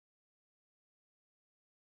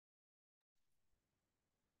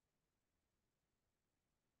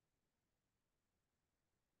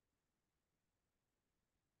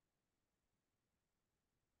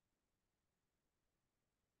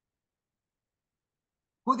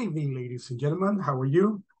Good evening, ladies and gentlemen. How are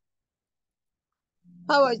you?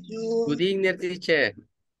 How are you? Good evening, teacher.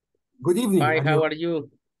 Good evening. Hi, how are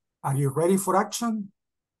you? Are you ready for action?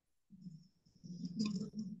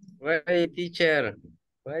 Ready, teacher.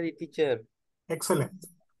 Ready, teacher. Excellent.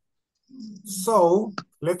 So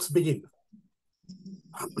let's begin.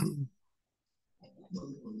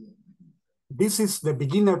 This is the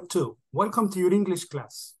beginner 2. Welcome to your English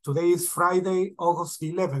class. Today is Friday, August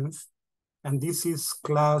 11th, and this is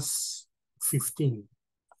class 15.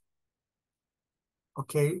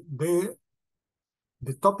 Okay, the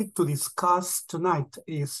topic to discuss tonight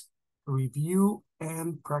is review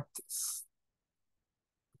and practice.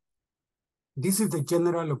 This is the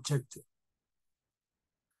general objective.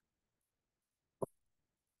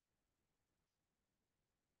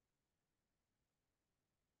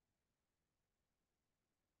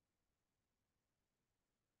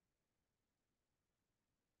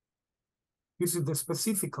 This is the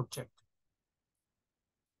specific objective.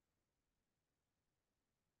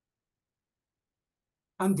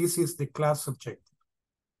 And this is the class objective.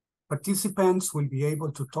 Participants will be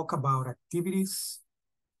able to talk about activities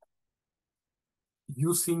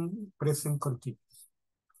using present continuous.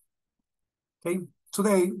 Okay,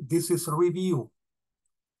 today this is review.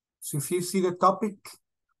 So if you see the topic,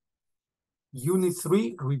 Unit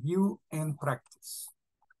 3, review and practice.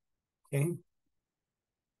 Okay.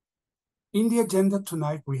 In the agenda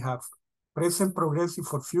tonight, we have present progressive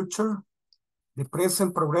for future, the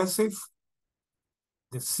present progressive,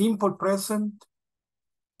 the simple present,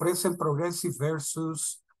 present progressive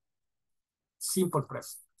versus simple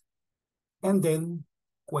present, and then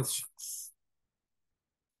questions.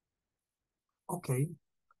 Okay,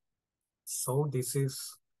 so this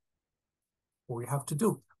is what we have to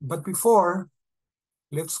do. But before,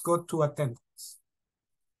 let's go to attendance.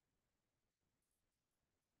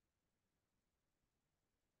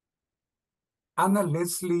 Ana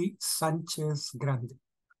Leslie Sánchez Grande.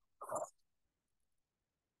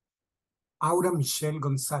 Aura Michelle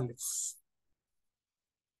González.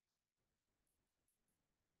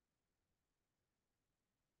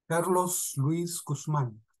 Carlos Luis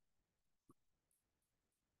Guzmán.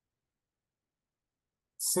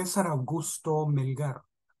 César Augusto Melgar.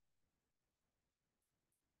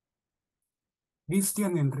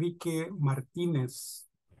 Cristian Enrique Martínez.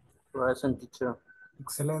 Present, teacher.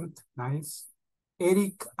 Excellent, nice.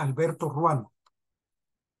 Eric Alberto Ruano.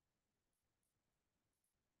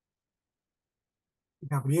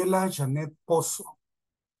 Gabriela Janet Pozo.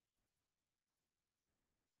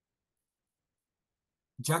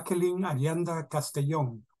 Jacqueline Arianda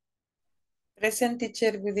Castellón. Present,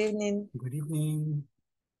 teacher. Good evening. Good evening.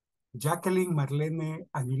 Jacqueline Marlene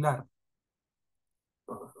Aguilar.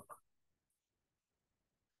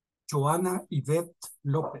 Joana Yvette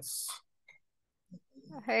López.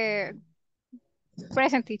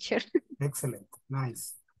 Present, teacher. Excellent,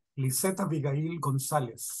 nice. Lisette Abigail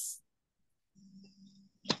González.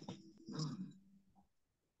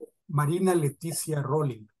 Marina Leticia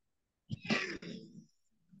Rolling.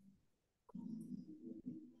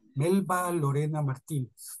 Melba Lorena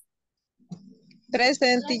Martínez.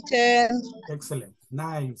 Present, teacher. Excellent,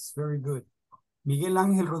 nice, very good. Miguel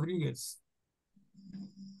Ángel Rodríguez.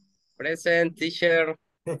 Present, teacher.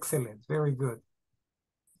 Excellent, very good.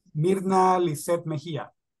 Mirna Lisette Mejía.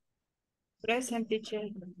 Present, teacher.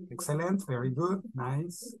 Excellent, very good,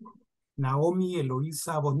 nice. Naomi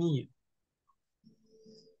Eloísa Bonilla.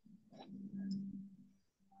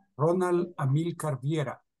 Ronald Amílcar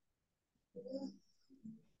Viera.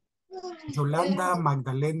 Yolanda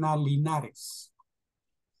Magdalena Linares.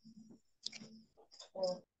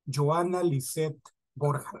 Joana Lisette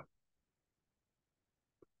Borja.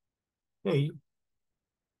 Okay.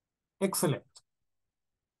 Excellent.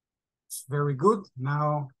 It's very good.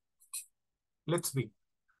 Now, let's begin.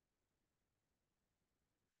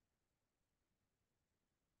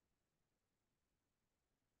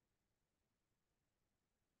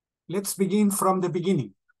 Let's begin from the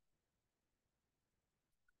beginning.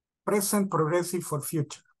 Present progressive for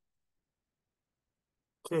future.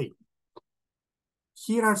 Okay.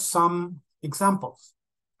 Here are some examples.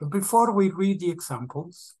 But before we read the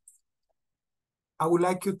examples, I would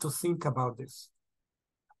like you to think about this.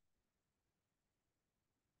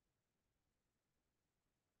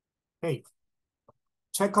 Hey,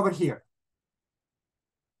 check over here.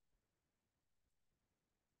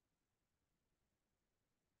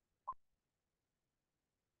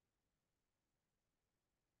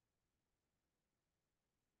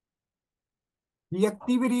 The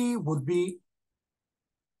activity would be,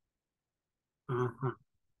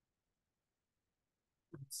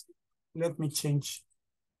 let me change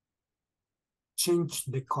change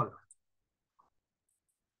the color.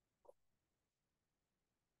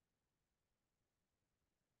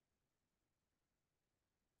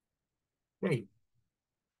 Okay.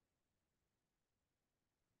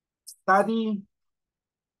 Study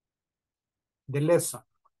the lesson.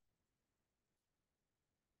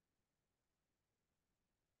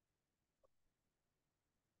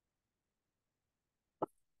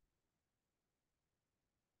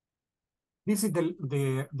 This is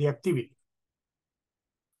the activity.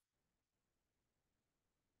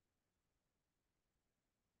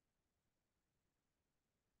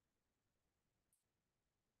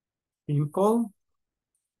 Simple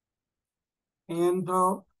and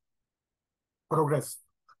progressive.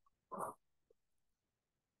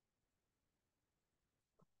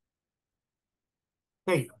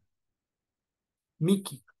 Okay.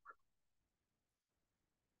 Mickey.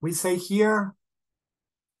 We say here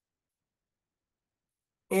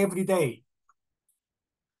every day.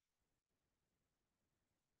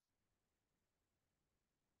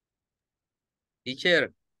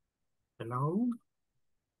 Teacher, Hello.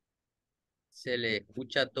 se le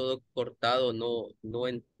escucha todo cortado, no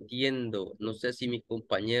entiendo. No sé si mis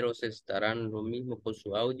compañeros estarán lo mismo con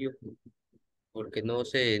su audio, porque no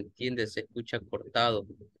se entiende, se escucha cortado.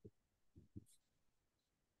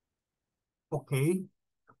 Okay.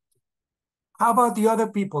 How about the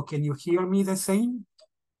other people? Can you hear me the same?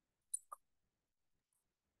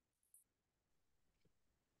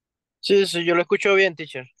 Sí, sí, yo lo escucho bien,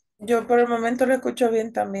 teacher. Yo por el momento lo escucho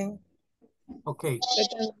bien también. Okay.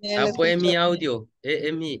 Yo también Ah, lo pues escucho mi bien. audio,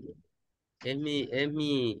 es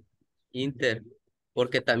mi inter,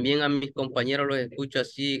 porque también a mis compañeros los escucho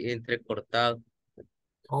así entrecortados.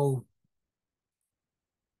 Oh,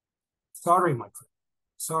 sorry, my friend.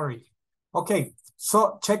 Sorry. Okay,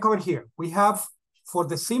 so check over here. We have, for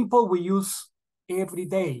the simple, we use every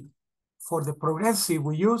day. For the progressive,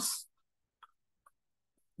 we use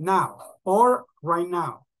now or right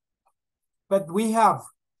now. But we have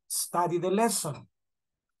study the lesson.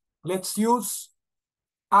 Let's use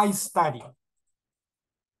I study.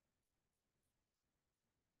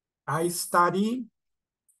 I study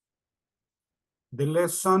the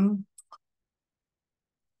lesson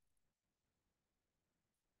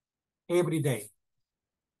every day.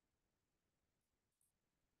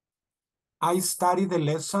 I study the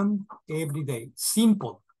lesson every day.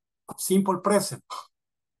 Simple, simple present.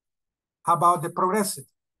 How about the progressive?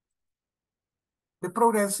 The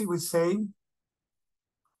progressive, we say,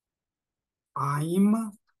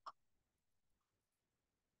 I'm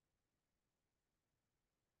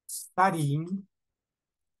studying.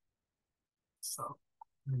 So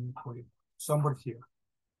let me put it somewhere here.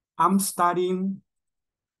 I'm studying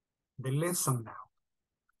the lesson now.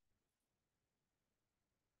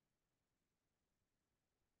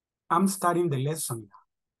 I'm studying the lesson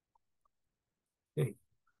now. Okay.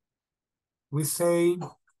 We say,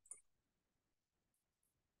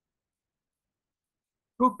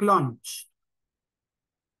 cook lunch.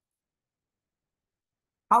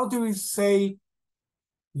 How do we say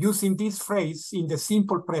using this phrase in the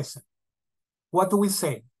simple present? What do we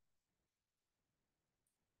say?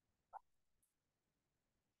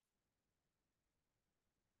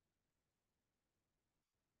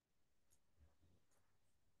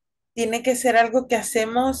 Tiene que ser algo que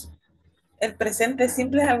hacemos. El presente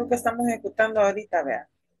simple es algo que estamos ejecutando ahorita, vea.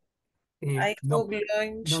 I No, cook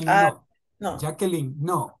lunch no, no, at... no. No. Jacqueline,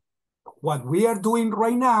 no. What we are doing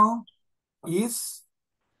right now is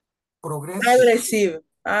progressive. Progressive.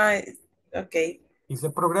 Ah, ok. Is the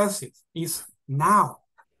progressive. Is now.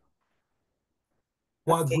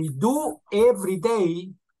 What Ok. we do every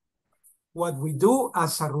day, what we do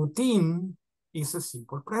as a routine is a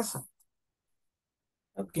simple present.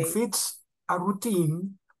 Ok. If it's a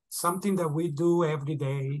routine, something that we do every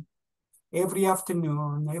day, every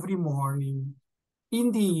afternoon, every morning, in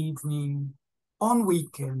the evening, on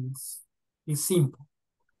weekends, it's simple.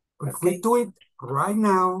 But if we Okay. do it right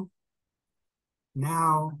now,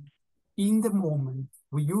 in the moment,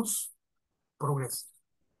 we use progressive.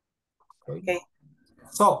 Okay.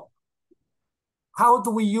 So, how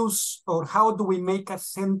do we use or how do we make a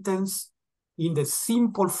sentence in the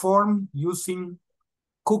simple form using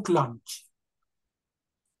cook lunch?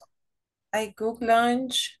 I cook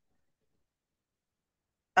lunch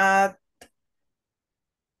at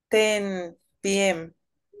 10 p.m.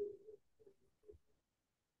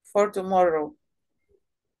 for tomorrow.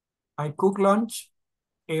 I cook lunch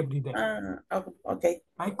every day. Okay.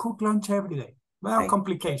 I cook lunch every day. Well,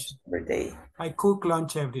 complication. Every day. I cook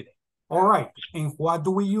lunch every day. All right. And what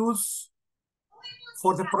do we use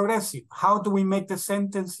for the progressive? How do we make the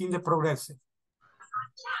sentence in the progressive?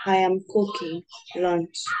 I am cooking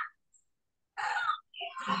lunch.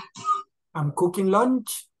 I'm cooking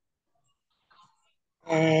lunch.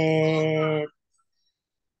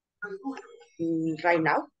 Right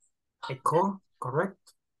now. Echo,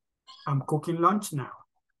 correct. I'm cooking lunch now.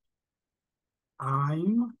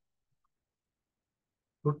 I'm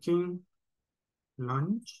cooking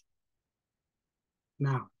lunch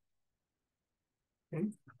now. Okay.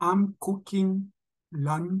 I'm cooking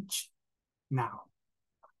lunch now.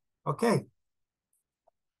 Okay.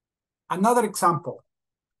 Another example.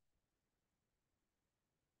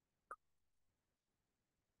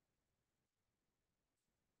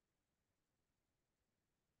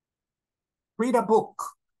 Read a book.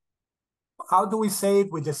 How do we say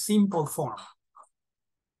it with the simple form?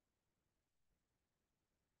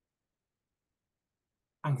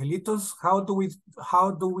 Angelitos, how do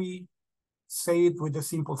we say it with the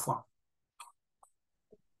simple form?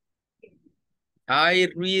 I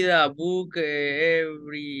read a book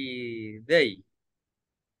every day.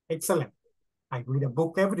 Excellent. I read a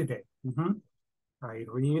book every day. I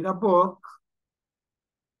read a book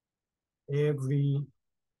every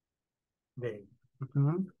day.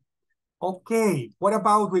 Okay, what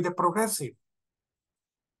about with the progressive?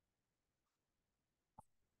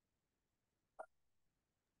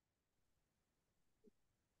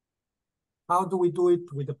 How do we do it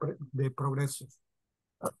with the progressive?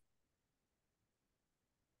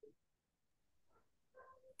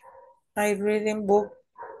 I reading book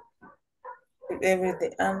every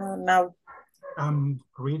day. Now. I'm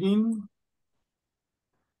reading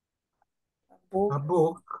a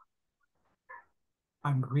book.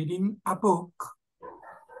 I'm reading a book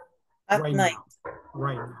At right night. now.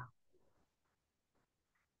 Right now.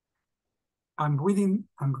 I'm reading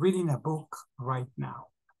a book right now.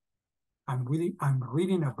 I'm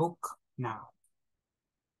reading a book now.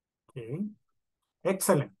 Okay.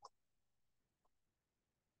 Excellent.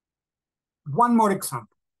 One more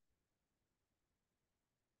example.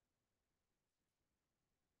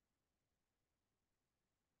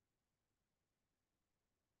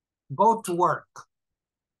 Go to work.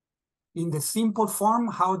 In the simple form,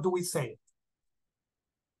 how do we say it?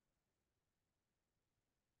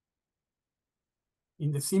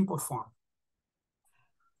 In the simple form.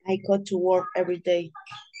 I go to work every day.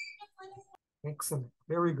 Excellent.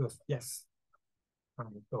 Very good. Yes. I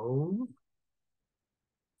go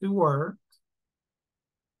to work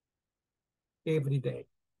every day.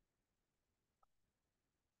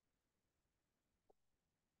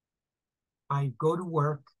 I go to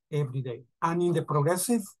work every day. And in the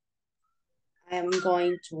progressive? I am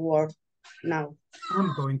going to work now.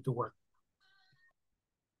 I'm going to work.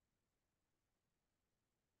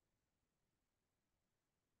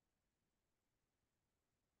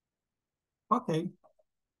 Okay.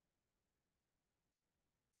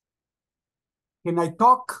 Can I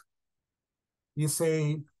talk? You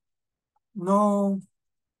say, no,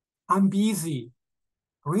 I'm busy.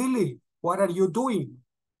 Really? What are you doing?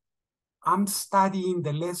 I'm studying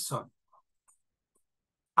the lesson.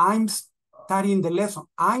 I'm studying the lesson.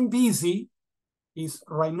 I'm busy is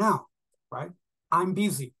right now, right? I'm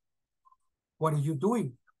busy. What are you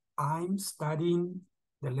doing? I'm studying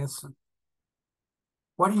the lesson.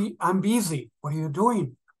 I'm busy. What are you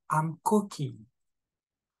doing? I'm cooking.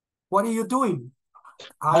 What are you doing?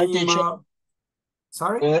 Hi, teacher.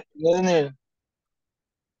 Sorry? Good evening.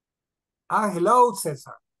 Hello,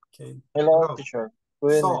 Cesar. Okay. Hello, teacher.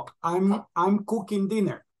 Good evening. So I'm cooking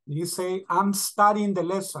dinner. You say I'm studying the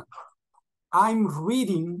lesson. I'm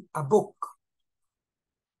reading a book.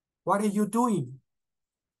 What are you doing?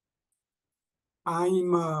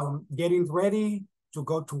 I'm getting ready to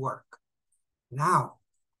go to work. Now,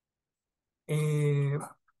 can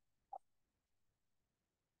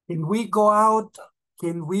we go out?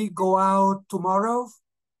 Can we go out tomorrow?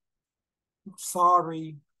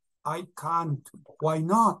 Sorry, I can't. Why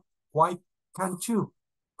not? Why can't you?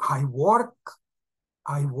 I work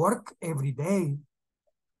every day.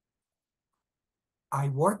 I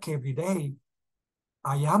work every day.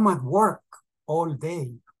 I am at work all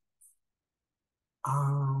day.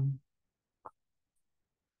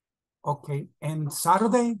 Okay, and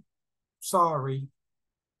Saturday? Sorry,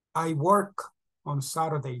 I work on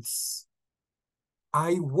Saturdays.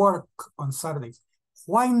 I work on Saturdays.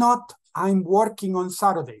 Why not I'm working on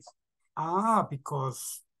Saturdays?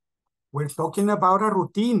 Because we're talking about a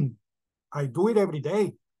routine. I do it every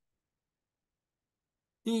day.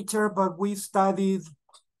 Teacher, but we studied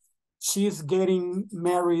she's getting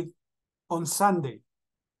married on Sunday.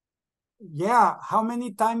 Yeah, how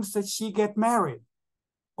many times did she get married?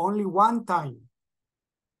 Only one time.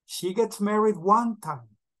 She gets married one time.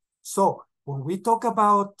 So when we talk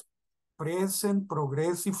about present,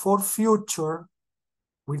 progressive, or future,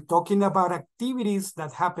 we're talking about activities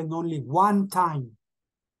that happen only one time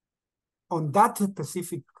on that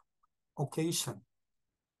specific occasion.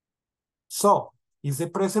 So, it's the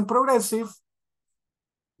present progressive,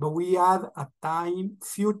 but we add a time,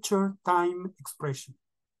 future time expression.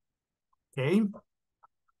 Okay?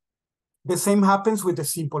 The same happens with the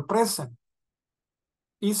simple present.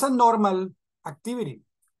 It's a normal activity,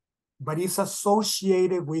 but it's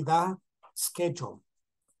associated with a schedule.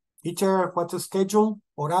 Teacher, what's a schedule?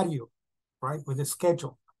 Horario, right? With a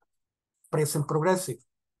schedule. Present progressive.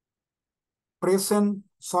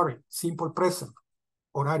 Simple present.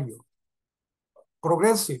 Horario.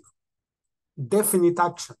 Progressive. Definite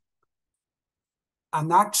action.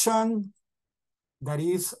 An action that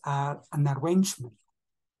is an arrangement.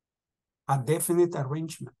 A definite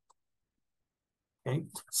arrangement. Okay,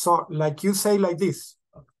 so like you say like this.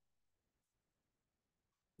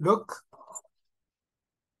 Look,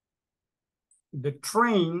 the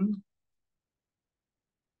train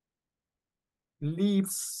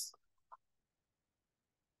leaves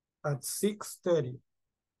at 6:30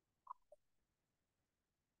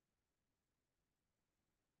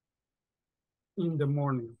 in the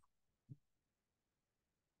morning.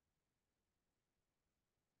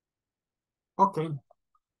 Okay,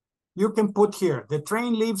 you can put here, the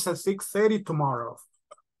train leaves at 6:30 tomorrow.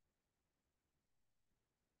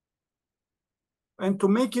 And to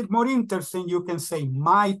make it more interesting, you can say,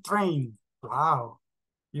 my train. Wow,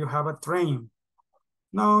 you have a train.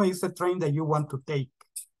 No, it's a train that you want to take.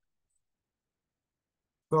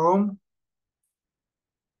 So,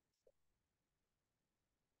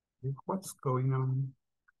 what's going on?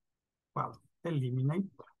 Well, eliminate.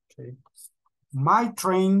 Okay. My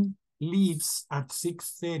train leaves at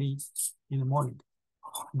 6:30 in the morning.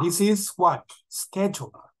 This is what?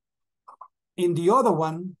 Schedule. In the other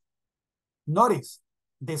one, notice,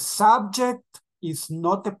 the subject is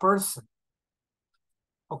not a person.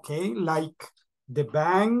 Okay, like the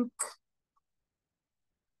bank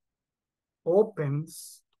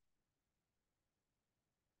opens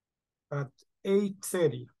at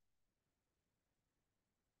 8:30.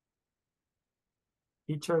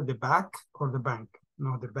 Teacher, the back or the bank?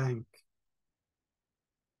 No, the bank.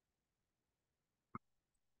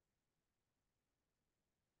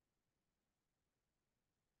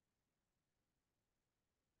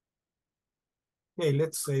 Okay,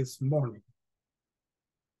 let's say it's morning.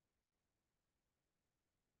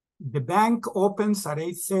 The bank opens at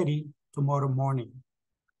 8:30 tomorrow morning.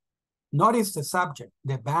 Notice the subject,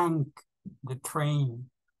 the bank, the train,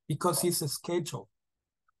 because it's a schedule.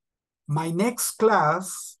 My next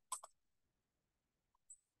class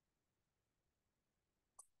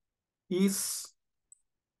is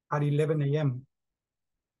at 11 a.m.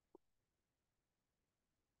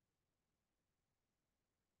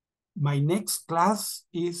 My next class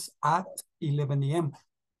is at 11 a.m.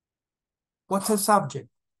 What's the subject?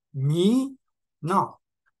 Me? No,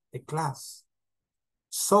 the class.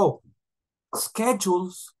 So,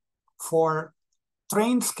 schedules for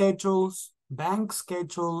train schedules, bank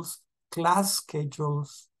schedules, class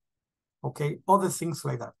schedules, okay, other things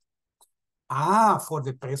like that. For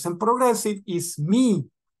the present progressive is me,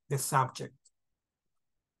 the subject.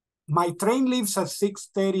 My train leaves at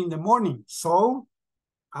 6:30 in the morning, so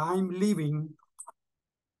I'm leaving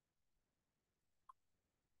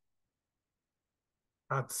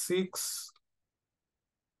at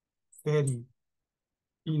 6:30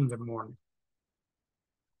 in the morning.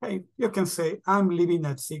 Okay, you can say, I'm leaving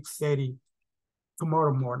at 6:30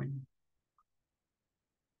 tomorrow morning.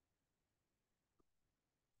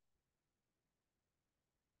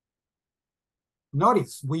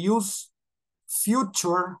 Notice, we use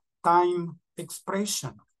future time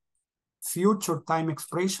expression. Future time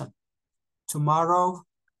expression. Tomorrow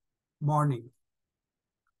morning.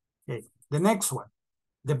 Okay, the next one.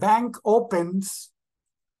 The bank opens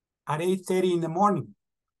at 8:30 in the morning.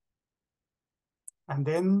 And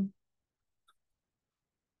then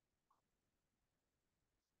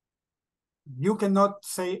you cannot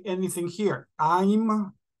say anything here.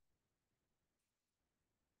 I'm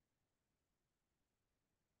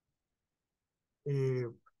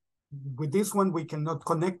with this one, we cannot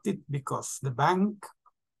connect it because the bank,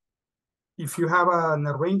 if you have an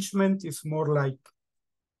arrangement, it's more like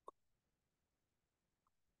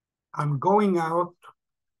I'm going out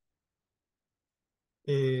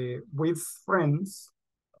with friends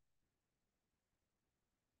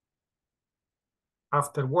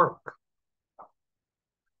after work.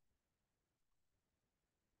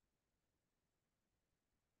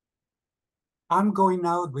 I'm going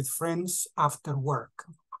out with friends after work.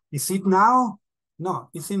 Is it now? No,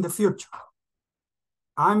 it's in the future.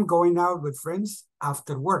 I'm going out with friends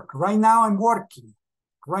after work. Right now I'm working.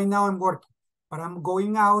 Right now I'm working. But I'm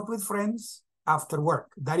going out with friends after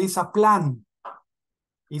work. That is a plan.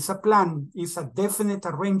 It's a plan. It's a definite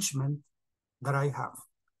arrangement that I have.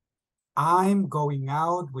 I'm going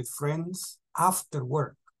out with friends after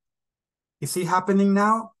work. Is it happening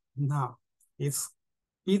now? No. It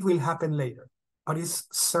will happen later. But it's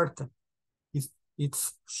certain.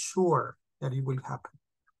 It's sure that it will happen.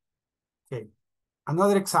 Okay.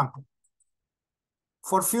 Another example.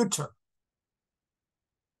 For future.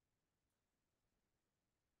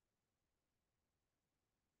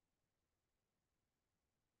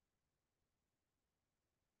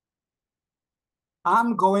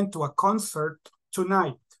 I'm going to a concert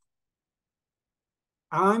tonight.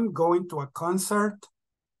 I'm going to a concert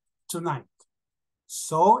tonight.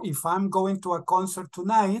 So if I'm going to a concert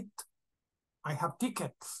tonight, I have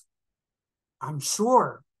tickets. I'm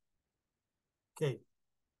sure. Okay.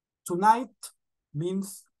 Tonight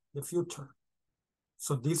means the future.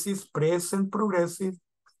 So this is present progressive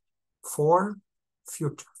for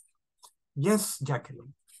future. Yes,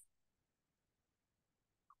 Jacqueline.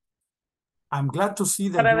 I'm glad to see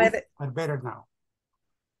that you are better now.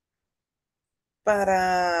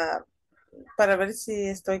 Para ver si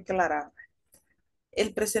estoy clara.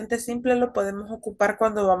 El presente simple lo podemos ocupar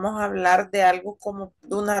cuando vamos a hablar de algo como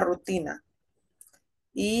de una rutina.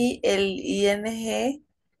 Y el ing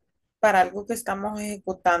para algo que estamos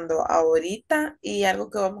ejecutando ahorita y algo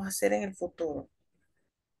que vamos a hacer en el futuro.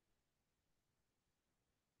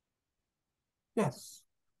 Yes.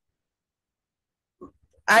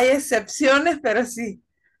 Hay excepciones, pero sí.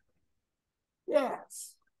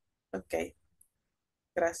 Yes. Ok.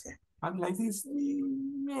 Gracias. I'm like this.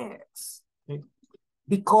 Yes. Okay.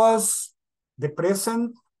 Because the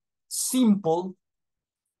present simple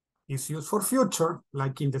is used for future,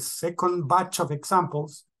 like in the second batch of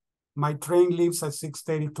examples. My train leaves at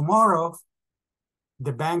 6:30 tomorrow.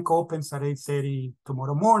 The bank opens at 8:30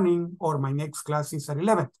 tomorrow morning, or my next class is at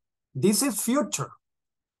 11. This is future,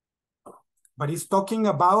 but it's talking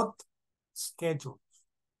about schedules.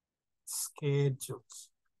 Schedules.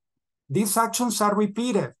 These actions are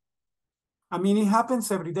repeated. I mean, it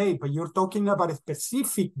happens every day, but you're talking about a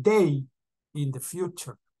specific day in the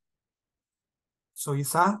future. So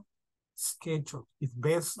it's a schedule. It's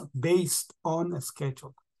based on a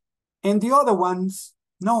schedule. And the other ones,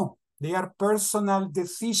 no, they are personal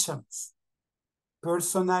decisions,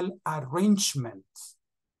 personal arrangements.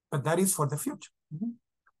 But that is for the future. Mm-hmm.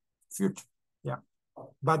 Future, yeah.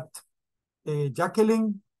 But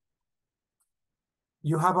Jacqueline,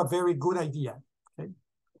 you have a very good idea. Okay.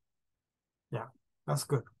 Yeah, that's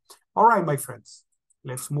good. All right, my friends,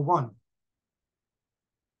 let's move on.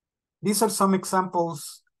 These are some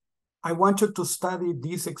examples. I want you to study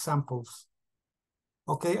these examples.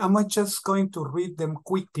 Okay, I'm just going to read them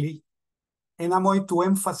quickly, and I'm going to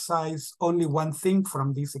emphasize only one thing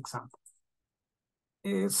from these examples.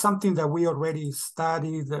 It's something that we already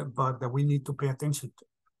studied, but that we need to pay attention to.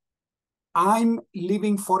 I'm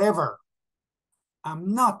living forever.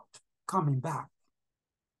 I'm not coming back.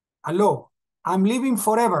 Hello, I'm living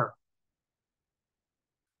forever.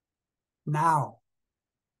 Now,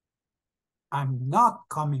 I'm not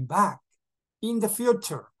coming back in the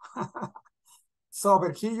future. So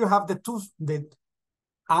over here you have the two, that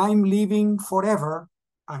I'm living forever.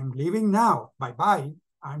 I'm living now. Bye-bye.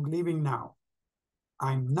 I'm living now.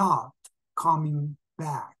 I'm not coming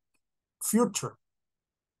back. Future.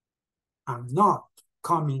 I'm not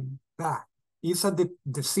coming back. It's a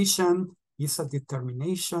decision. It's a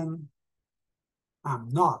determination. I'm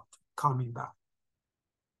not coming back.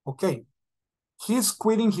 Okay. He's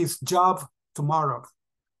quitting his job tomorrow.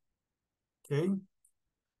 Okay.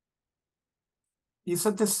 It's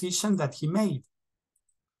a decision that he made.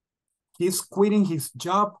 He's quitting his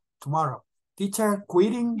job tomorrow. Teacher,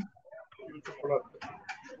 quitting?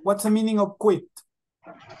 What's the meaning of quit?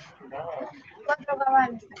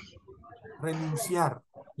 Renunciar.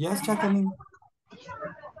 Yes, Jacqueline?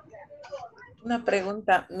 Una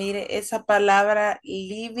pregunta, mire, esa palabra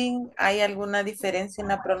living, ¿hay alguna diferencia en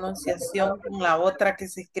la pronunciación con la otra que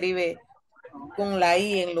se escribe con la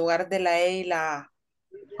I en lugar de la E y la A?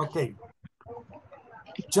 Okay.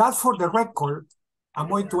 Just for the record, I'm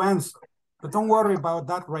going to answer, but don't worry about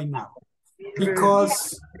that right now,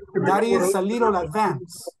 because that is a little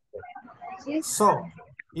advanced. So,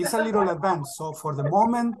 it's a little advanced. So for the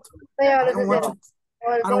moment, I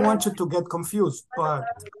don't want you to get confused, but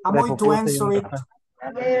I'm going to answer it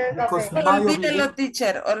because Olvídelo,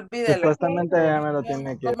 teacher, olvídelo. Supuestamente ya me lo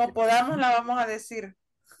tiene que... Como podamos la vamos a decir.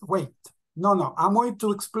 Wait, No, I'm going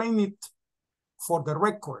to explain it for the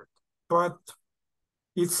record, but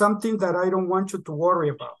it's something that I don't want you to worry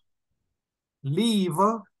about. Leave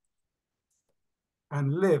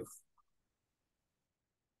and live.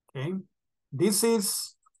 Okay, this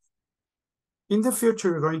is, in the future,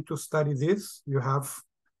 you're going to study this. You have,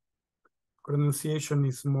 pronunciation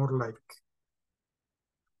is more like,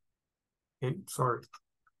 okay, sorry,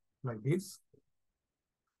 like this.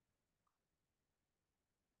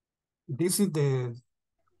 This is the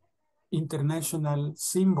international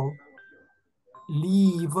symbol.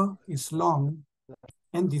 Leave is long,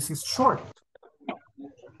 and this is short.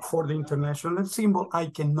 For the international symbol, I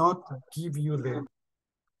cannot give you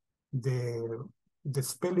the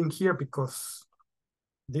spelling here because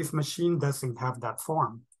this machine doesn't have that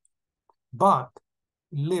form. But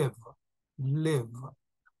live.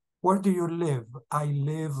 Where do you live? I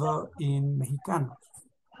live in Mexicanos.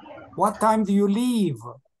 What time do you leave?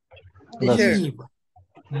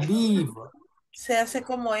 Leave. Se hace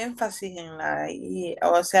como énfasis en la I,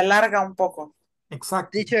 o se alarga un poco.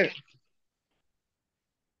 Exacto. Teacher,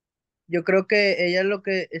 yo creo que ella lo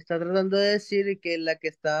que está tratando de decir es que la que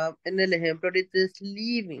está en el ejemplo ahorita es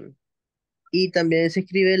living. Y también se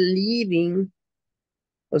escribe living.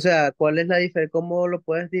 O sea, ¿cuál es la diferencia? ¿Cómo lo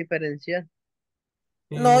puedes diferenciar?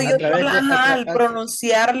 No, yo través de- solo al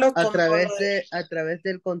pronunciarlo A como través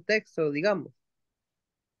del contexto, digamos.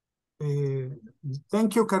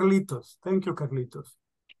 Thank you, Carlitos.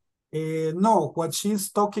 No, what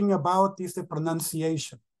she's talking about is the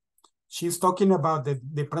pronunciation. She's talking about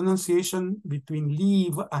the pronunciation between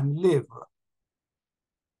leave and live.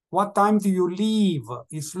 What time do you leave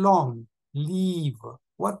is long, leave.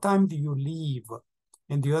 What time do you leave?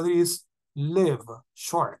 And the other is live,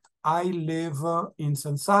 short. I live in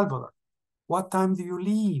San Salvador. What time do you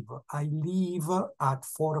leave? I leave at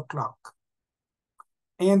 4 o'clock.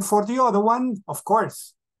 And for the other one, of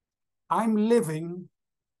course, I'm living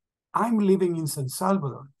in San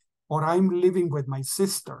Salvador, or I'm living with my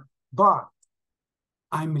sister, but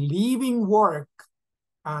I'm leaving work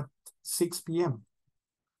at 6 p.m.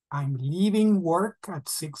 I'm leaving work at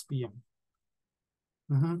 6 p.m.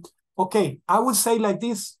 Okay, I would say like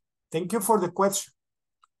this. Thank you for the question.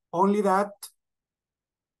 Only that,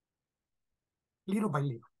 little by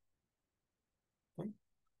little. Okay?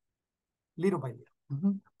 Little by little.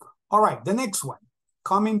 All right, the next one.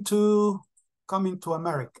 Coming to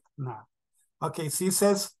America now. Okay, so he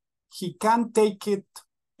says he can't take it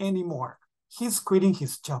anymore. He's quitting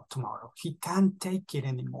his job tomorrow. He can't take it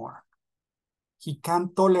anymore. He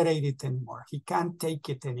can't tolerate it anymore. He can't take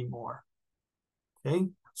it anymore. Okay,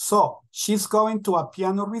 so she's going to a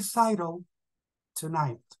piano recital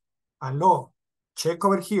tonight. Hello, check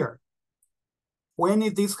over here. When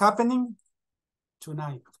is this happening?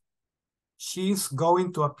 Tonight. She's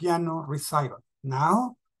going to a piano recital.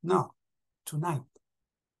 Now? No, tonight.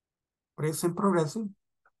 Present progressive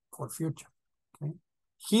for future. Okay.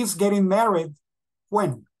 He's getting married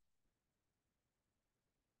when?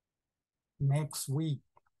 Next week.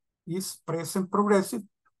 Is present progressive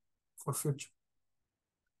for future.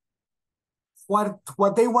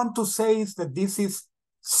 What they want to say is that this is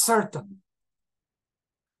certain.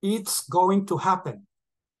 It's going to happen.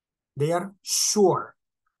 They are sure.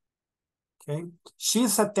 Okay.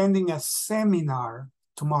 She's attending a seminar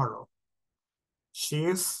tomorrow.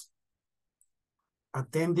 She's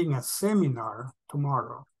attending a seminar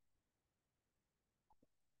tomorrow.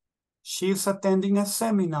 She's attending a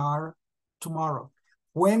seminar tomorrow.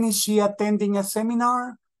 When is she attending a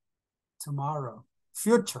seminar? Tomorrow.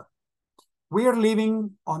 Future. We are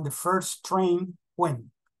leaving on the first train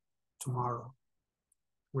when? Tomorrow.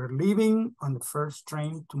 We're leaving on the first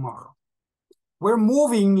train tomorrow. We're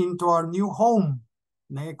moving into our new home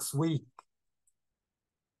next week.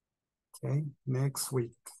 Okay, next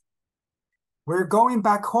week. We're going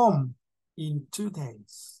back home in 2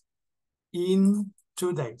 days. In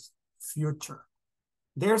 2 days, future.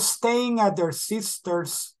 They're staying at their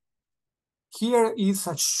sister's. Here is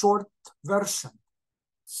a short version.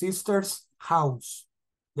 Sister's house.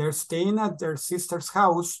 They're staying at their sister's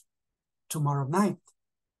house tomorrow night.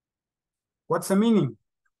 What's the meaning?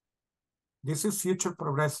 This is future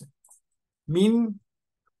progressive. Mean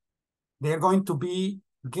they're going to be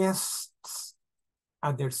guests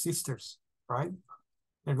at their sister's, right?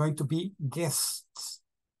 They're going to be guests,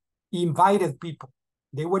 invited people.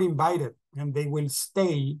 They were invited and they will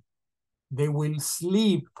stay, they will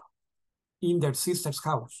sleep in their sister's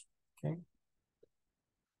house, okay?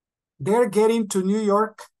 They're getting to New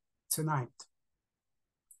York tonight,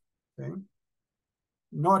 okay?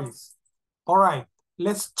 Notice, all right,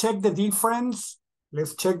 let's check the difference.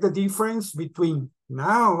 Let's check the difference between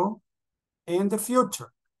now and the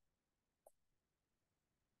future.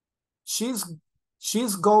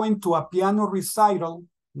 She's going to a piano recital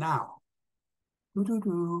now.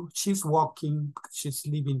 She's walking, she's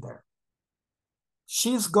living there.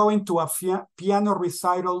 She's going to a piano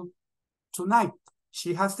recital tonight.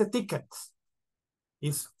 She has the tickets.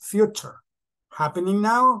 It's future. Happening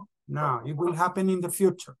now? No, it will happen in the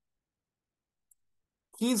future.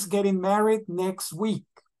 He's getting married next week.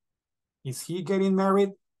 Is he getting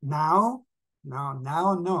married now? No,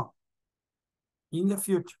 now, no. In the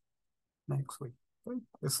future, next week.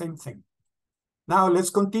 The same thing. Now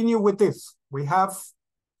let's continue with this. We have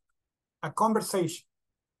a conversation.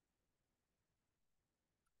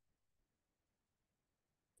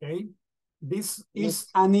 Okay, this is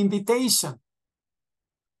an invitation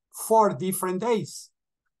for different days.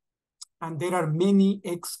 And there are many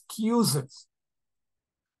excuses.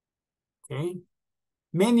 Okay,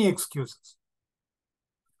 many excuses.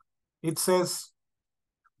 It says,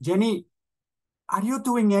 Jenny, are you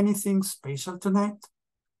doing anything special tonight?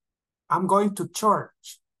 I'm going to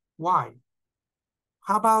church. Why?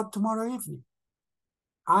 How about tomorrow evening?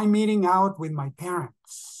 I'm eating out with my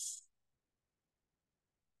parents.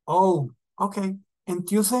 Oh, okay. And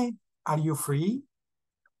Tuesday, are you free?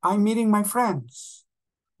 I'm meeting my friends.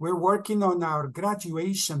 We're working on our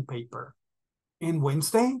graduation paper. And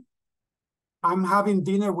Wednesday, I'm having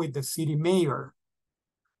dinner with the city mayor.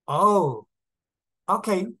 Oh,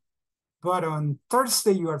 okay. But on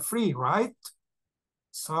Thursday, you are free, right?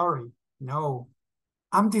 Sorry, no.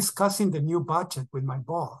 I'm discussing the new budget with my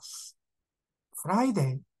boss.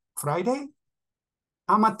 Friday?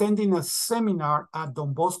 I'm attending a seminar at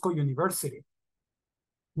Don Bosco University.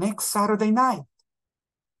 Next Saturday night,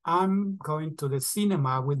 I'm going to the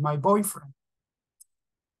cinema with my boyfriend.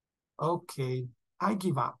 Okay, I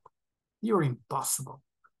give up. You're impossible.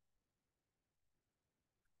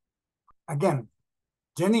 Again,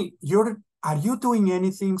 Jenny, are you doing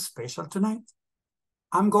anything special tonight?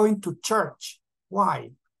 I'm going to church.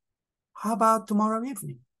 Why? How about tomorrow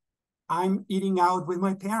evening? I'm eating out with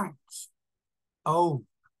my parents. Oh,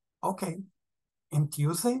 okay. And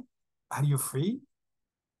Tuesday, are you free?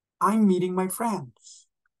 I'm meeting my friends.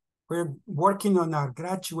 We're working on our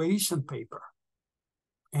graduation paper.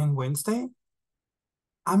 And Wednesday,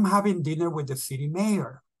 I'm having dinner with the city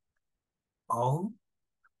mayor. Oh,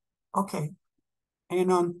 okay.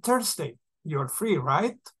 And on Thursday, you're free,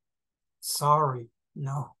 right? Sorry,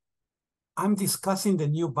 no. I'm discussing the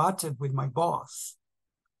new budget with my boss.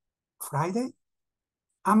 Friday,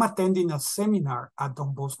 I'm attending a seminar at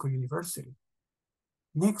Don Bosco University.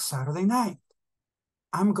 Next Saturday night,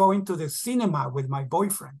 I'm going to the cinema with my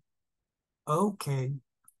boyfriend. Okay,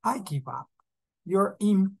 I give up. You're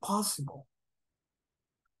impossible.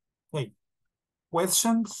 Hey,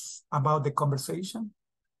 questions about the conversation?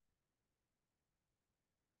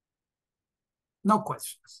 No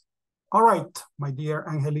questions. All right, my dear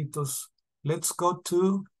angelitos, let's go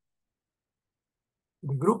to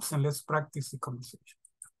the groups and let's practice the conversation.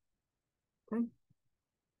 Okay,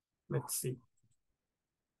 let's see.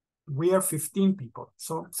 We are 15 people,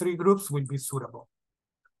 so 3 groups will be suitable.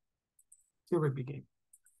 Here we begin.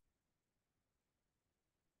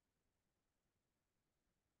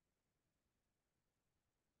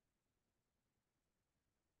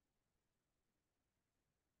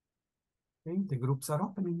 Okay, the groups are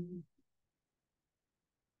opening.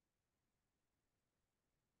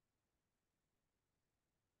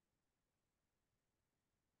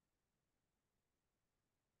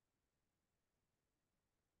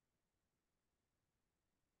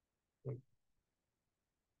 Okay.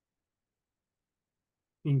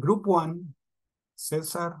 In group 1,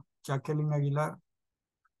 Cesar, Jacqueline Aguilar.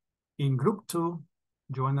 In group 2,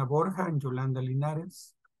 Joana Borja and Yolanda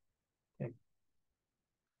Linares. Okay.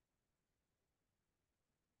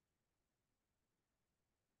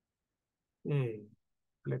 Okay.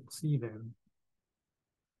 Let's see them.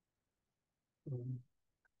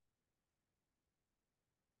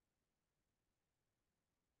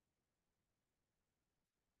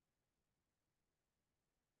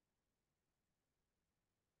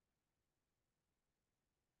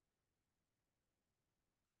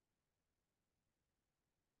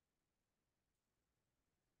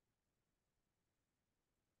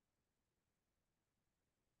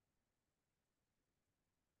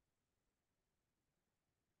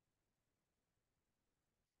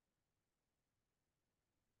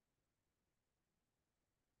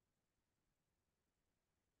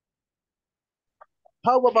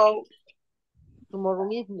 How about tomorrow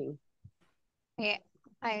evening? Yeah,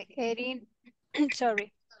 I ate it,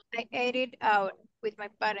 sorry, I ate it out with my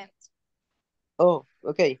parents. Oh,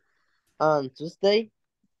 okay. On Tuesday,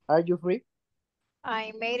 are you free?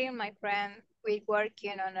 I'm meeting my friend with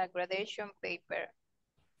working on a graduation paper.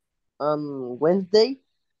 Wednesday.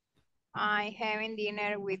 I having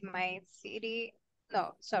dinner with my city.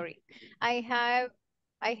 No, sorry. I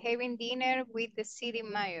having dinner with the city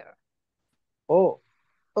mayor. Oh,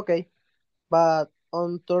 okay. But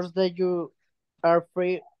on Thursday you are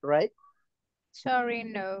free, right? Sorry,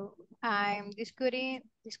 no. I'm discussing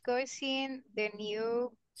the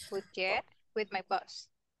new budget with my boss.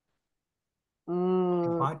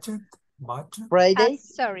 Budget, budget. Friday.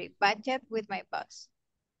 Sorry, budget with my boss.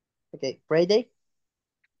 Okay, Friday.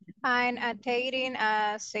 I'm attending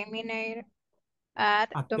a seminar at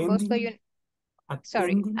Don Bosco.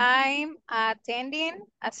 Sorry, Attending. I'm attending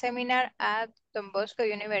a seminar at Don Bosco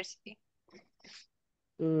University.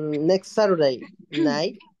 Next Saturday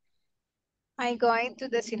night. I'm going to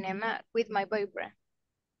the cinema with my boyfriend.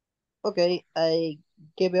 Okay, I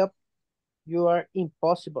give up. You are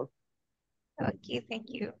impossible. Okay, thank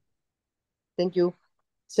you. Thank you.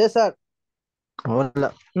 César.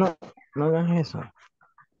 Hola, no, no hagas eso.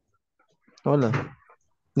 Hola,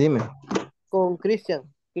 dime. Con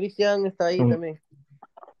Cristian. Cristian está ahí también.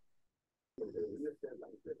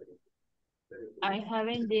 I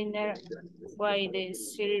having dinner by the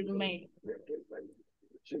city mayor.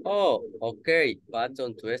 Oh, okay. But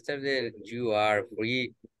on Tuesday you are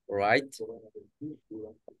free, right?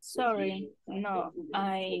 Sorry, no,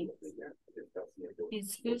 I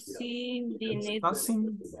discussing the need.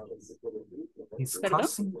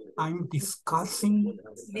 I'm discussing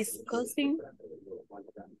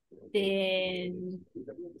the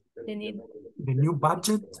need. The new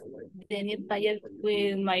budget. The new budget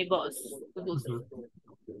with my boss.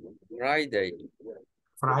 Friday.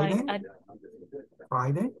 Friday.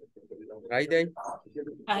 Friday. Friday.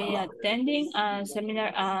 I attending a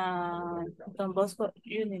seminar at Don Bosco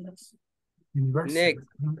University. Next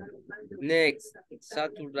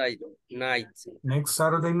Saturday night. Next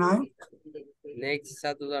Saturday night. Next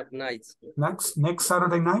Saturday night. Next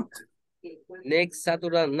Saturday night. Next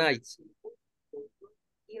Saturday night.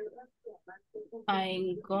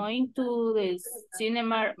 I'm going to the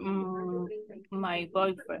cinema, my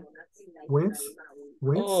boyfriend. With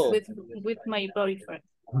My boyfriend.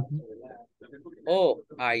 Oh,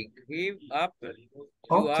 I give up.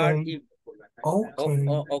 You are in.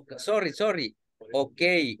 Okay. Sorry.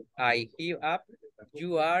 Okay, I give up.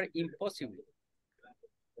 You are impossible.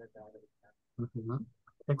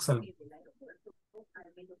 Excellent.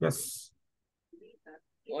 Yes.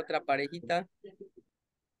 Otra parejita.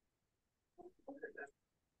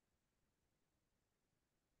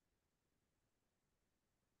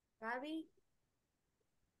 Gaby.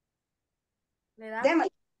 ¿Le da?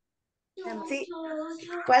 Sí.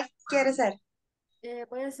 ¿Cuál quiere ser?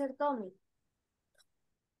 Puede ser Tommy.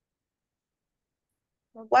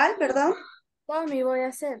 ¿Cuál, perdón? Tommy voy a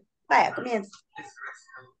hacer. Vaya, comienza.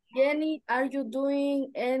 Jenny, are you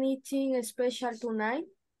doing anything special tonight?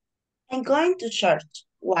 I'm going to church.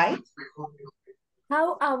 Why?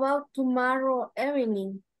 How about tomorrow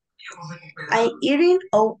evening? I'm eating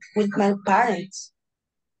out with my parents.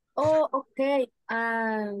 Oh, okay.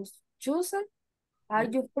 And Susan, are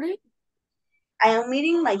you free? I am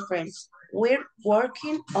meeting my friends. We're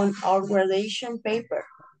working on our graduation paper.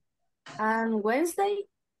 And Wednesday?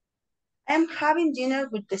 I'm having dinner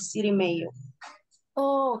with the city mayor.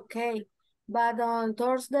 Oh, okay. But on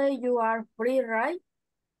Thursday you are free, right?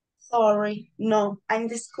 Sorry, no. I'm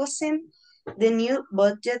discussing the new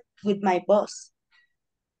budget with my boss.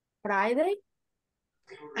 Friday?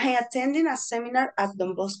 I'm attending a seminar at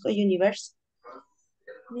Don Bosco University.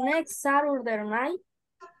 Next Saturday night?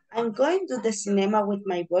 I'm going to the cinema with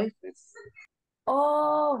my boyfriend.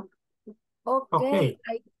 Oh, okay.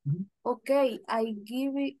 Okay. I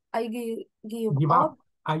give Give up.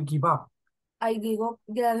 I give up. I give up.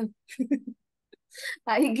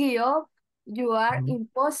 I give up. You are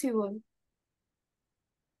impossible.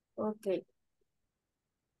 Okay.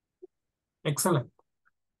 Excellent.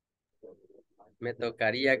 Me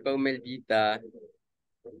tocaría con Melvita.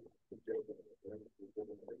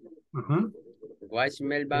 Watch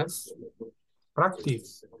Melba. Yes.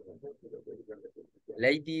 Practice.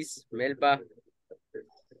 Ladies, Melba.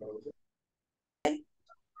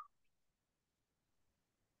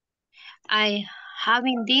 I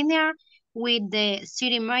having dinner with the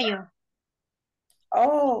city mayor.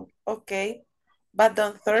 Oh, okay. But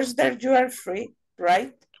on Thursday you are free,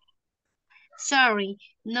 right? Sorry,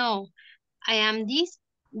 no. I am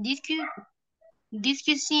discussing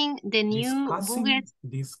the new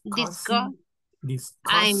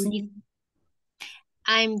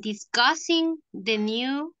I'm discussing the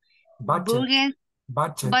new budget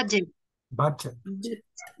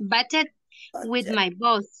with Okay. my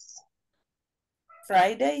boss.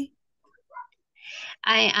 Friday.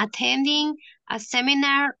 I'm attending a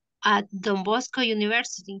seminar at Don Bosco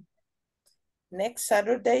University. Next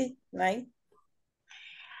Saturday night.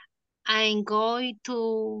 I'm going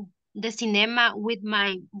to the cinema with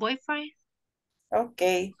my boyfriend.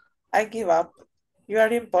 Okay, I give up. You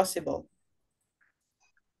are impossible.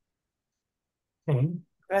 Okay.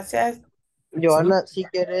 Gracias. Joana, si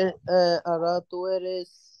quieres, ahora tú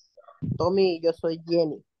eres Tommy y yo soy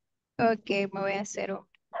Jenny. Ok, me voy a hacer un.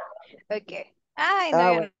 Ok. Ay, no, Ah,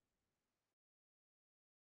 yo bueno. no.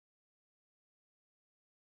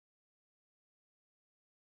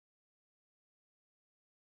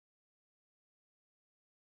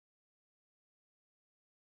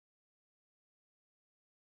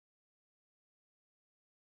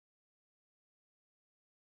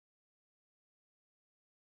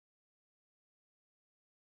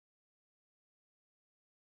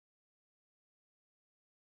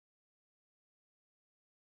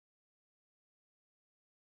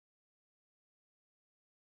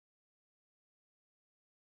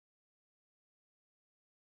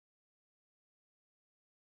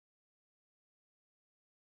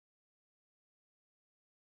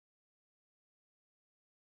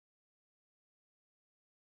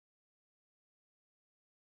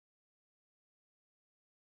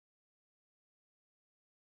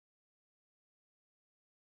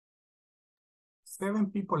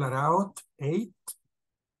 Seven people are out, 8.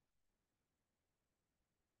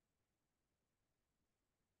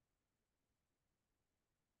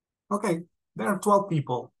 Okay, there are 12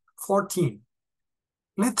 people, 14.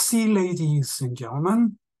 Let's see, ladies and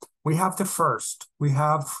gentlemen. We have the first. We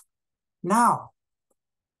have now.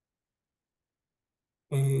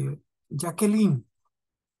 Jacqueline,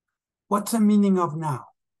 what's the meaning of now?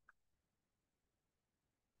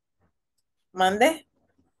 Mande.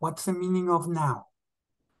 What's the meaning of now?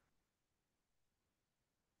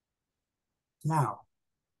 Now.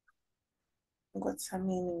 What's the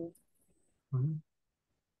meaning?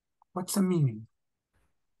 What's the meaning?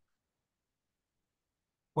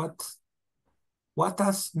 What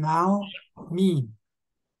does now mean?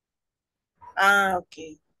 Ah,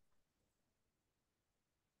 ok.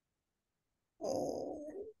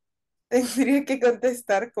 Tendría que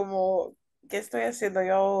contestar como, ¿qué estoy haciendo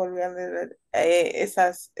yo olvidando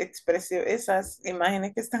esas expresiones, esas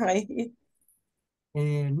imágenes que están ahí?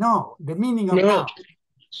 No, the meaning of No, now.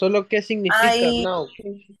 solo qué significa Ay, now.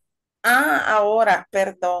 ahora,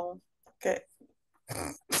 perdón. Que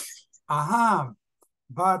Aha,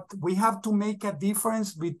 but we have to make a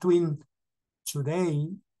difference between today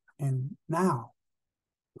and now.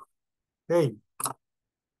 Okay.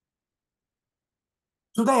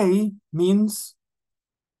 Today means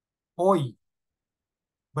hoy,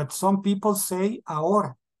 but some people say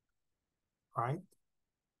ahora, right?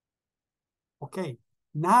 Okay,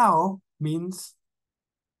 now means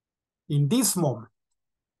in this moment,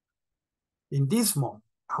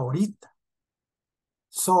 ahorita.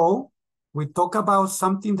 So we talk about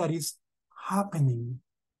something that is happening,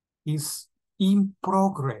 is in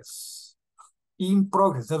progress. In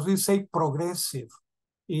progress, as we say progressive,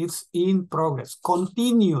 it's in progress.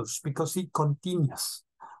 Continuous, because it continues.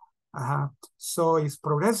 So it's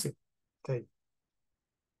progressive. Okay.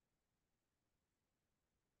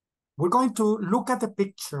 We're going to look at the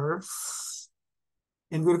pictures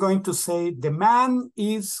and we're going to say the man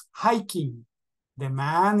is hiking. The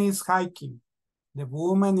man is hiking. The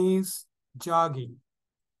woman is jogging.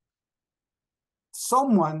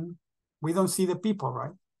 Someone, we don't see the people,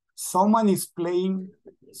 right? Someone is playing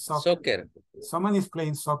soccer. Someone is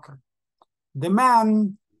playing soccer. The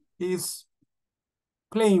man is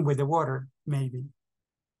playing with the water, maybe.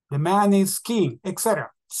 The man is skiing,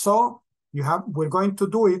 etc. So we're going to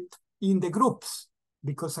do it in the groups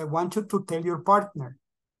because I want you to tell your partner,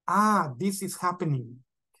 this is happening,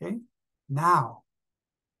 okay? Now,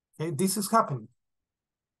 okay, this is happening.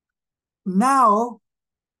 Now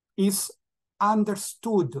is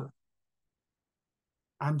understood.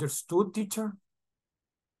 Understood, teacher?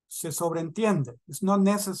 Se sobreentiende. It's not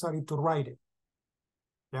necessary to write it.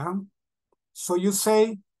 Yeah? So you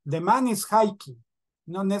say, the man is hiking.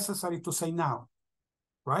 Not necessary to say now,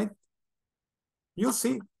 right? You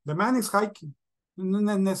see, the man is hiking.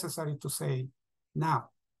 Not necessary to say now.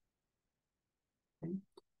 Okay?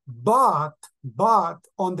 But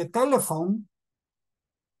on the telephone,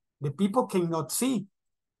 the people cannot see.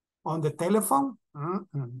 On the telephone,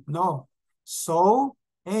 no. So,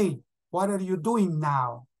 hey, what are you doing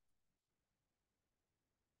now?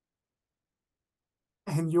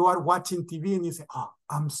 And you are watching TV and you say,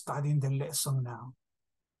 I'm studying the lesson now.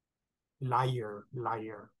 Liar,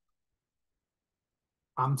 liar.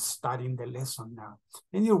 I'm studying the lesson now.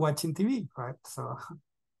 And you're watching TV, right? So,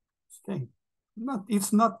 okay.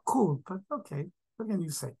 It's not cool, but okay. What can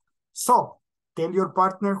you say? So, tell your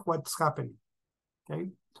partner what's happening.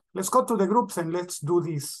 Okay. Let's go to the groups and let's do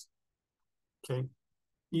this. Okay.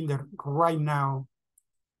 In the right now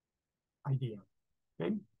idea.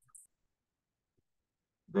 Okay.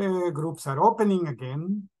 The groups are opening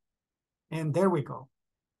again. And there we go.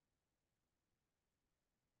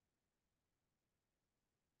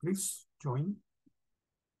 Please join.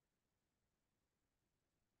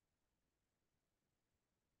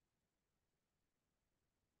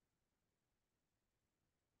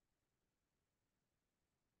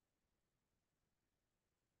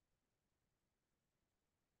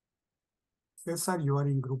 Cesar, you are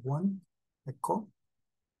in group 1. Echo.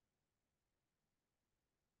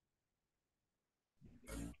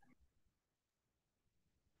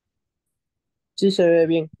 Sí, se ve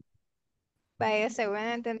bien. Vaya, según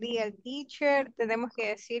entendí el teacher, tenemos que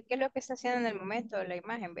decir qué es lo que está haciendo en el momento de la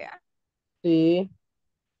imagen, vea. Sí.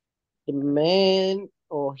 The man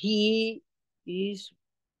or he is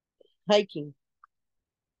hiking.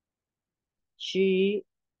 She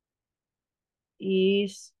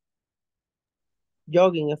is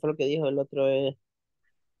jogging, eso es lo que dijo el otro.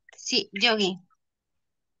 Sí, jogging.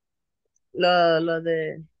 La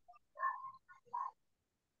de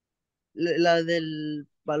la del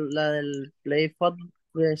play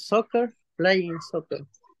de soccer, playing soccer.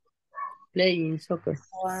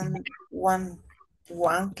 One,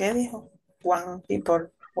 ¿qué dijo? One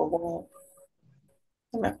people, o como,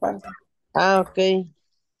 no me acuerdo. Ah, ok.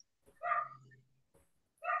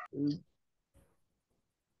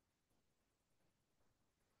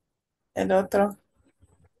 El otro,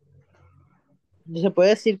 Se puede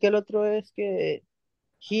decir que el otro es que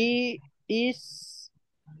he is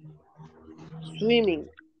swimming.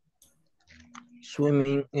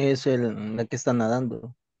 Swimming es la que está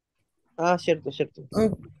nadando. Ah, cierto, cierto.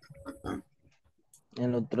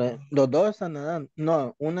 El otro los dos están nadando.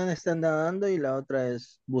 No, una está nadando y la otra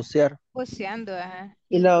es bucear. Buceando, ajá.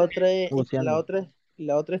 Y la otra Buceando. está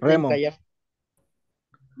en Remo. kayak.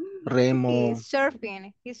 Remo. He's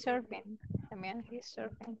surfing. También, he's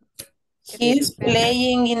surfing. he's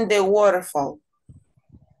playing in the waterfall.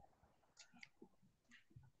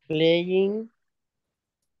 Playing.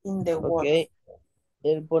 In the water. Ok.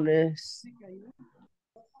 Él pone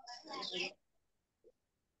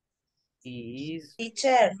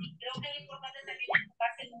Teacher,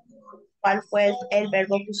 ¿cuál fue el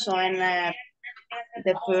verbo que usó en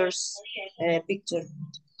the first picture?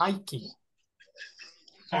 Hiking.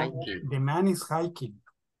 Hiking. The man is hiking.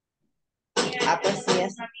 Ah, pues sí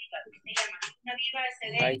es.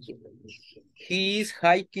 Hiking. He is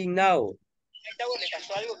hiking now.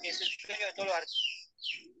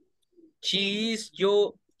 She is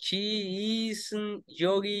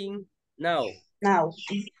jogging now. Now.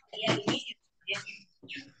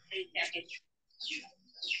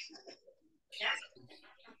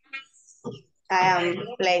 I am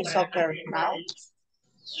playing soccer now.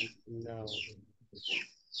 No.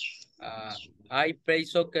 I play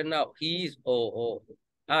soccer now. He is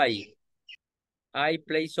I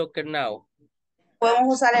play soccer now.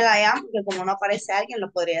 Podemos usar el I am, porque como no aparece alguien,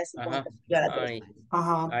 lo podría decir como que yo la tengo.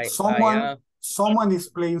 Someone is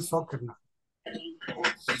playing soccer now.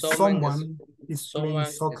 Someone is playing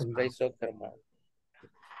soccer now.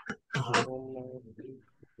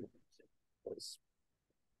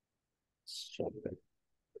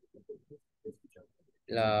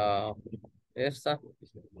 Esta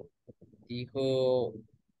dijo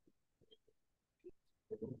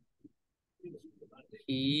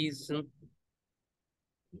he's.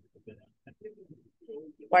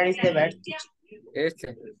 What is the verb?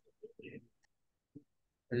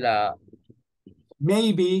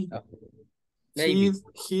 Maybe. Maybe.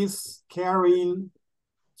 He's carrying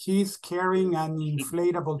an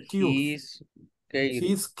inflatable tube.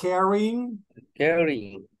 He's carrying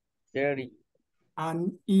an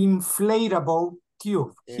inflatable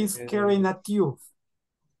tube. He's carrying a tube.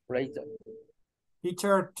 Right.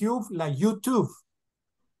 Teacher, tube like YouTube.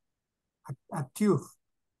 A tube.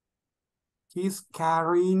 He's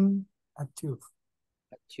carrying a tube.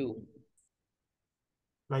 A tube.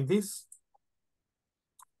 Like this.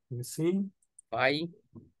 You see? Why?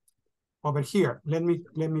 Over here. Let me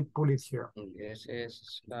pull it here. This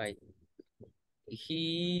is sky.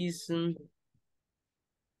 He's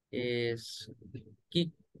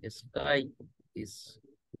sky is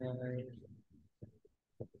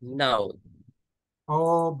now.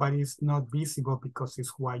 Oh, but it's not visible because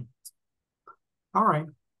it's white. All right.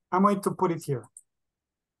 I'm going to put it here.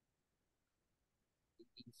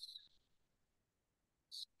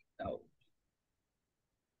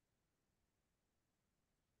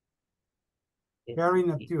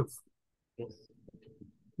 Carrying a tube.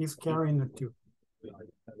 He's carrying a tube.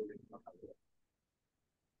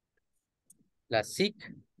 La SIC.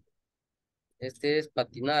 Este es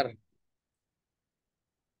patinar.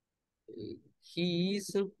 He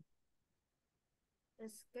is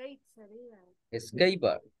Skate sería.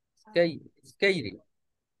 skateboard. Skating. Skating.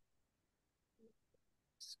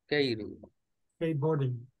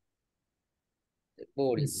 Skateboarding.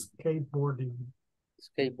 Boarding. Skateboarding.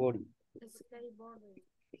 Skateboarding. Skateboarding.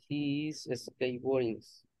 He is skateboarding.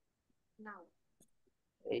 Now.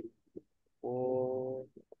 Oh,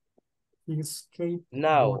 He's skateboarding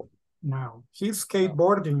now. now. He's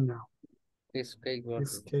skateboarding now. He's skateboarding.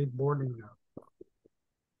 He's skateboarding now.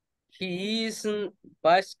 He is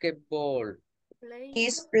basketball.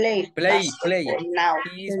 He's playing Play. now.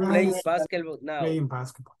 He is playing basketball now. Playing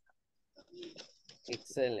basketball.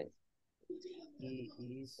 Excellent. He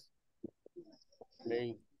is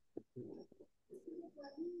playing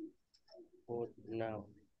for now.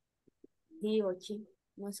 He o she.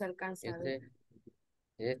 No se alcanza a ver.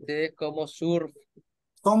 Este es como surf.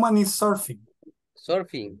 Someone is surfing.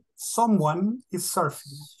 Surfing. Someone is surfing.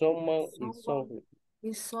 Someone is surfing.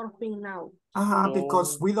 He's surfing now.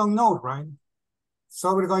 Because we don't know, right?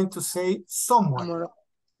 So we're going to say someone.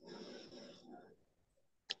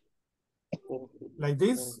 Like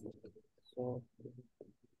this.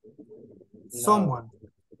 Someone.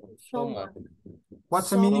 What's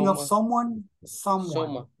the meaning of someone?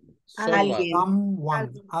 Someone.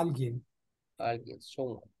 Alguien.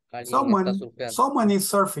 Someone is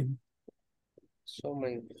surfing.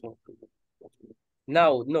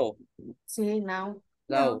 Now, no. Sí, now.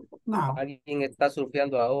 Now. Now. Alguien está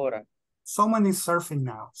surfeando ahora. Someone is surfing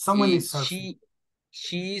now. Someone is surfing.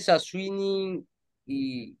 She is a swimming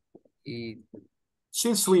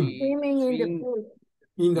she's swimming. Swimming in the pool.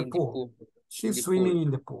 In the pool. She's swimming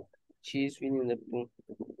in the pool. She's swimming in the pool.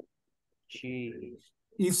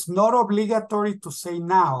 It's not obligatory to say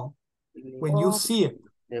now when you see it.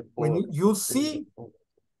 When you see,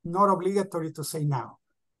 not obligatory to say now.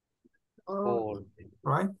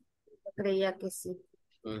 Right? Creía que sí.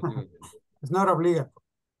 It's not obligatory.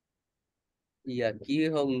 Y aquí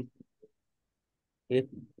son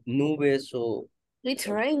nubes o... It's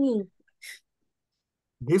raining.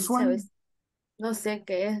 This one? ¿Sabes? No sé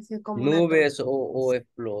qué es. Como nubes o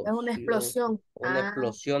explosión. Es una explosión. Una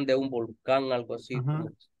explosión de un volcán, algo así.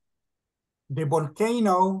 The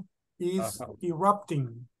volcano is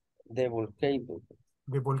erupting. The volcano.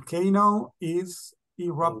 The volcano is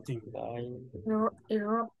erupting.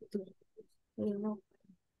 Erupting.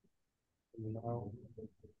 No.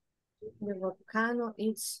 The volcano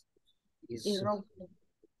is erupting.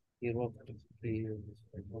 The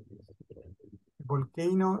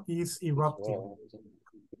volcano is erupting.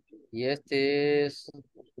 Y este es...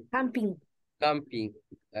 Camping. Camping.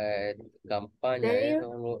 Campaña.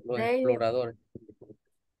 Los exploradores.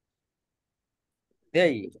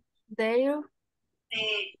 They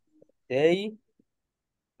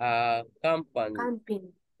accompany.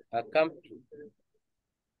 Camping. Camping.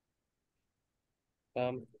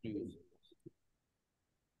 Camping.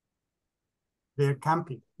 They're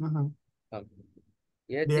camping.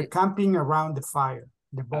 They're camping around the fire,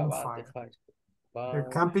 the bonfire. They're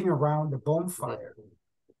camping around the bonfire.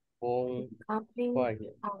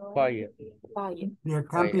 Fire. They're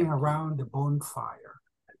camping around the bonfire.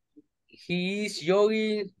 He is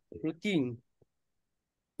jogging routine.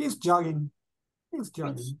 He's jogging. He's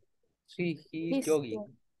jogging. He's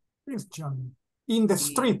jogging. He's jogging. In the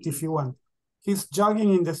street, if you want. He's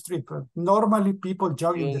jogging in the street. But normally people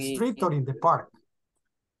jog in the street or in the park.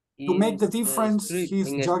 To make the difference,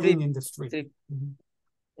 he's jogging in the street.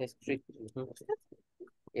 Street.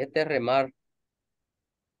 Este es remar.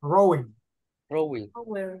 Rowing.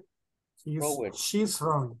 She's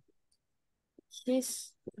rowing.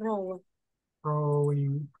 She's rowing.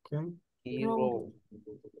 Rowing, okay.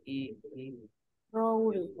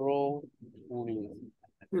 Rowing.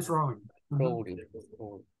 He's rowing.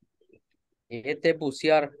 Este es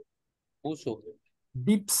bucear. Buzo.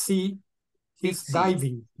 Deep sea. He's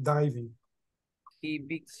diving.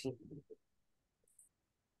 He's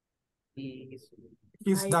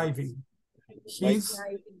diving. He's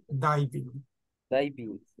diving.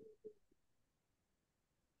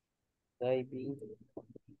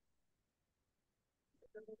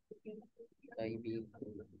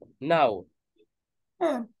 Now.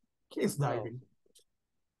 He's diving.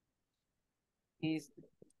 He's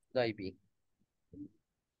diving.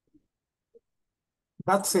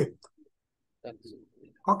 That's it.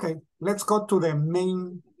 Okay, let's go to the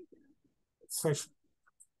main session.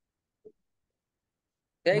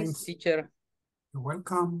 Thanks, teacher. You're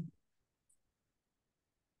welcome.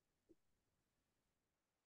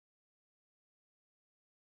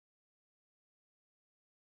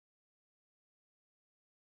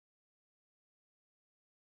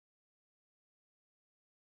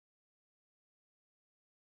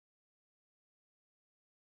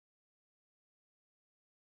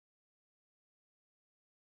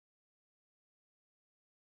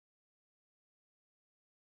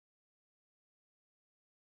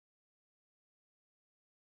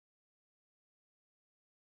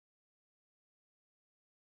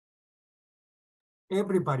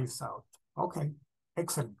 Everybody's out. Okay,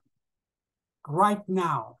 excellent. Right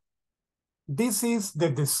now, this is the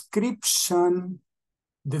description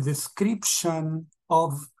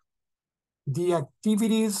of the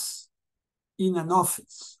activities in an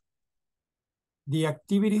office. The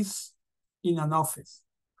activities in an office.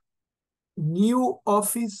 New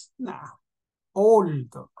office, nah.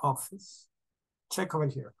 Old office. Check over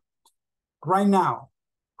here. Right now,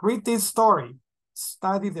 read this story.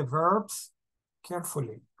 Study the verbs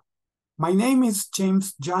carefully. My name is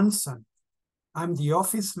James Johnson. I'm the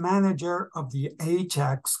office manager of the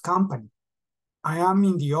Ajax company. I am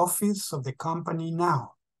in the office of the company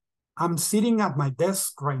now. I'm sitting at my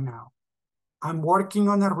desk right now. I'm working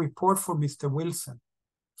on a report for Mr. Wilson.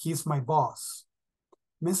 He's my boss.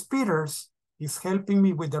 Miss Peters is helping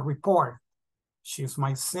me with the report. She's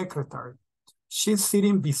my secretary. She's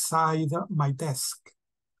sitting beside my desk,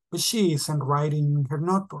 but she isn't writing in her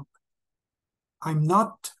notebook. I'm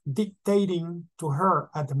not dictating to her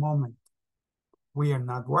at the moment. We are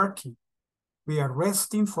not working. We are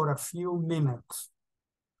resting for a few minutes.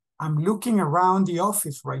 I'm looking around the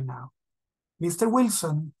office right now. Mr.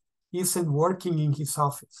 Wilson isn't working in his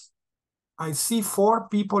office. I see 4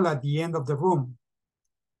 people at the end of the room.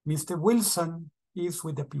 Mr. Wilson is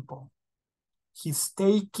with the people. He's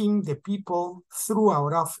taking the people through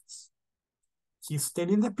our office. He's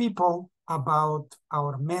telling the people about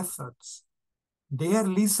our methods. They are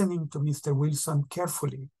listening to Mr. Wilson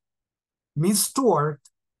carefully. Miss Stewart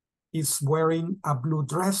is wearing a blue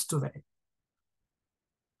dress today.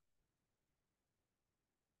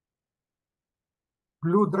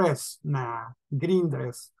 Blue dress, nah, green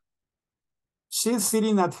dress. She's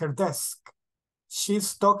sitting at her desk.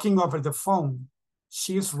 She's talking over the phone.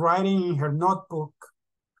 She's writing in her notebook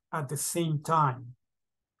at the same time.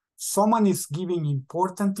 Someone is giving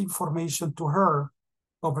important information to her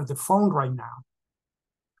over the phone right now.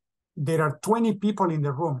 There are 20 people in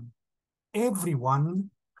the room. Everyone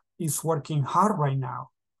is working hard right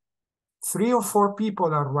now. 3 or 4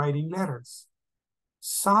 people are writing letters.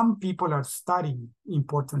 Some people are studying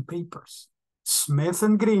important papers. Smith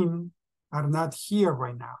and Green are not here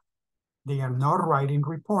right now. They are not writing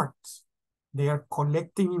reports. They are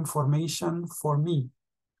collecting information for me.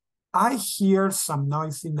 I hear some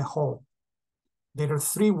noise in the hall. There are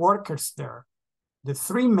 3 workers there. The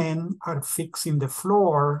 3 men are fixing the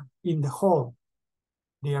floor in the hall.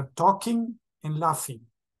 They are talking and laughing.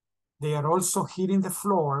 They are also hitting the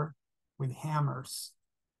floor with hammers.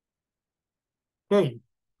 Okay,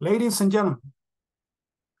 ladies and gentlemen,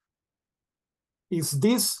 is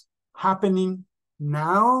this happening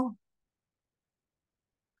now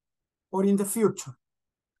or in the future?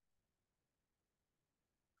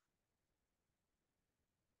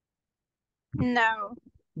 No.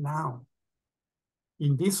 Now,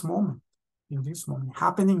 in this moment,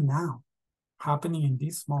 happening now, happening in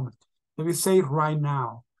this moment. Let me say right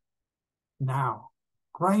now,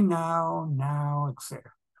 right now,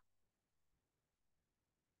 etc.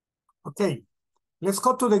 Okay, let's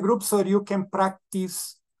go to the group so that you can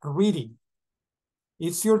practice reading.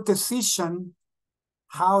 It's your decision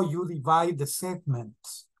how you divide the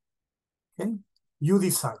segments. Okay, you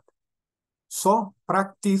decide. So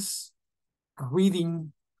practice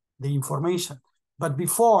reading the information. But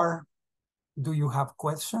before, do you have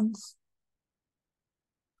questions?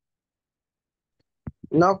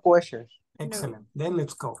 No questions. Excellent. No. Then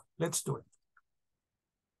let's go. Let's do it.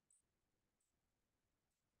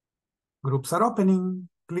 Groups are opening.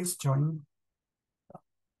 Please join.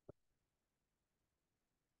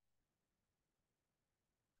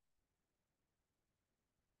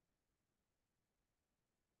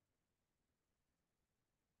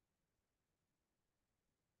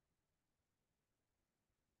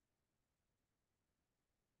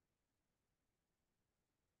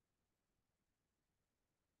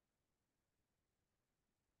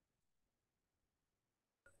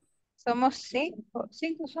 Somos 5.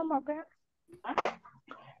 5 somos, ¿verdad?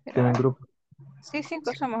 ¿Tienen grupo? Sí,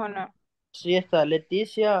 5 somos o no. Sí, está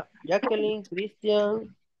Leticia, Jacqueline,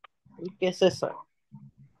 Cristian y que César.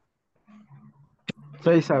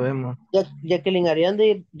 6 sabemos. Jacqueline Ariande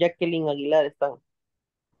y Jacqueline Aguilar están.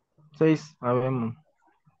 6 sabemos.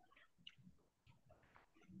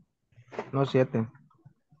 No 7.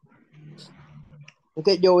 Ok,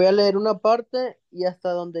 yo voy a leer una parte y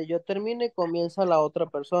hasta donde yo termine comienza la otra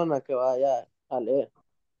persona que vaya a leer.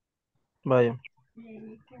 Vaya.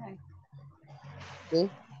 ¿Sí?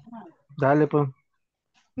 Dale, pues.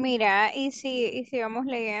 Mira, y si vamos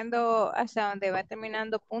leyendo hasta donde va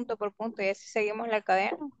terminando punto por punto y así seguimos la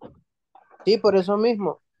cadena. Sí, por eso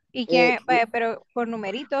mismo. ¿Y quién? Vaya, pero por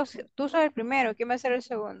numeritos, tú sos el primero, ¿quién va a ser el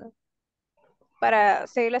segundo? para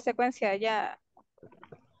seguir la secuencia ya.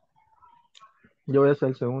 Yo voy a ser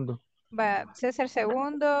el segundo. Va, César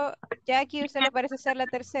segundo. Jackie, ¿usted le parece ser la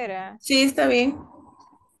tercera? Sí, está bien.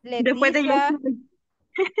 Después de Leticia,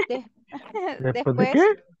 de- ¿Después de qué?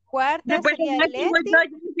 después cuarta después de sería Jackie voy Leti.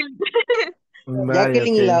 Vaya,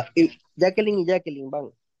 Jacqueline ok. y Jacqueline van.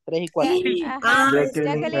 3 y 4. Sí. Ajá,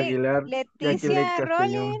 Jacqueline Jacqueline, Aguilar, Jacqueline Leticia Castellón.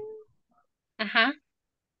 Rolling Ajá.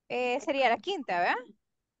 sería la quinta, ¿verdad?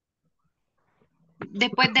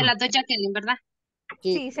 Después de las dos Jacqueline, ¿verdad?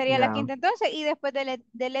 Sí. Sí, sería la Ya. quinta entonces, y después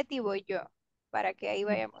de Leti voy yo, para que ahí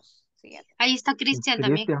vayamos siguiendo. Ahí está Cristian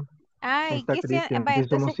también. Cristian, ahí Ay, está Cristian, Cristian. vaya, Sí,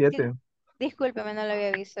 somos entonces, 7. discúlpeme, no lo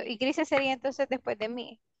había visto. Y Cristian sería entonces después de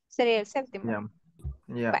mí, sería el séptimo. Ya,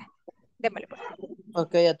 ya. Va, démosle pues.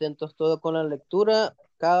 Ok, atentos todo con la lectura.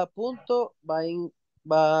 Cada punto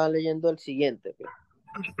va leyendo el siguiente. Ok.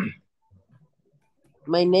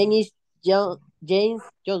 My name is James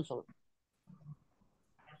Johnson.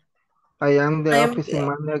 I am the I am office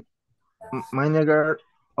manager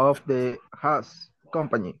of the house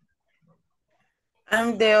company.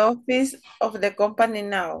 I'm the office of the company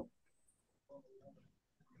now.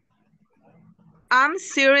 I'm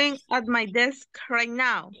sitting at my desk right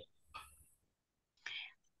now.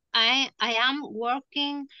 I am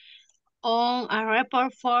working on a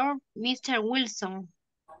report for Mr. Wilson.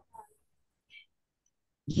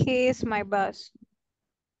 He is my boss.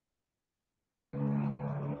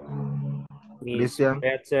 Miss Cristian,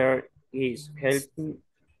 Peter is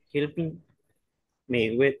helping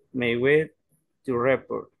me with the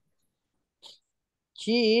report.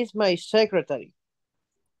 She is my secretary.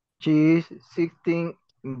 she is sitting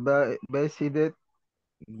beside,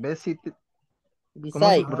 ¿cómo se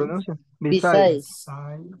Beside. pronuncia? Beside.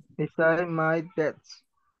 Beside my desk.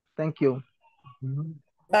 Thank you.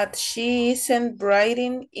 But she isn't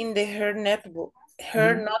writing in her notebook.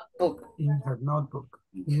 In her notebook.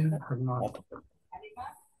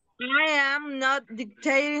 I am not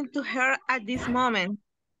dictating to her at this moment.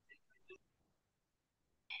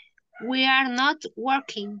 We are not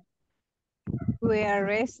working. We are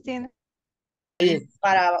resting.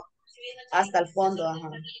 Para hasta el fondo, ajá.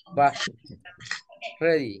 Va,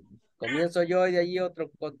 ready. Comienzo yo y de allí otro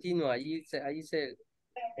continuo. Ahí se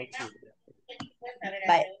continúa.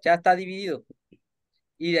 Vaya. Ya está dividido.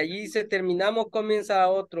 Y de allí se terminamos, comienza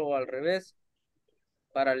otro al revés.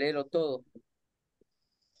 Para leerlo todo.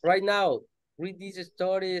 Right now, read this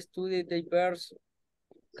story, study the verse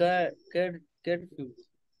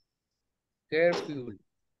careful.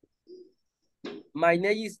 My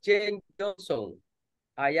name is James Johnson.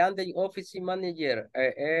 I am the office manager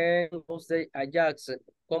of the Ajax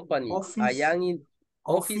company. I am in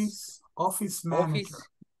office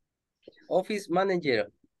manager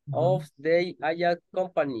of the Ajax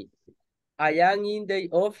company. I am in the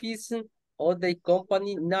office of the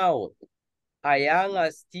company now. I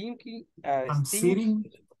am sitting.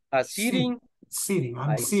 I'm sitting.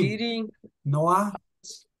 No,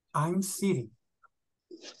 I'm sitting.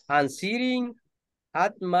 I'm sitting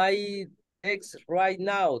at my desk right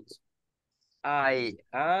now. I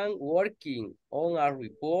am working on a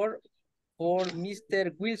report for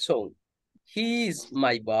Mr. Wilson. He is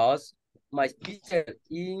my boss, my teacher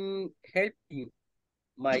in helping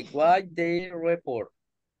my wife the report.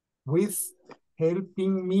 With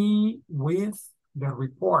helping me with the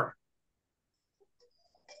report.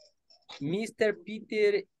 Mr.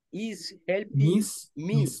 Peter is helping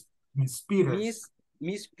me. Miss Peters.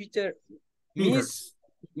 Miss Peter. Peters.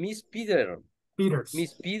 Miss Peter. Peters.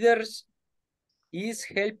 Miss Peters is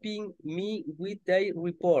helping me with the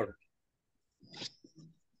report.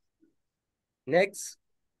 Next.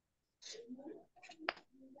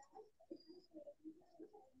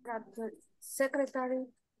 Secretary.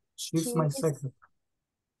 She's my secretary.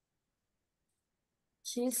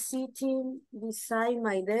 She's sitting beside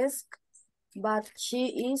my desk, but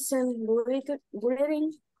she isn't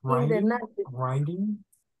writing in the notebook. Writing.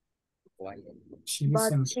 She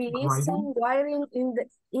isn't writing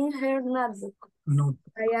in her notebook. No.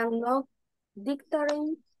 I am not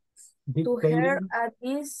dictating to her at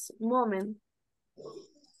this moment.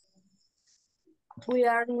 We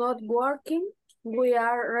are not working. We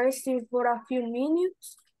are resting for a few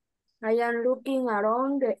minutes. I am looking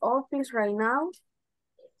around the office right now.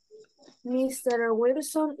 Mr.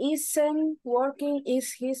 Wilson isn't working in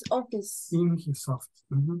his office. In his office.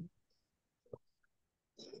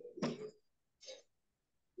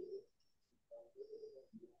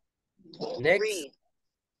 Next.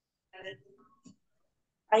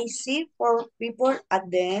 I see 4 people at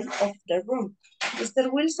the end of the room.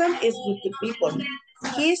 Mr. Wilson is with the people.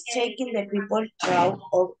 He is taking the people out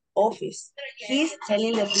office. He's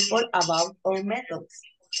telling the people about our methods.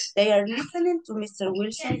 They are listening to Mr.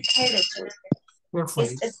 Wilson carefully.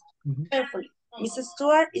 Carefully. Carefully. Mrs.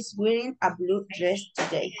 Stewart is wearing a blue dress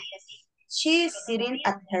today. She is sitting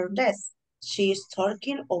at her desk. She is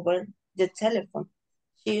talking over the telephone.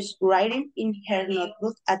 She is writing in her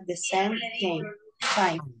notebook at the same time.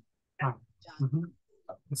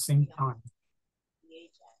 The same time.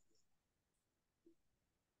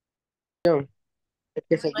 El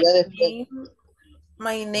que seguía después.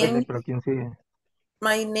 My Vale, name, pero ¿quién sigue?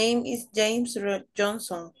 my name is James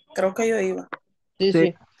Johnson. Creo que yo iba. Sí,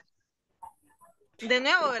 sí. De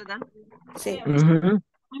nuevo, ¿verdad? Sí.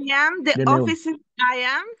 I am the De nuevo.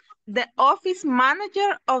 office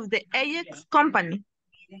manager of the Ajax company.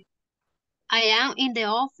 I am in the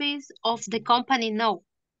office of the company now.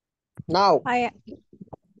 Now. I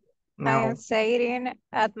Now. am sitting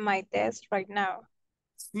at my desk right now.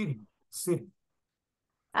 Sitting.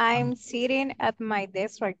 I'm sitting at my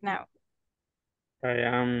desk right now. I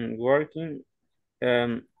am working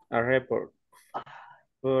a report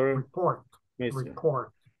for Report. Mr.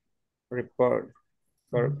 Report.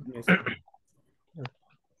 For Mr.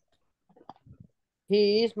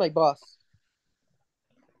 He is my boss.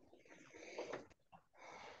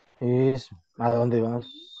 ¿A dónde vas?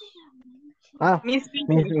 Ah, Mr.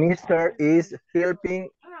 Mr. is helping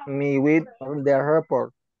me with the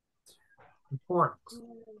report.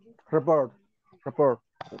 Report.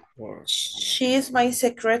 She is my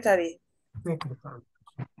secretary.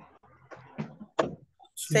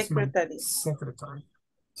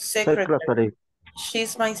 Secretary.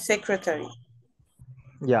 She's my secretary.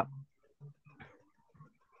 Yeah.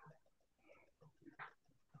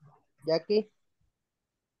 Jackie.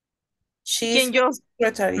 She's ¿Quién yo?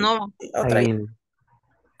 secretary. No. Otra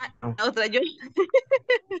yo.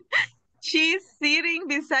 She's sitting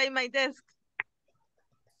beside my desk.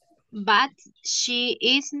 But she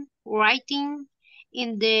isn't writing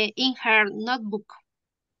in her notebook.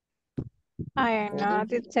 I am not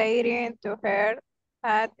dictating to her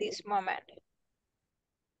at this moment.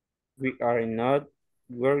 We are not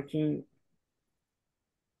working.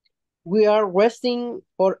 We are resting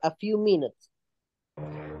for a few minutes.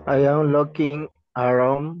 I am looking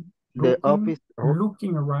around the office.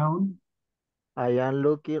 Looking around. I am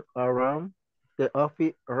looking around the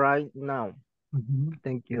office right now.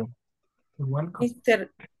 Thank you. You're welcome.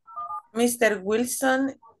 Mr.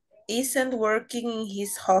 Wilson isn't working in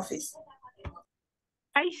his office.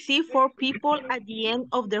 I see 4 people at the end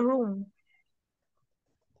of the room.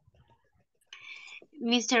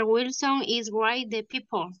 Mr. Wilson is with the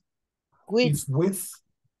people. With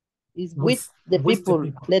the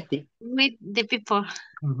people. Letty. With the people.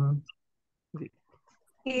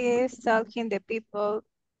 He is talking the people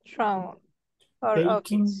through our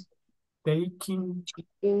office. He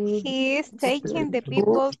is taking the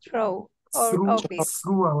people through our office.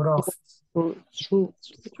 Through our office. Through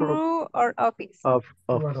our office.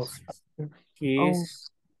 He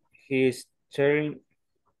is sharing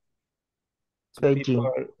to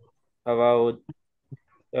people about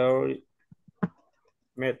our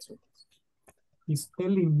methods. He's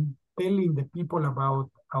telling the people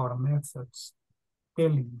about our methods.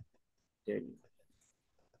 Telling.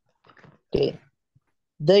 Okay.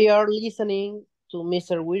 They are listening to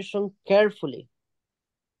Mr. Wilson carefully.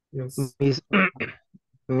 Yes. Miss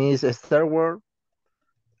Star Wars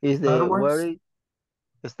is Star Wars?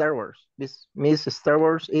 Star Wars. Miss Star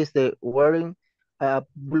Wars is wearing a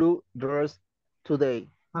blue dress today.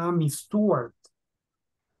 Miss Stewart.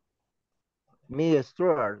 Miss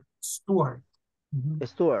Stewart. Stewart.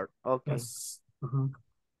 Stewart. Okay. Yes.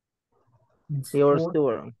 Your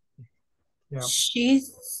Stewart. Yeah.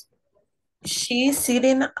 She's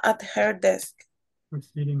sitting at her desk.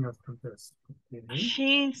 Sitting at her desk. Okay.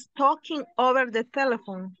 She's talking over the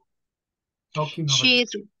telephone.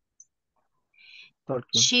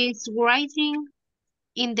 She's writing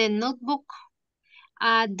in the notebook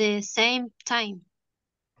at the same time.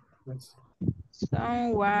 Yes.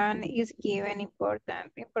 Someone is giving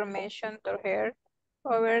important information to her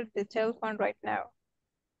over the telephone right now.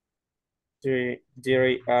 There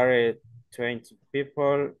are 20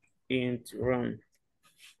 people in the room.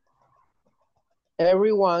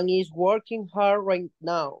 Everyone is working hard right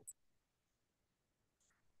now.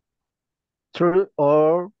 3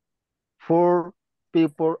 or 4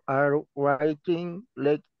 people are writing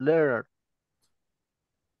letters.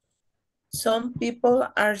 Some people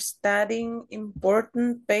are studying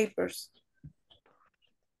important papers.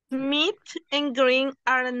 Meat and Green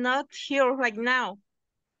are not here right now.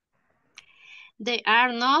 They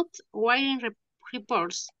are not writing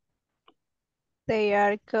reports. They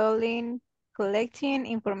are calling collecting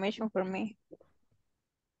information for me.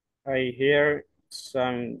 I hear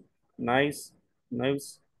some nice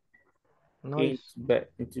noise Noise.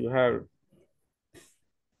 into her.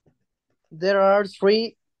 There are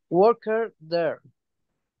 3 workers there.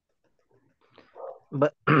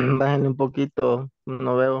 Bájenle un poquito,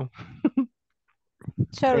 no veo.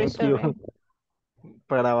 Sorry, Thank you. sorry.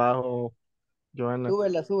 Para abajo, Joana.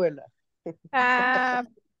 Súbela, súbela. Ah,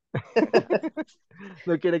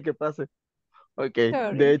 No quiere que pase. Okay.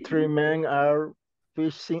 sorry. The 3 men are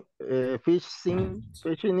fishing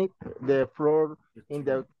the floor in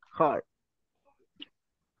the car.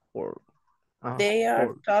 They are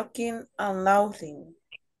Four. talking and laughing.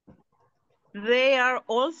 They are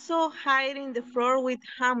also hiding the floor with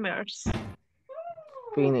hammers.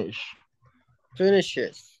 Finish.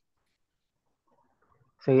 Finishes.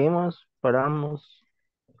 Seguimos, paramos.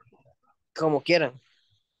 Como quieran.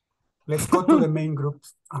 Let's go to the main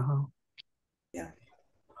groups. Yeah.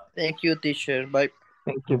 Thank you, teacher. Bye.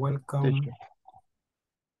 Thank You're you. welcome. Teacher.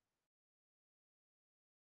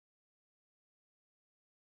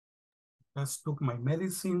 Let's took my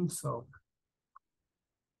medicine, so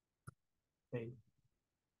okay.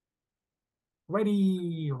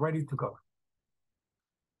 Ready to go.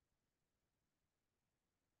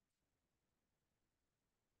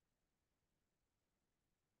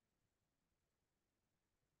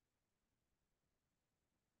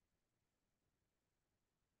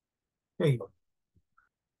 Okay.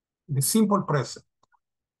 The simple present.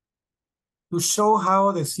 To show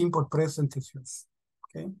how the simple present is used.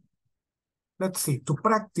 Okay. Let's see, to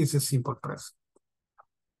practice the simple present.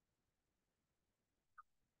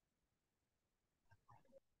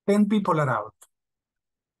 Ten people are out.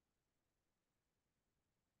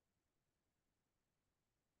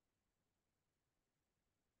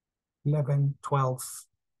 $11, $12.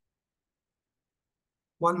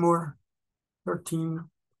 One more, 13.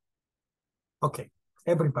 Okay,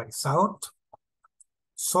 everybody's out.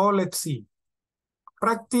 So let's see.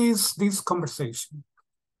 Practice this conversation.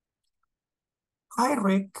 Hi,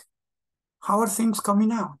 Rick. How are things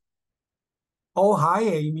coming out? Oh, hi,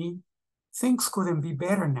 Amy. Things couldn't be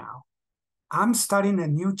better now. I'm starting a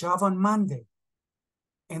new job on Monday,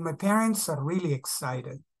 and my parents are really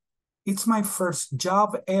excited. It's my first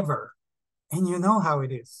job ever, and you know how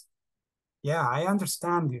it is. Yeah, I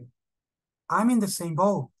understand you. I'm in the same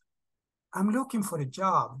boat. I'm looking for a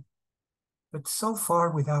job, but so far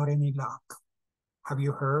without any luck. Have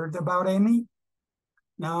you heard about any?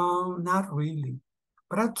 No, not really,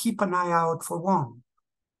 but I'll keep an eye out for one.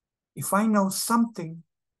 If I know something,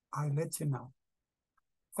 I'll let you know.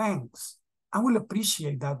 Thanks. I will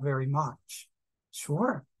appreciate that very much.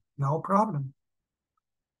 Sure, no problem.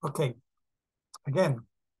 Okay, again,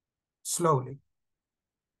 slowly.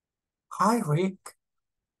 Hi, Rick.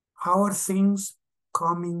 How are things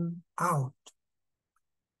coming out?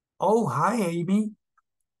 Oh, hi, Amy.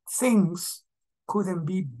 Things couldn't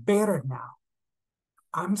be better now.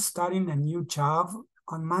 I'm starting a new job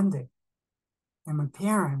on Monday, and my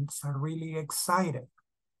parents are really excited.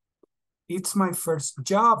 It's my first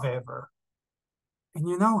job ever, and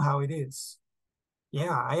you know how it is.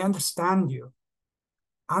 Yeah, I understand you.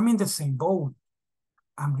 I'm in the same boat.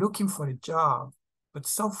 I'm looking for a job, but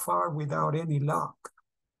so far without any luck.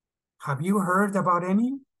 Have you heard about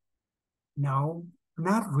any? No,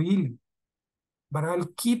 not really, but I'll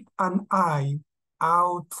keep an eye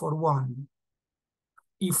out for one.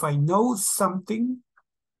 If I know something,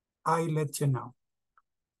 I'll let you know.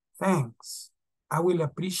 Thanks. I will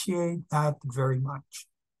appreciate that very much.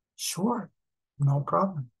 Sure, no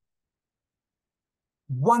problem.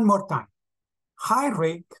 One more time. Hi,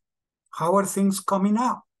 Rick. How are things coming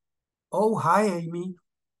out? Oh, hi, Amy.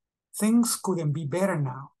 Things couldn't be better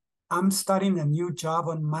now. I'm starting a new job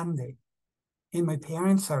on Monday, and my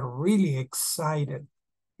parents are really excited.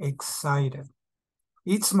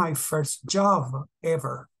 It's my first job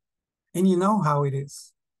ever, and you know how it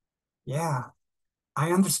is. Yeah,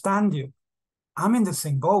 I understand you. I'm in the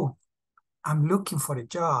same boat. I'm looking for a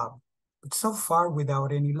job, but so far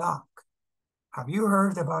without any luck. Have you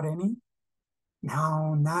heard about any?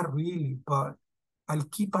 No, not really, but I'll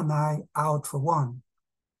keep an eye out for one.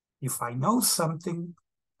 If I know something,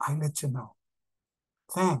 I'll let you know.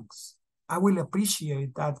 Thanks. I will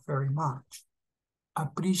appreciate that very much.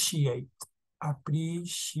 Appreciate. I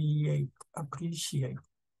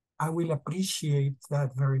will appreciate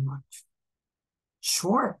that very much.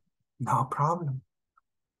 Sure, no problem.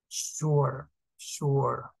 Sure.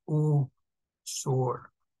 Ooh,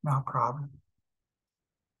 sure, no problem.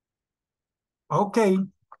 Okay,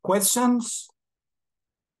 questions?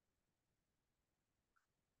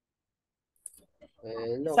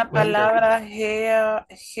 No Esa question. palabra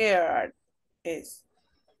heard es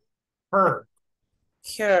Heard.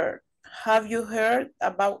 heard. Have you heard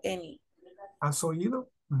about any? ¿Has oído?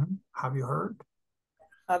 Mhm. Have you heard?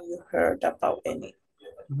 Have you heard about any?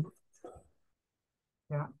 Mhm.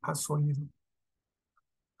 Yeah, has oído.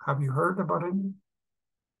 Have you heard about any?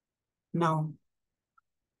 No,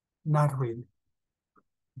 not really.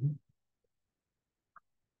 Mhm.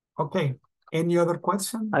 Okay, any other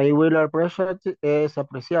question? I will appreciate es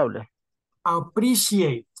apreciable.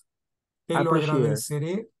 Appreciate. Te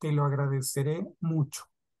Appreciate. te lo agradeceré mucho.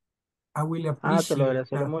 I will Te lo appreciate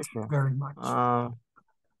agradeceré that mucho. very much.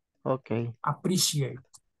 Okay. Appreciate.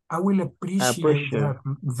 I will appreciate Appreciate. that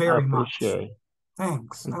very much. Appreciate.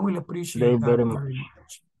 Thanks. I will They appreciate that very very much.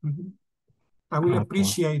 much. Mhm. I will Okay.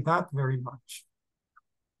 appreciate that very much.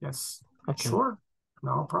 Yes. Okay. Sure.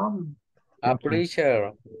 No problem.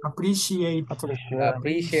 Appreciate. Appreciate. Appreciate.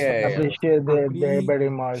 Appreciate. Appreciate very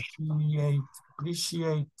much.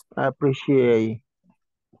 Appreciate. Appreciate.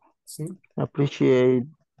 See? Appreciate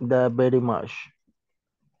that very much.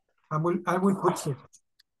 I will put here.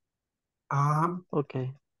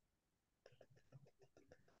 Okay.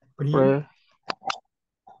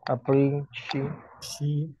 Appreciate.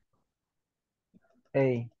 She.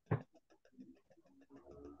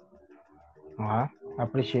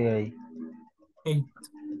 Appreciate. Eight.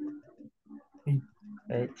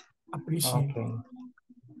 Appreciate. Okay.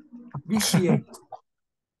 Appreciate.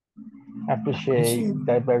 Appreciate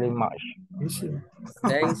that very much. Appreciate.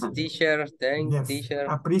 Thanks, teacher. Thanks, Yes. teacher.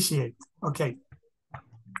 Appreciate. Okay.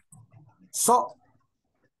 So,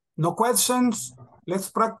 no questions. Let's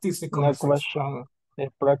practice the No conversation. question.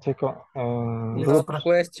 It's practical. No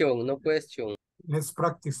question. No question. Let's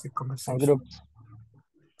practice the conversation. Groups.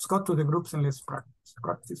 Let's go to the groups and let's practice.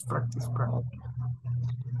 Practice.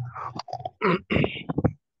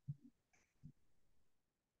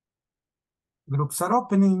 Groups are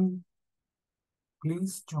opening.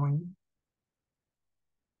 Please join.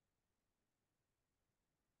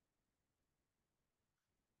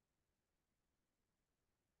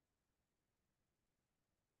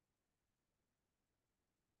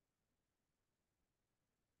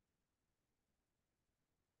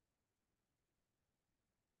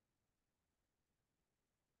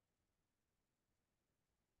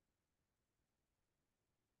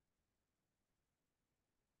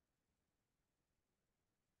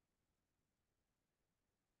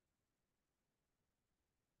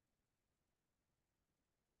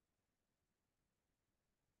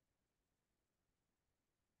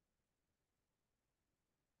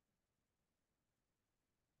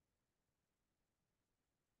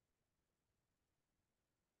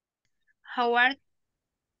 How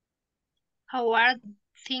are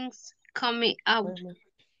things coming out?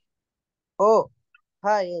 Oh,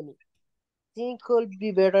 hi, Amy. Things could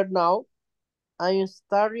be better now. I'm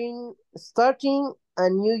starting a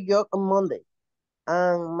new job on Monday,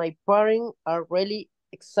 and my parents are really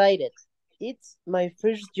excited. It's my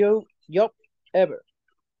first job ever,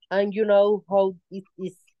 and you know how it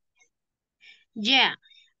is. Yeah,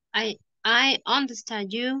 I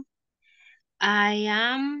understand you.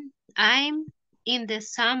 I'm in the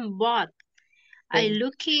same boat. I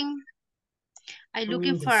looking I'm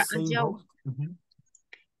in the for a same job. boat. Mhm.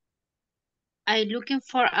 I looking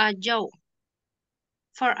for a job.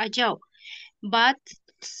 But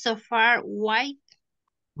so far why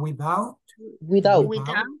Without Without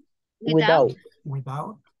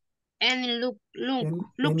any any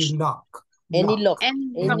looks luck. any luck,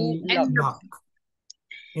 any luck.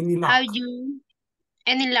 Any luck. Have you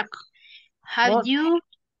any luck? Have Not you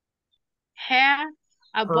heard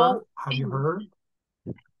about Have you heard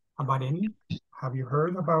about any? Have you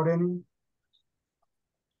heard about any?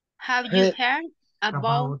 have you heard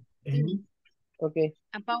About any? okay.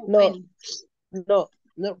 about No, any? no,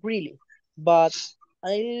 not really. But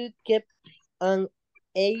I kept an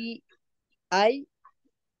eye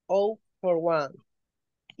for one.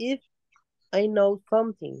 If I know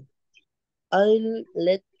something, I'll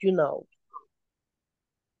let you know.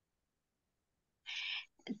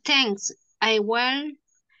 Thanks. I will Will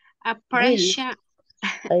appreciate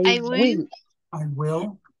I will I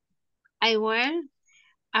will I will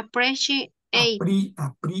appreciate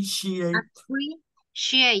appreciate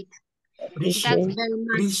that very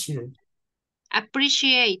much.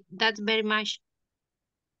 Appreciate that very much.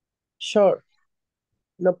 Sure,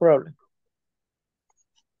 no problem.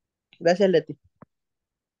 Gracias, Leti.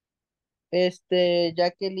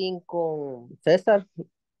 Jacqueline con César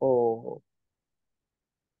o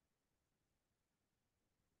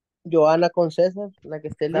Joana con César, la que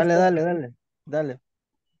esté lista. Dale.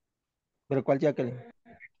 ¿Pero cuál Jacqueline?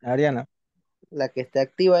 Ariana. La que esté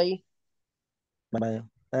activa ahí. Vaya,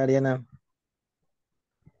 Ariana. No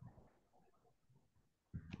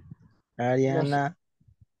sé. Ariana,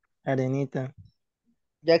 Arenita,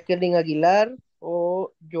 Jacqueline Aguilar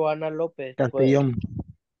o Joana López. Pues, Castellón.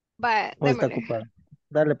 Vaya, O está démosle. ocupada.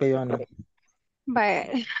 Dale, Joana. ok.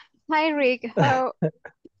 Vaya. Hi, Rick.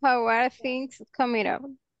 How are things coming up?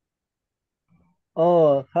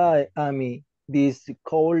 Oh, hi, Amy. This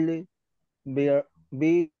cold beer,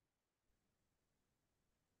 be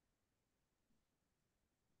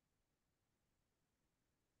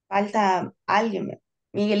Falta alguien.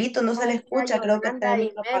 Miguelito, no se le Falta escucha, creo que Yolanda tiene y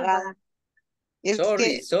micro Melba. apagada. Es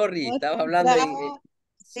que Sorry, no estaba hablando está-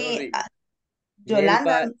 Sí, sorry.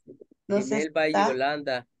 Yolanda Melba, no y se Melba y está.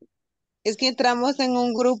 Yolanda. es que entramos en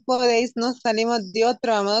un grupo de ahí, nos salimos de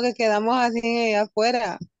otro, a modo que quedamos así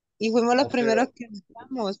afuera. Y fuimos los primeros Pero que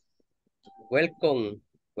entramos. welcome.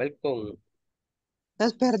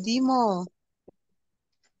 Nos perdimos.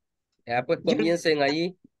 Ya pues Yo- comiencen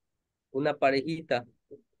ahí, una parejita.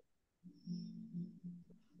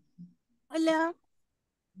 Hola.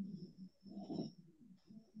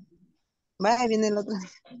 Vaya, viene el otro.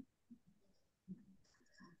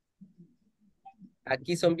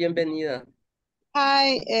 Aquí son bienvenidas.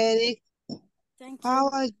 Hi, Eric. Thank How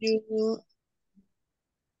you. are you?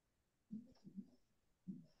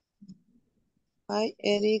 Hi,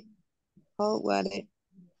 Eric. How are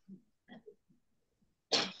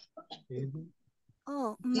you?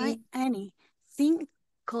 Oh, my Annie. Think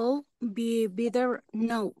could be better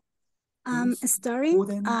now. I'm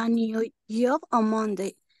starting a new job on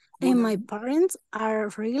Monday, and my parents are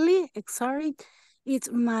really excited. It's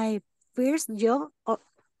my first job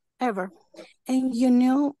ever, and you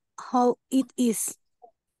know how it is.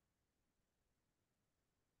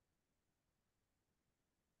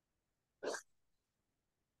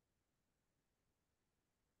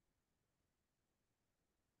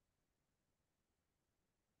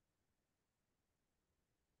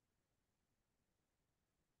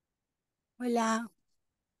 Hola.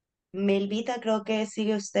 Melvita, creo que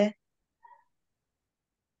sigue usted.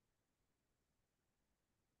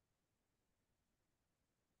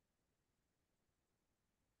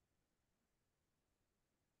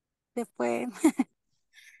 Se fue.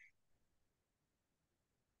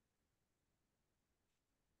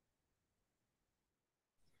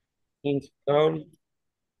 Things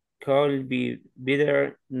could be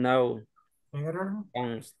better now. Better.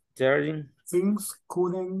 And starting Things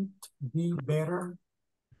couldn't be better.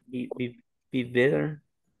 be better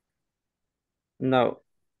now.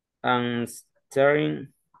 And starting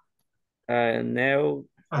a new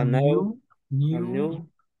A a new, new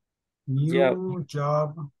job new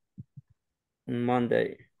job on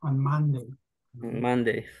Monday. on Monday. On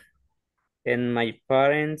Monday. And my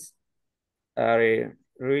parents are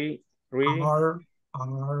really Are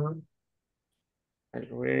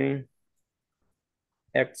really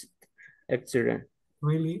excellent.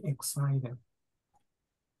 really excited.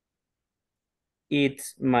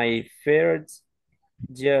 It's my first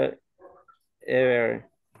job ever.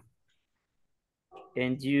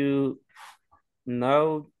 And you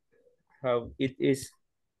know how it is.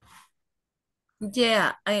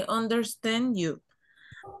 Yeah, I understand you.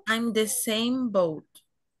 I'm the same boat.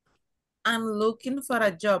 I'm looking for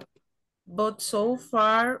a job, but so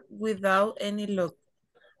far without any luck.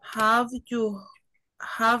 Have you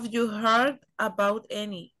heard about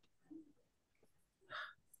any?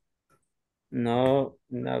 No,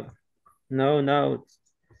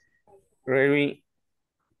 really.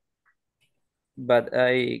 But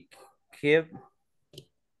I keep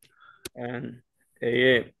an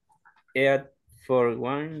ad for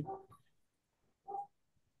one.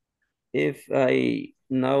 If I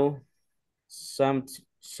know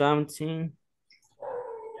something,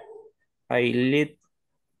 I let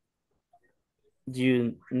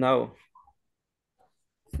you know.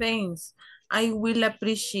 Thanks. I will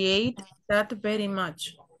appreciate that very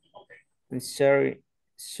much. Sorry,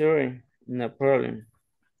 no problem.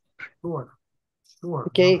 Sure, no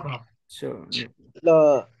Ok, problem. So,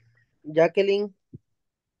 Jacqueline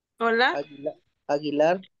Hola.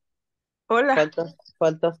 Aguilar, Hola.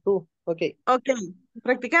 faltas tú. Ok, Ok,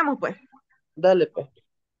 practicamos pues. dale pues.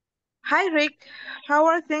 Hi Rick, how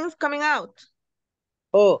are things coming out?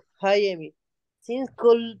 Oh, hi Amy. Since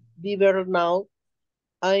could be better now,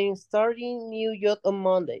 I'm starting new job on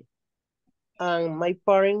Monday, and my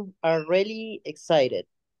parents are really excited.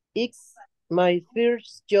 It's my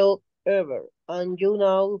first job ever, and you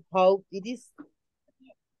know how it is.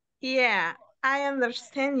 Yeah, I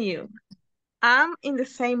understand you. I'm in the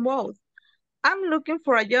same boat. I'm looking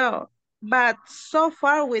for a job, but so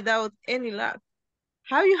far without any luck.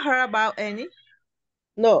 Have you heard about any?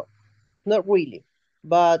 No, not really.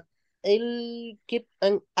 But I'll keep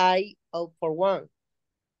an eye out for one.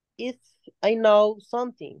 If I know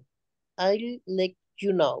something, I'll let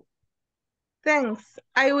you know. Thanks.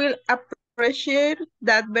 I will appreciate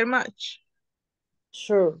that very much.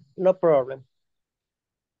 Sure, no problem.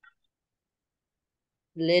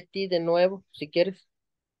 Leti de nuevo, si quieres.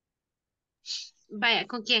 Vaya,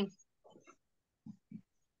 ¿con quién?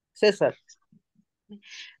 César.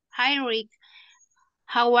 Hi, Rick.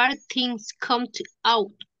 How are things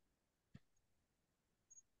out?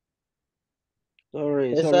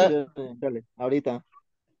 Sorry, Esa, dale, ahorita.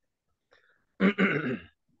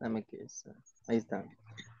 Dame que ahí está.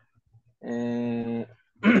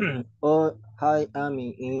 Oh, hi, I'm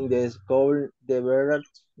in the school development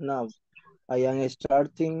now. I am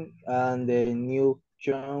starting and the new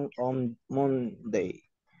job on Monday.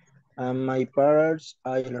 And my parents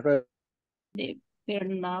are ready. For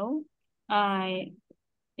now, I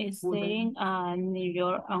studying in New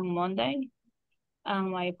York on Monday,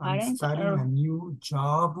 and my I'm parents starting are a new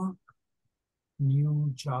job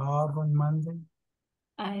on Monday.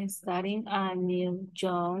 I'm starting a new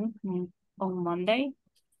job on Monday,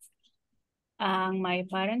 and my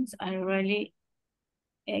parents are really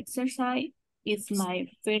exercise. It's my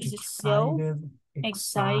first job.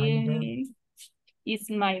 Excited. It's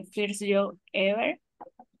my first job ever,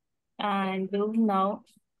 and don't know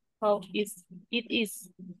how it is.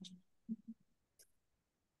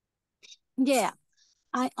 Yeah,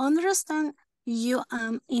 I understand you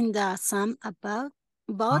am in the same about,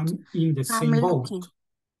 but I'm in the I'm same boat. looking.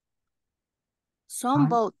 Some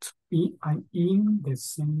boat. I'm in the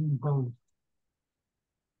same boat.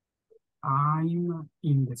 I'm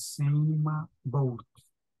in the same boat.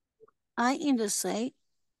 I in the same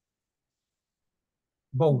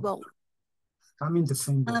Boat. boat. I'm in the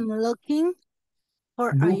same boat. I'm looking for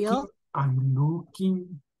a job. I'm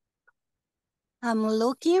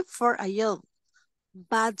looking for a job,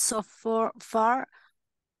 but so far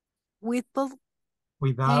without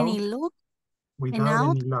any luck.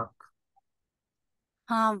 Without any luck.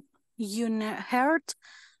 Have you heard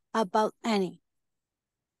about any?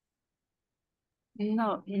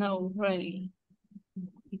 No, really.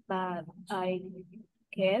 But I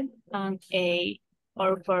get an A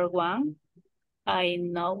or for one. I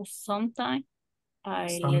know something.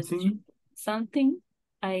 I let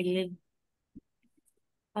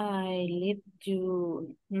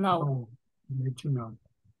you know. Oh, let you know.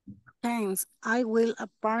 Thanks. I will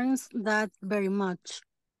appreciate that very much.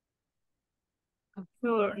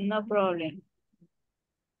 Sure, no problem.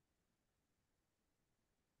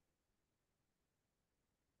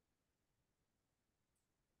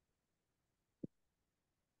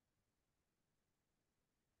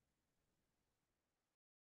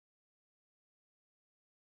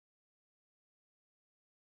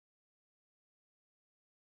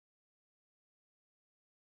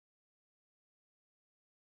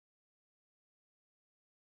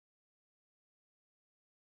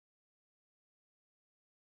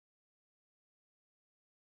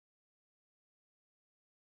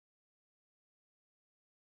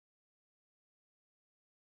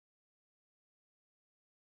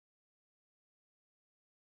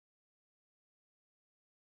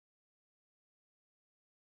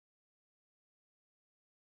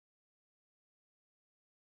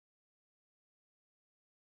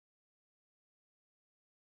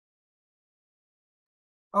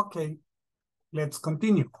 Okay, let's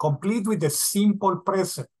continue. Complete with the simple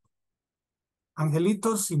present.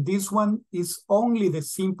 Angelitos, in this one is only the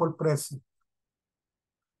simple present.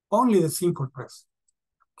 Only the simple present.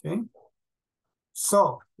 Okay.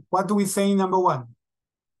 So, what do we say in number one?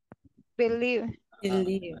 Believe.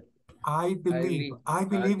 I believe. I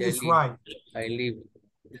believe is right. I live.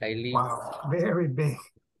 Wow, very big.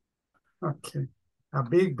 Okay, a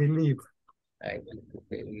big belief. I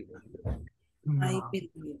believe. No.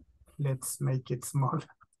 Let's make it smaller.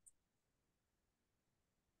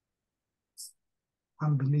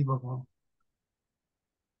 Unbelievable.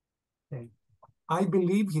 Okay. I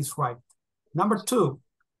believe he's right. Number two.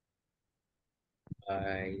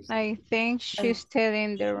 I think she's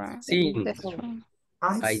telling the truth.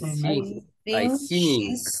 I think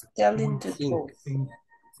she's telling the truth.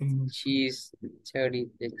 She's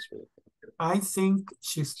telling the truth. I think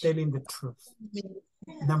she's telling the truth.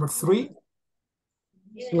 Number three.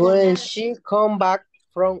 When she come back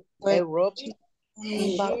from Europe,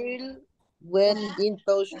 she'll get in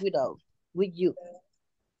touch with you.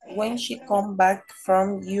 When she come back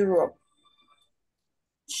from Europe,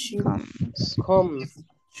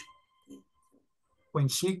 When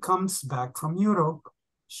she comes back from Europe,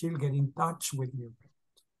 she'll get in touch with you.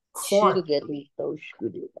 4. She'll get in touch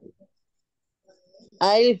with you.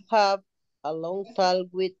 I'll have a long talk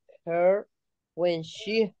with her when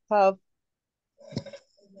she have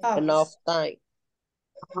enough time.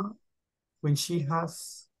 When she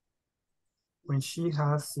has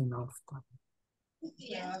enough time.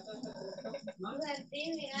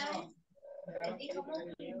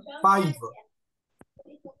 5.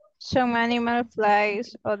 Some animal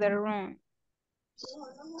flies other room.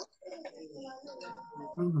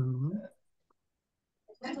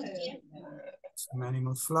 Some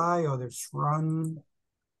animals fly, others run.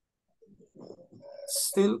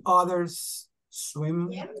 Still others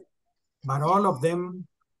swim, but all of them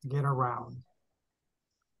get around.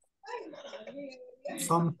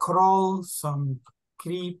 Some crawl, some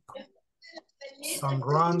creep, some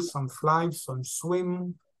run, some fly, some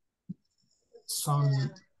swim,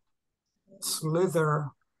 some slither,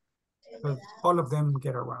 but all of them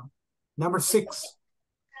get around. Number 6.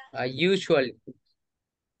 I usually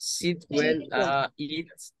sit when I eat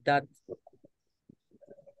that.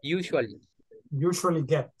 Usually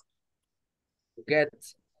get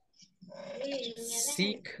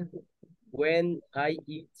sick when I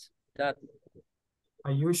eat that. I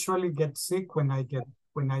usually get sick when I eat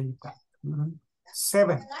that.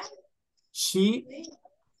 7. She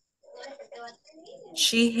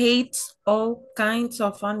hates all kinds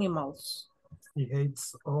of animals. She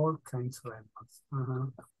hates all kinds of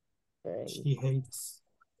animals. She hates.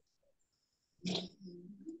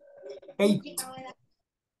 8.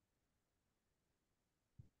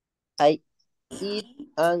 I eat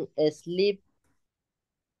and sleep,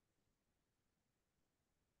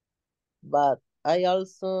 but I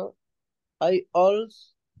also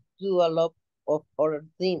do a lot of other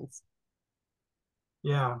things.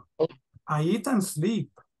 Yeah, I eat and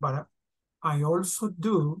sleep, but I also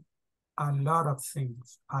do a lot of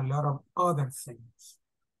things, a lot of other things.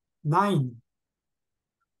 9.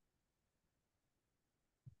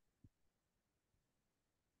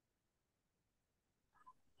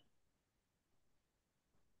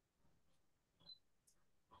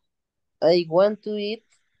 I want to eat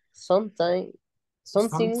something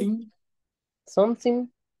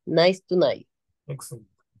nice tonight. Excellent.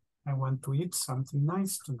 I want to eat something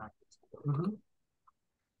nice tonight.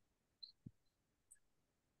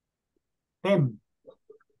 10.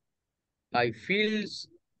 I feel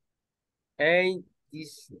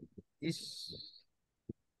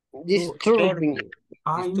disturbing.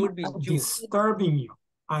 I'm disturbing you.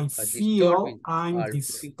 I feel I'm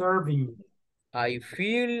disturbing you. I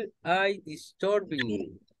feel I disturbing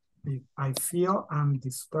you. I feel I'm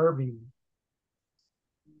disturbing you.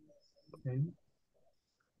 Okay.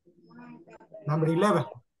 Number 11.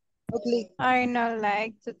 I don't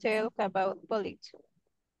like to talk about politics.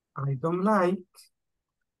 I don't like to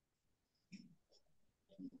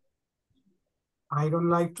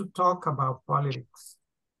talk about politics.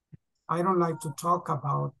 I don't like to talk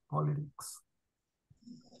about politics.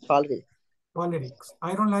 Politics.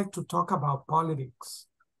 I don't like to talk about politics.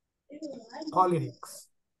 Politics.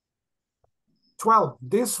 12.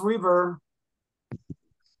 This river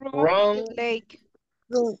Wrong. Lake.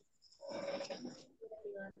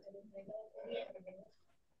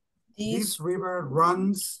 This river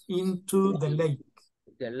runs into the lake.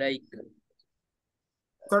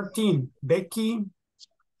 13. Becky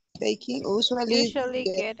Usually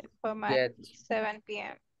get home at 7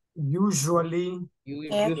 p.m. Usually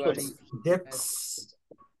gets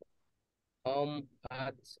home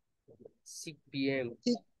at 6 p.m.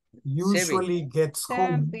 Usually gets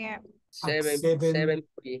home at 7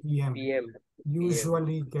 p.m.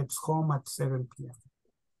 Usually gets home at 7 p.m.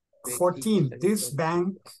 14. This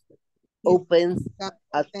bank opens at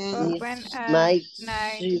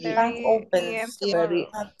 9:30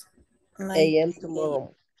 a.m.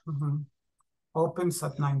 tomorrow. Opens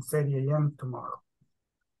at 9:30 a.m. tomorrow.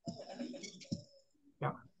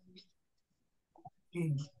 Yeah.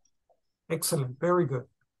 Excellent. Very good.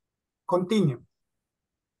 Continue.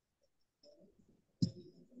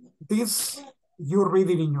 This, you read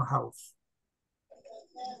it in your house.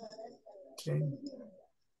 Okay.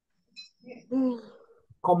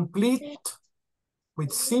 Complete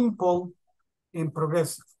with simple and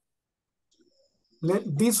progressive.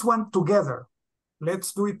 This one together.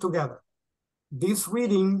 Let's do it together. This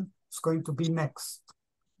reading is going to be next,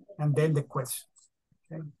 and then the questions.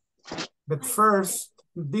 Okay. But first,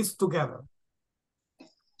 this together.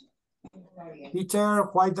 Teacher,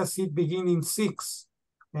 why does it begin in 6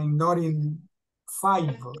 and not in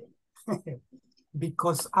 5?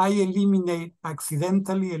 Because I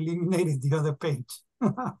accidentally eliminated the other page.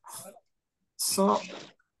 So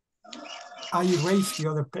I erased the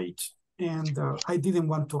other page. and I didn't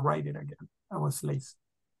want to write it again. I was lazy.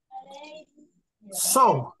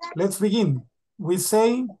 So let's begin. We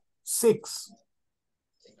say 6.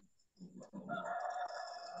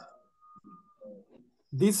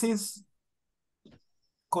 This is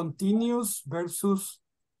continuous versus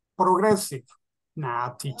progressive. Nah,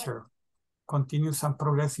 teacher. Continuous and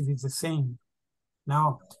progressive is the same.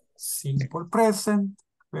 Now, simple present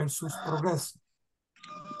versus progressive.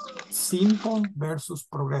 Simple versus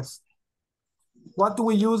progressive. What do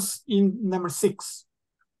we use in number 6?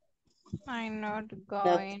 I'm not Let's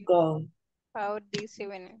going go. out this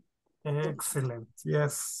evening. Excellent.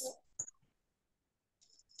 Yes.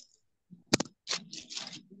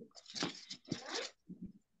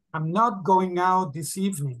 I'm not going out this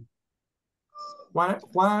evening. What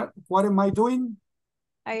am I doing?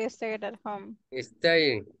 I stayed at home.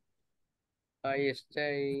 Staying. I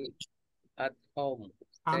stay at home.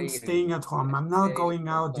 I'm staying at home. I'm not going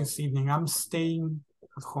out this evening. I'm staying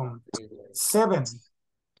at home. 7.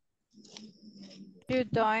 You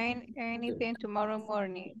doing anything tomorrow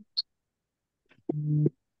morning?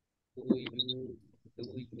 Do you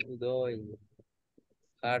doing?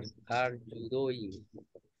 Are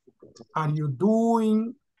you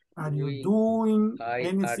doing? Are you doing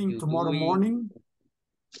anything tomorrow morning?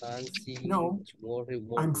 No, Tomorrow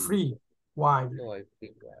morning. I'm free. Why? No, I'm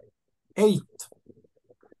free. 8.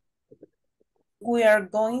 We are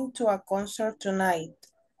going to a concert tonight.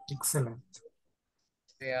 Excellent.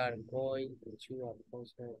 We are going to a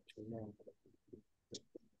concert tonight.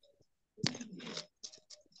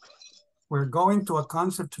 We're going to a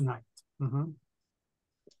concert tonight.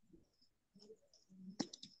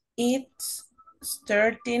 It's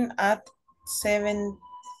starting at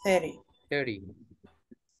 7:30. 30.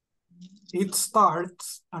 It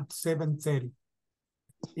starts at 7:30.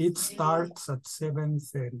 It starts at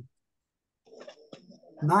 7:30.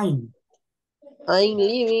 9. I'm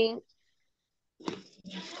leaving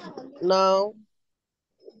now.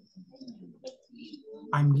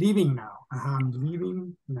 I'm leaving now. I'm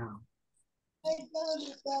leaving now.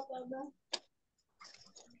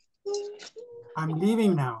 I'm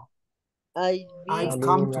leaving now. I've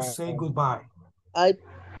come to say goodbye.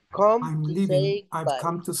 I'm leaving. I've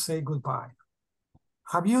come to say goodbye.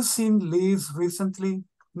 Have you seen Liz recently?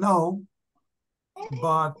 No,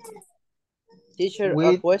 but Teacher, a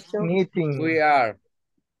With question. meeting. We are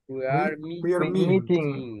meeting. We are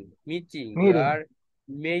Meeting. We are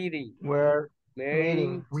meeting. We're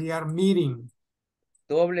meeting. We are meeting.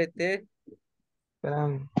 Doble T.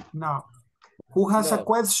 No. Who has a No.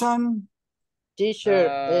 question? Teacher,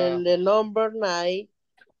 in the number 9,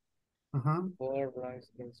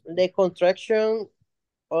 the contraction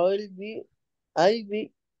will be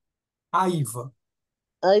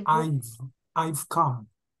I've come.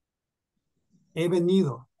 He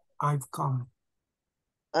venido. I've come.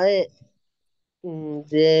 Esa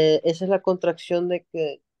es la contracción de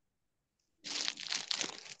que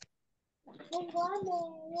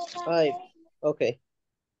okay.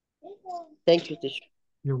 Thank you, teacher.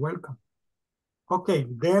 You're welcome. Okay,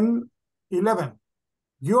 then 11.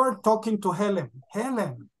 You're talking to Helen.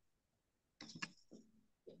 Helen.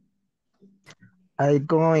 I'm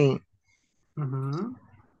going.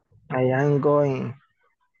 I am going.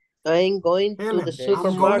 I'm going Helen, to the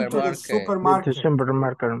I'm going to the supermarket. To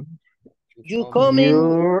supermarket. You coming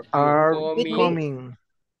You are with coming.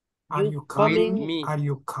 Are you coming? Are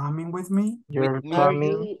you coming with me? You're With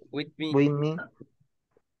coming with me. with me.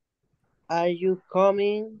 Are you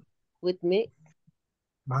coming with me?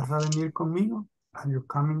 ¿Vas a venir conmigo? Are you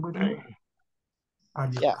coming with me? Are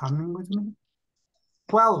you coming with me?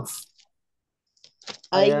 12.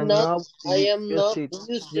 I am not using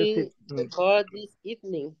using the car this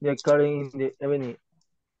evening. the car in the evening.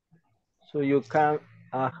 So you can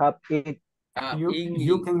have it.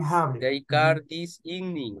 You can have it. The car this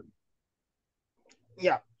evening.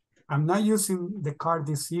 Yeah. I'm not using the car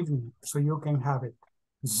this evening, so you can have it.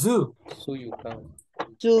 Zoo. So you can.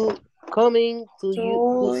 To coming to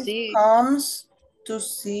you to see. Comes to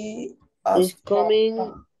see us. Is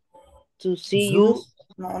coming to see Zoo. you.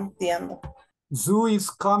 No entiendo. Zoo is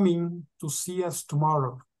coming to see us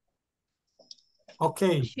tomorrow.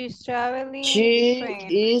 Okay. She's traveling She train.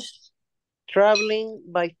 is traveling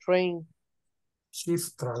by train.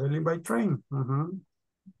 She's traveling by train.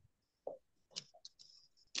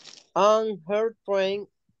 On her train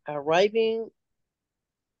arriving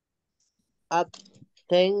at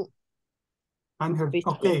 10. And her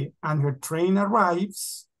 15. okay, and her train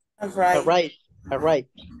arrives. Arrive. Correct.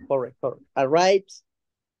 Arrives.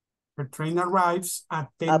 Her train arrives at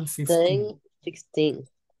 10:15. 10:16.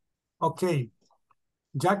 Okay.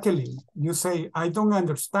 Jacqueline, you say, I don't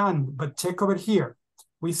understand, but check over here.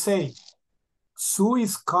 We say, Sue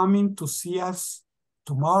is coming to see us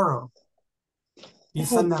tomorrow.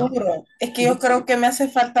 Futuro. Es que yo creo que me hace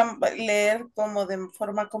falta leer como de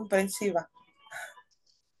forma comprensiva.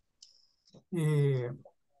 Maybe.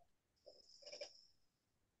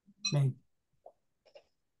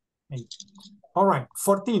 All right,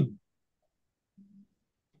 14.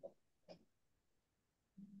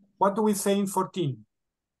 What do we say in 14?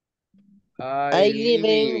 I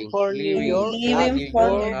leaving for New York at Leaving for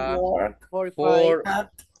New York 45 at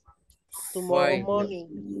tomorrow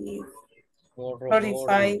morning.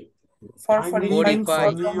 45. I'm leaving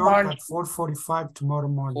for 4:45 New York at 4:45 tomorrow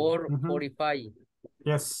morning. 4:45.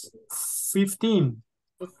 Yes. 15.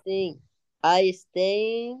 15. I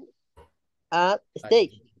staying at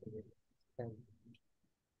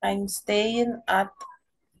I'm staying at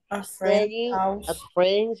a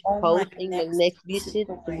friend's house in my next visit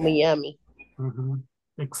to Miami.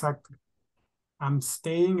 Exactly. I'm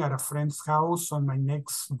staying at a friend's house on my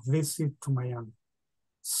next visit to Miami.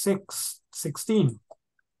 16.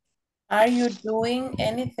 Are you doing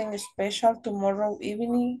anything special tomorrow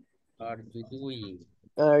evening? Are you doing?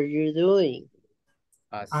 Are you doing?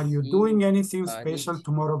 Are you doing anything special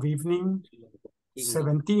tomorrow evening?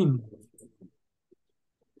 17.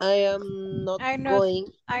 I'm not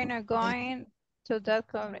going to that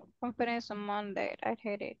conference on Monday. I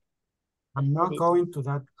hate it. I'm not going to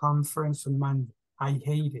that conference on Monday. I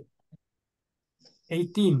hate it.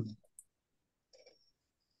 18.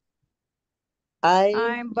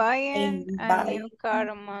 I'm buying a new car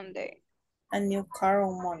on Monday. A new car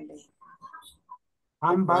on Monday.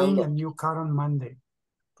 I'm buying a new car on Monday.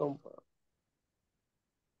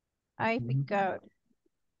 I pick out.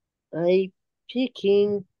 I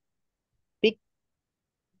picking.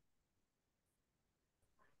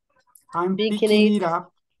 I'm picking it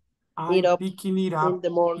up. I'm picking it up in the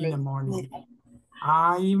morning.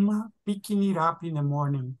 I'm picking it up in the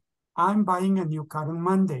morning. I'm buying a new car on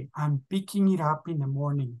Monday. I'm picking it up in the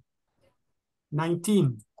morning.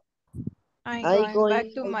 19. I'm going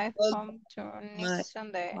back to my hometown next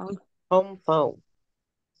Sunday. Hometown.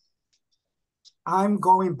 I'm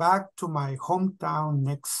going back to my hometown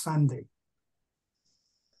next Sunday.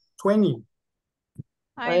 20.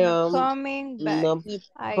 I'm coming back.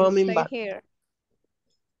 I stay here.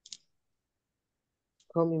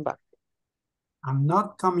 Coming back. I'm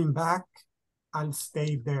not coming back. I'll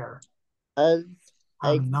stay there.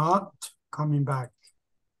 I'm not coming back.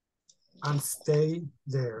 I'll stay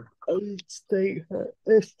there. I'll stay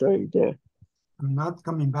there. I'm not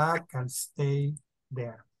coming back. I'll stay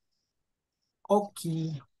there.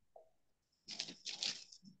 Okay.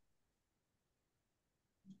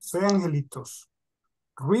 So, angelitos,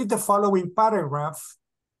 read the following paragraph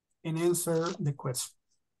and answer the question.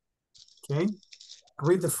 Okay?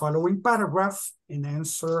 Read the following paragraph and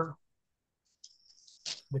answer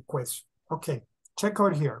the question. Okay, check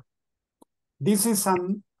out here. This is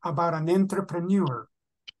about an entrepreneur.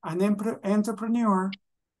 An entrepreneur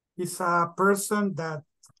is a person that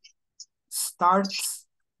starts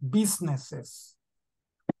businesses.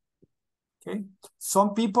 Okay,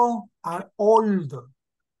 some people are old,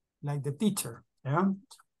 like the teacher. Yeah,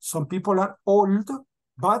 some people are old,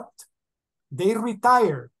 but they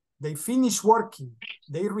retire. They finish working.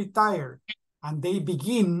 They retire, and they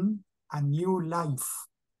begin a new life.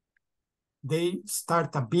 They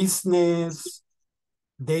start a business.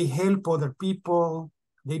 They help other people.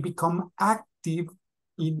 They become active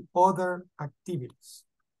in other activities.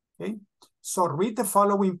 Okay, so read the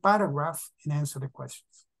following paragraph and answer the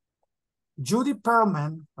questions. Judy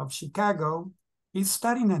Perlman of Chicago is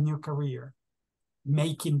starting a new career,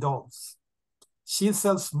 making dolls. She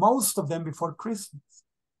sells most of them before Christmas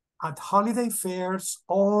at holiday fairs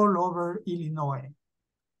all over Illinois.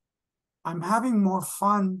 I'm having more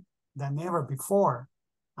fun than ever before.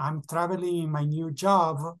 I'm traveling in my new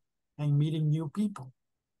job and meeting new people.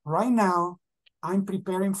 Right now, I'm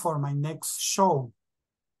preparing for my next show.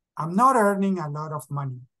 I'm not earning a lot of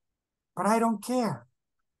money, but I don't care.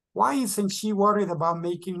 Why isn't she worried about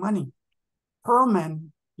making money?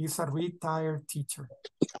 Perlman is a retired teacher.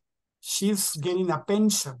 She's getting a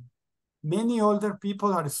pension. Many older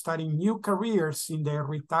people are starting new careers in their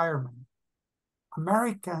retirement.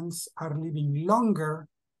 Americans are living longer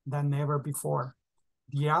than ever before.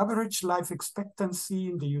 The average life expectancy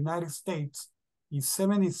in the United States is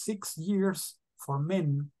 76 years for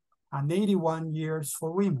men and 81 years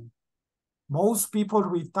for women. Most people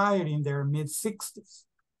retire in their mid-60s.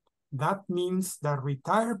 That means that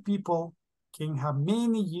retired people can have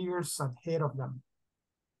many years ahead of them.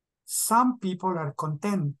 Some people are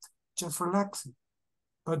content, just relaxing.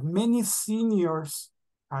 But many seniors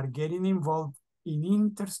are getting involved in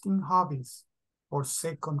interesting hobbies or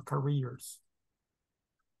second careers.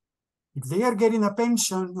 If they are getting a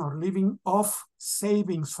pension or living off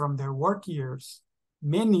savings from their work years,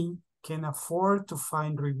 many can afford to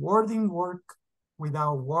find rewarding work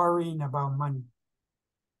without worrying about money.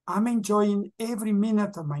 I'm enjoying every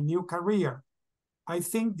minute of my new career. I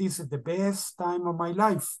think this is the best time of my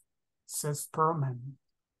life, says Perlman.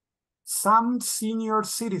 Some senior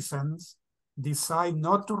citizens decide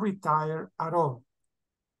not to retire at all.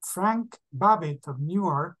 Frank Babbitt of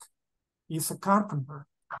Newark is a carpenter,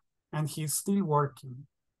 and he's still working.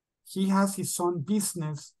 He has his own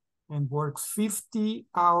business and works 50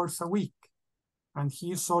 hours a week, and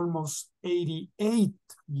he's almost 88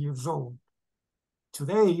 years old.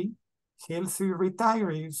 Today, healthy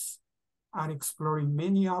retirees are exploring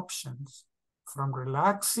many options, from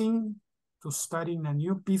relaxing to starting a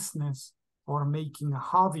new business or making a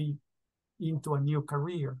hobby into a new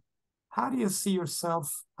career. How do you see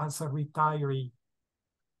yourself as a retiree?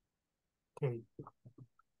 Okay.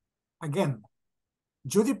 Again,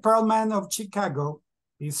 Judy Perlman of Chicago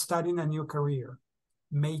is starting a new career,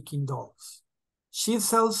 making dolls. She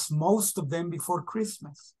sells most of them before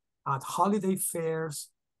Christmas at holiday fairs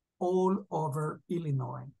all over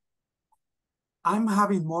Illinois. I'm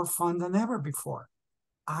having more fun than ever before.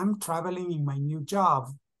 I'm traveling in my new job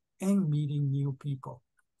and meeting new people.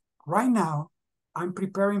 Right now, I'm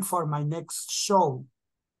preparing for my next show.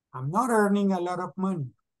 I'm not earning a lot of money,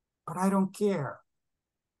 but I don't care.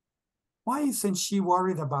 Why isn't she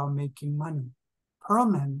worried about making money?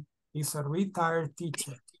 Perlman is a retired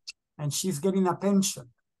teacher, and she's getting a pension.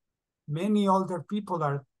 Many older people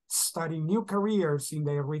are starting new careers in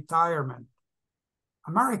their retirement.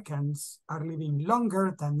 Americans are living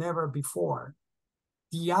longer than ever before.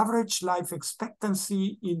 The average life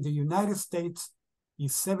expectancy in the United States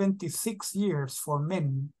is 76 years for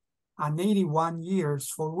men and 81 years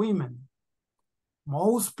for women.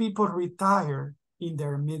 Most people retire in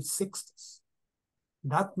their mid-60s.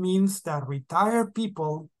 That means that retired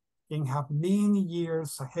people can have many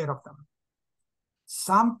years ahead of them.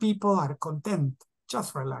 Some people are content,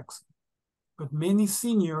 just relaxing, but many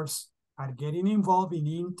seniors are getting involved in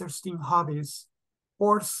interesting hobbies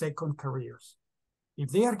or second careers.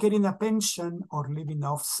 If they are getting a pension or living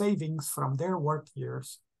off savings from their work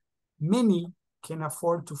years, many can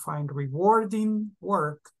afford to find rewarding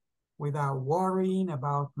work without worrying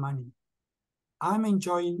about money. I'm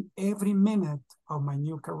enjoying every minute of my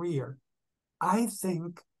new career. I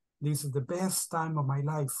think this is the best time of my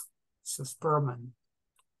life, says Perlman.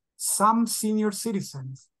 Some senior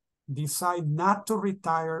citizens decide not to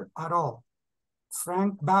retire at all.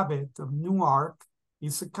 Frank Babbitt of Newark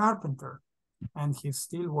is a carpenter, and he's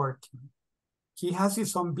still working. He has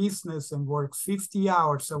his own business and works 50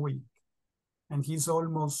 hours a week, and he's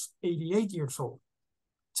almost 88 years old.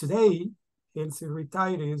 Today, healthy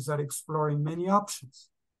retirees are exploring many options,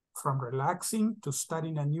 from relaxing to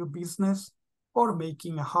starting a new business or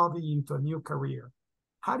making a hobby into a new career.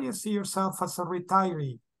 How do you see yourself as a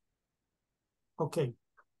retiree? Okay,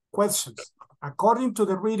 questions. According to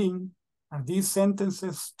the reading, are these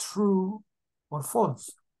sentences true or false?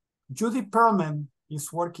 Judy Perlman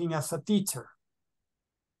is working as a teacher.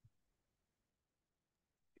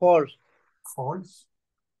 False. False.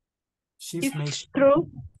 It's true.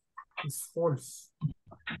 It's false.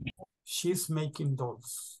 She's making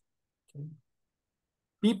dolls. Okay.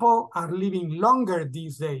 People are living longer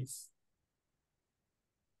these days.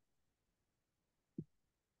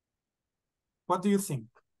 What do you think?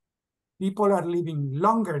 People are living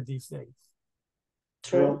longer these days.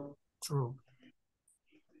 True. True.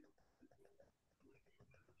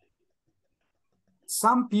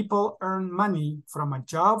 Some people earn money from a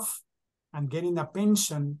job and getting a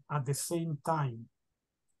pension at the same time.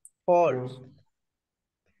 False.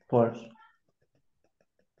 False.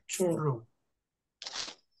 True.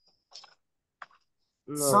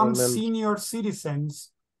 No, Some remember. senior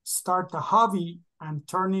citizens start a hobby and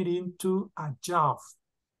turn it into a job.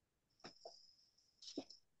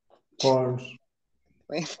 False.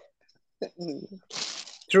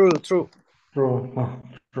 True. True.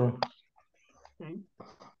 True. Okay.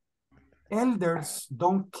 Elders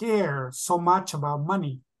don't care so much about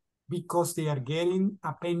money because they are getting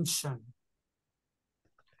a pension.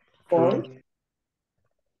 False.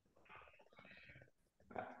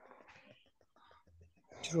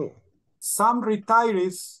 True. Some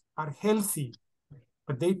retirees are healthy,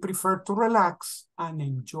 but they prefer to relax and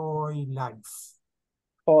enjoy life.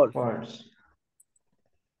 False. False.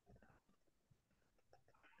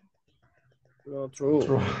 No, true.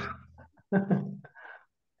 True.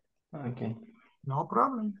 Okay. No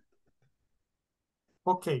problem.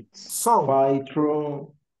 Okay, so. 5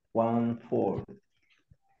 true, 1 false.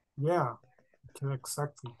 Yeah, okay,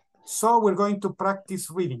 exactly. So we're going to practice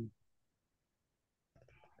reading.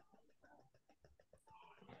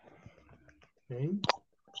 Okay.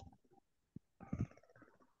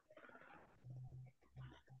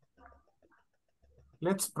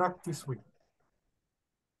 Let's practice reading.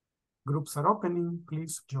 Groups are opening,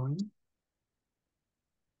 please join.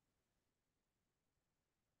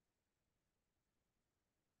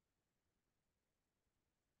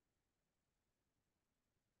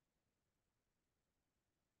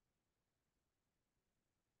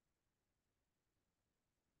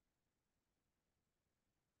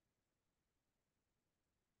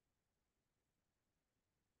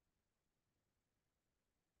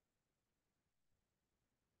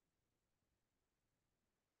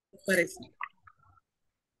 Parece.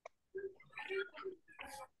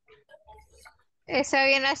 Esa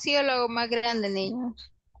bien ha sido lo más grande,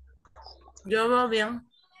 niños. Yo veo bien.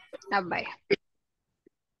 Ah, vaya.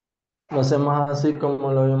 ¿Lo hacemos así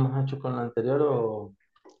como lo habíamos hecho con la anterior o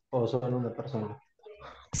solo una persona?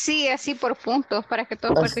 Sí, así por puntos, para que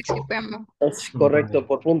todos participemos. Es correcto,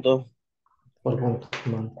 por punto. Por punto.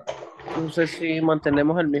 Vale. No sé si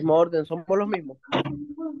mantenemos el mismo orden, somos los mismos.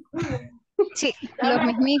 Sí, los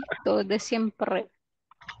mismitos de siempre.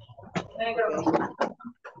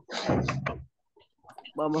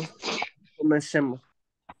 Vamos, comencemos.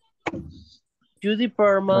 Judy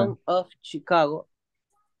Perman of Chicago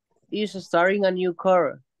is starting a new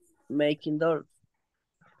car, making doors.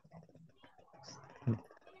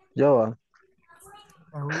 Yo,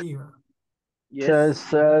 Career. Yes.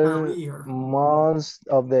 sell most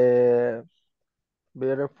of the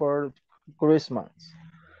beer for Christmas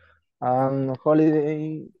and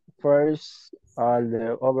holiday fairs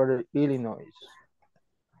all over Illinois.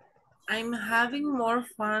 I'm having more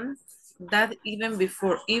fun than ever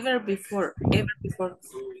before.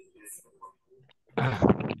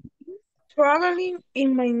 Traveling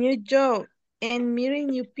in my new job and meeting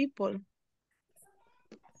new people.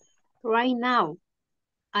 Right now,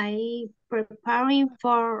 I preparing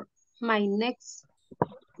for my next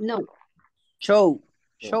Show.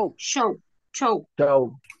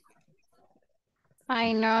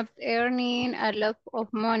 I'm not earning a lot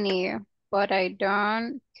of money, but I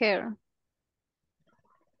don't care.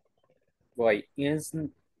 Why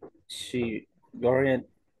isn't she worried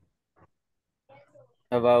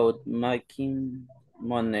about making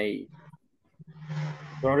money?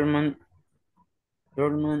 Government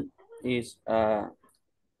is a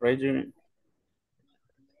reading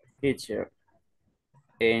teacher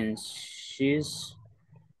and she's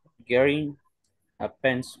getting a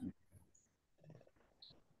pension.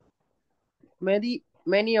 Many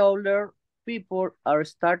older people are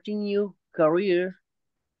starting new careers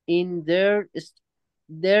in their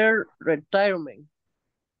retirement.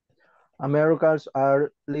 Americans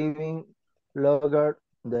are living longer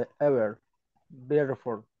than ever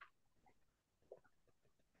before.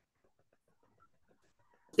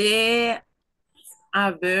 The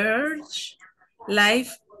average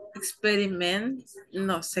life experiment,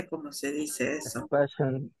 no sé cómo se dice eso.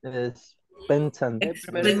 The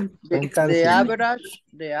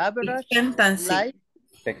average life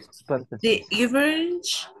The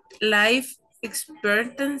average life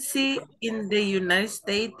expectancy in the United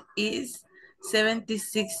States is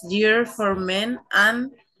 76 years for men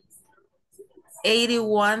and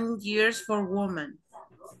 81 years for women.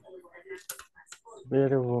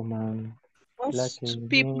 Very woman. Most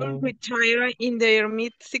people retire in their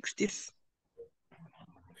mid-60s.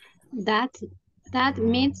 That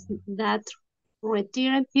means that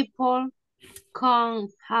retired people can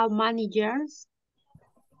have many years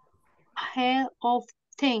ahead of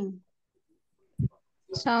them.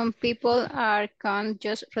 Some people are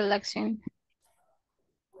just relaxing.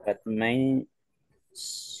 But many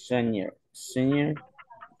senior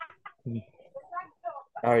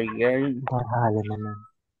are getting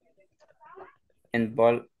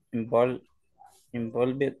involved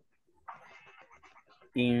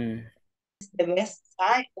in the best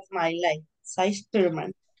time of my life, says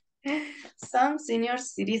Thurman. Some senior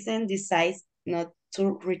citizen decides not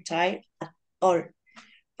to retire at all.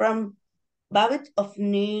 From Babbitt of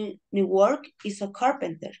Newark is a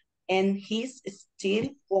carpenter, and he's still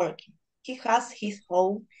working. He has his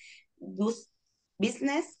own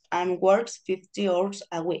business and works 50 hours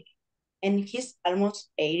a week, and he's almost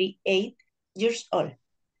 88 years old.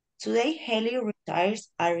 Today, Haley retires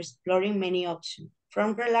are exploring many options,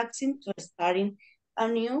 from relaxing to starting a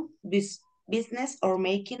new business or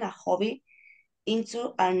making a hobby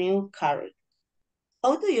into a new career.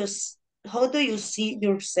 How do you How do you see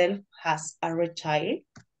yourself as a retired?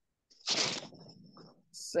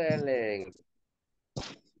 Excelente.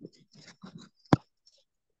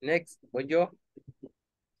 Next, voy yo.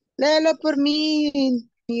 Léelo por mí,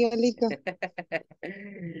 Miguelito.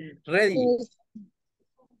 Ready.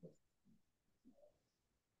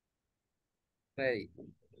 Ready.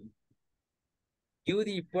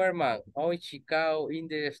 Judy Berman on Chicago in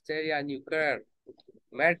the state of New York,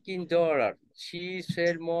 making dollar. She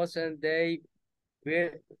sells most and day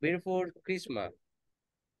before Christmas.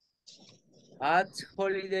 At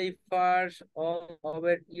holiday fairs on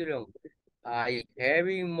over Europe. I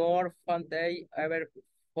having more fun than ever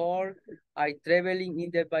before. I traveling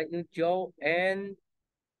in the new job and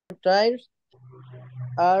Tires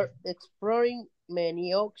are exploring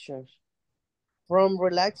many options, from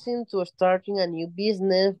relaxing to starting a new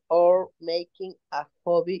business or making a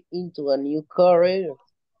hobby into a new career.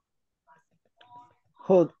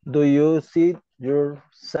 How do you see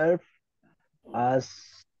yourself as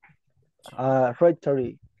a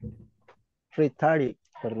retired?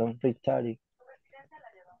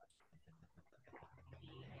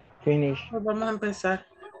 Finish. Pues vamos a empezar.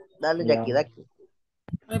 Dale, Yeah. Jackie.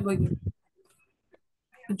 Ahí voy yo.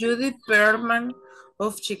 Judith Berman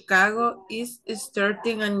of Chicago is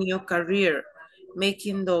starting a new career,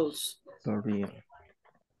 making dolls. Career.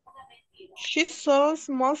 She sells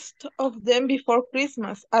most of them before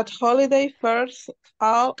Christmas at holiday fairs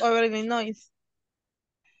all over Illinois.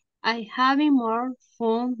 I having more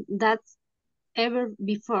fun than ever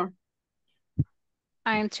before.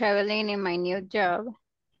 I'm traveling in my new job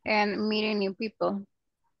and meeting new people.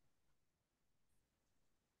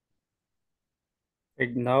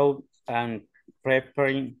 Right now I'm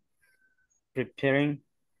preparing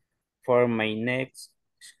for my next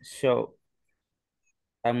show.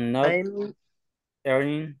 I'm not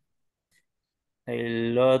earning a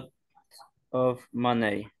lot of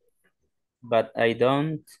money, but I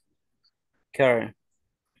don't care.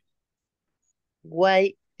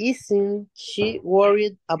 Why isn't she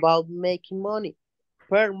worried about making money?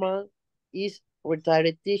 Perma is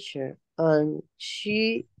retired teacher and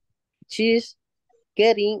she's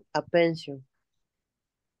getting a pension.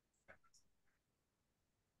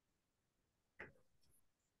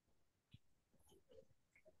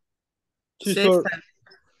 César.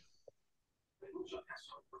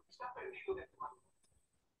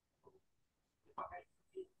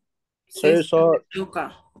 César.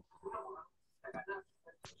 Luca.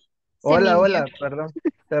 Hola, perdón.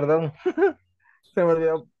 Se me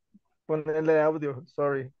olvidó ponerle audio,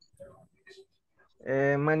 sorry.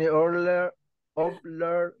 Many older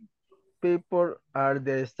people are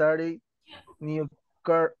the study new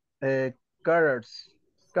careers.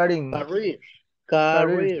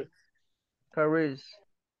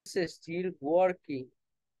 He's still working.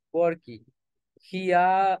 He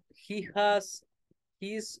has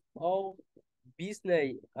his own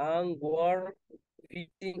business and work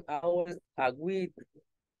 15 hours a week,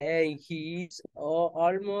 and he is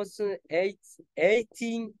almost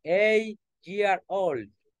 18 years old.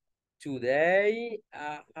 Today,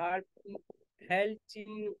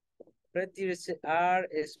 helping retirees are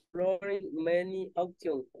exploring many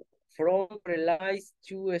options, from realize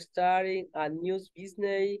to starting a new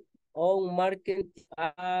business on marketing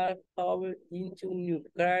or into new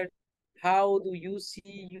career. How do you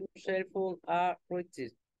see yourself on a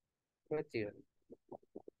retire?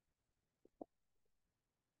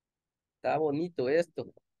 Está bonito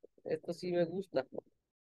esto. Esto sí me gusta.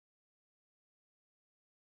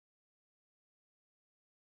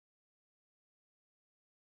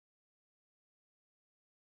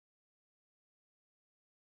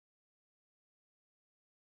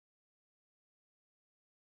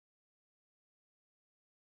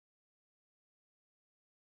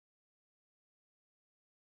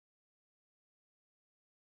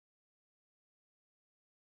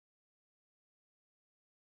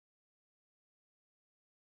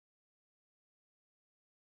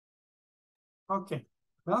 Okay,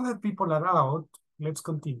 now that people are out, let's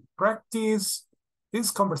continue. Practice this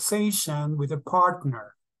conversation with a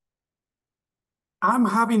partner. I'm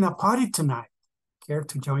having a party tonight. Care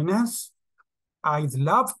to join us? I'd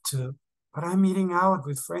love to, but I'm eating out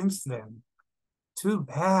with friends then. Too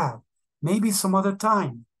bad. Maybe some other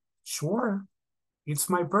time. Sure. It's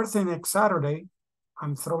my birthday next Saturday.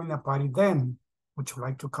 I'm throwing a party then. Would you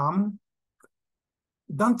like to come?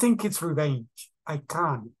 Don't think it's revenge. I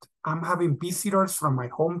can't. I'm having visitors from my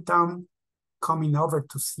hometown coming over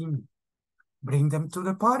to see me. Bring them to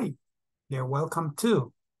the party. They're welcome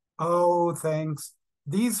too. Oh, thanks.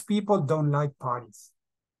 These people don't like parties.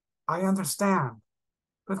 I understand.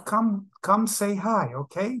 But come say hi,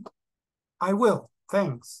 okay? I will,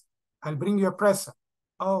 thanks. I'll bring you a present.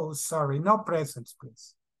 Oh, sorry, no presents,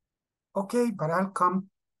 please. Okay, but I'll come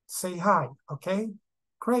say hi, okay?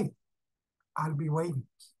 Great, I'll be waiting.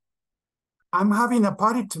 I'm having a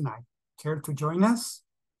party tonight. Care to join us?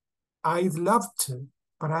 I'd love to,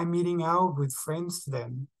 but I'm eating out with friends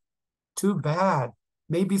then. Too bad.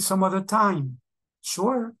 Maybe some other time.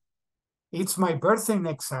 Sure. It's my birthday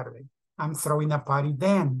next Saturday. I'm throwing a party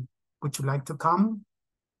then. Would you like to come?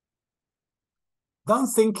 Don't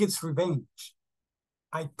think it's revenge.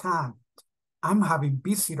 I can't. I'm having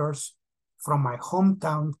visitors from my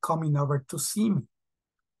hometown coming over to see me.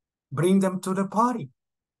 Bring them to the party.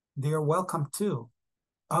 They're welcome too.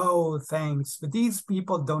 Oh, thanks, but these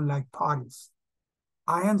people don't like parties.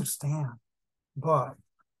 I understand, but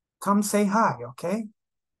come say hi, okay?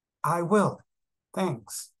 I will,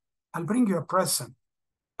 thanks. I'll bring you a present.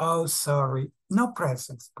 Oh, sorry, no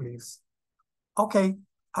presents, please. Okay,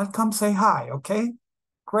 I'll come say hi, okay?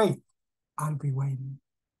 Great, I'll be waiting.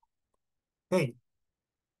 Hey,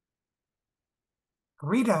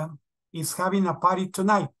 Rita is having a party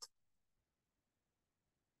tonight.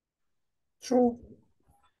 True.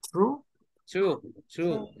 True?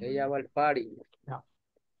 True. Ella va al party. Yeah.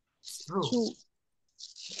 True.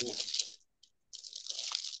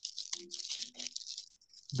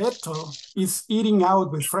 Beto is eating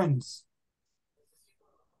out with friends.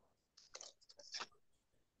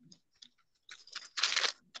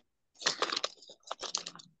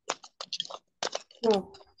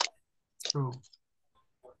 True. True.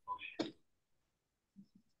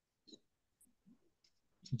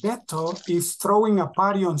 Beto is throwing a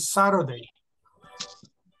party on Saturday.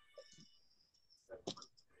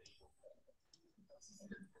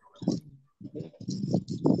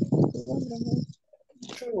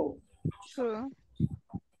 True. True.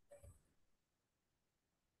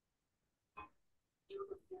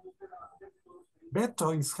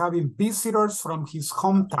 Beto is having visitors from his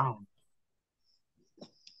hometown.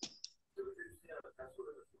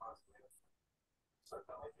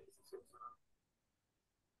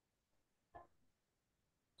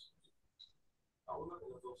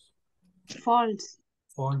 False.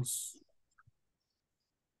 False.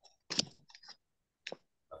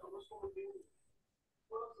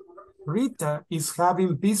 Rita is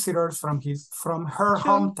having visitors from her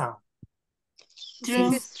True. hometown.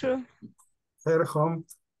 This is true. Her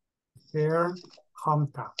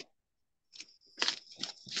hometown.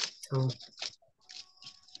 True.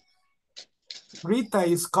 Rita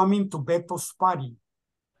is coming to Beto's party.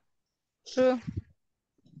 True.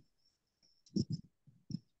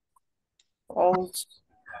 False.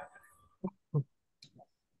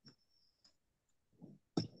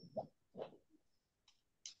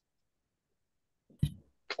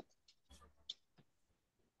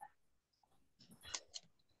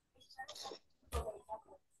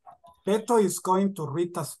 Beto is going to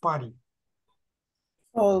Rita's party.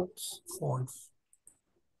 False. False.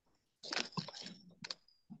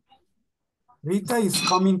 Rita is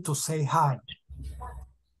coming to say hi.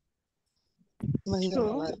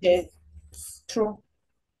 True. Yes. True.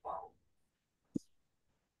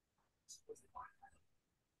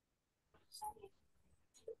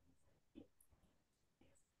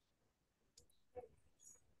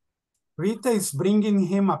 Rita is bringing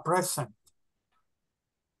him a present.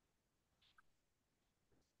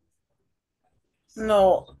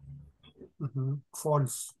 No.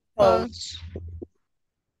 False. False.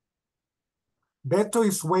 Beto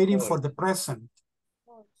is waiting for the present.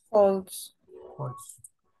 False. False.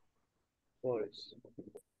 False.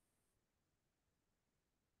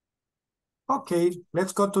 Okay,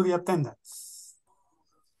 let's go to the attendance.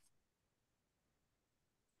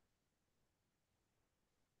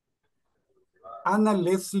 Ana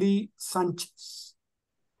Leslie Sanchez.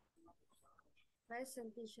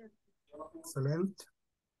 Present, teacher. Excellent.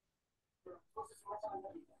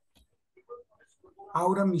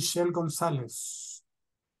 Aura Michelle González.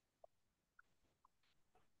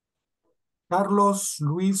 Carlos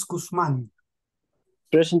Luis Guzmán.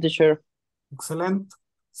 Present, teacher. Excellent.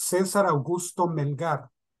 César Augusto Melgar.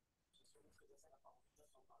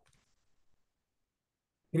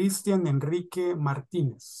 Cristian Enrique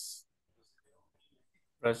Martínez.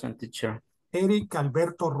 Present, teacher. Eric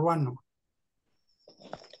Alberto Ruano.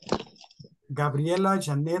 Gabriela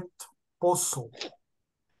Janet Pozo.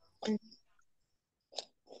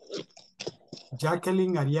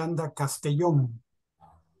 Jacqueline Arianda Castellón.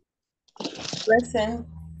 Present.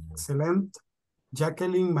 Excelente.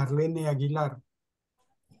 Jacqueline Marlene Aguilar.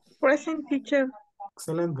 Present, teacher.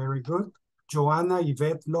 Excellent, very good. Joana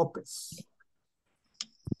Yvette López.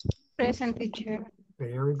 Present, teacher.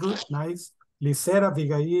 Very good, nice. Lisera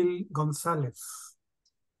Abigail González.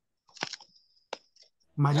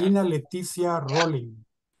 Marina Leticia Rolling.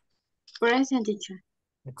 Present, teacher.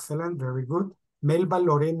 Excellent, very good. Melba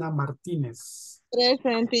Lorena Martínez.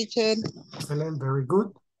 Present, teacher. Excellent, very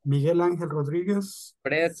good. Miguel Ángel Rodríguez.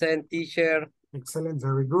 Present, teacher. Excellent,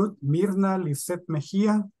 very good. Mirna Lisette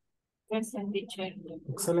Mejía. Present, teacher.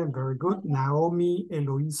 Excellent, very good. Naomi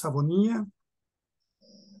Eloísa Bonilla.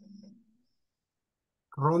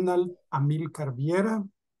 Ronald Amilcar Viera.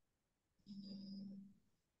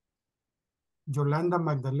 Yolanda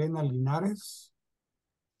Magdalena Linares.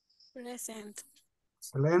 Present.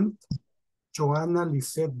 Excellent. Joana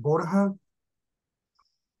Lisette Borja.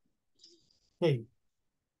 Hey.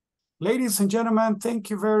 Ladies and gentlemen, thank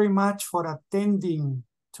you very much for attending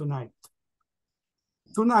tonight.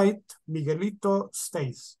 Tonight, Miguelito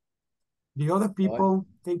stays. The other people,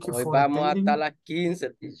 thank you Hoy for vamos attending. hasta las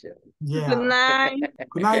 15, teacher. Yeah. Good night.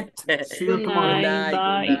 Good night. See you Good tomorrow. night.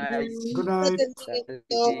 Bye. Good night. Good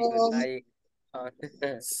night.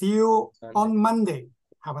 See you on Monday.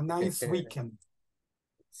 Have a nice weekend.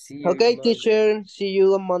 See you Okay, Monday. teacher. See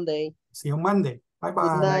you on Monday. See you Monday. Bye bye.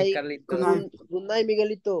 Good night. Carlito. Good night. Good night,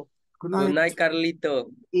 Miguelito. Good Good night. night,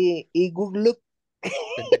 Carlito. Y good luck.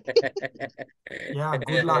 Yeah,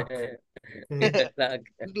 good luck. Okay. Good luck.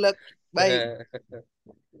 Good luck. Bye.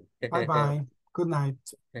 Bye bye. Good night.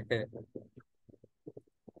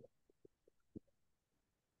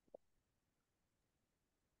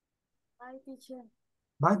 Bye, teacher.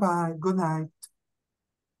 Bye bye. Good night.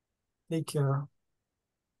 Take care.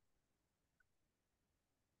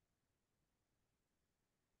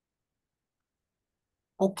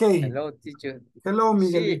 Okay. Hello, teacher. Hello, Sí,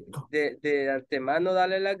 Miguelito. de antemano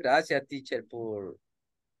darle las gracias, teacher, por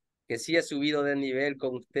que sí he subido de nivel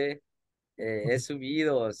con usted. He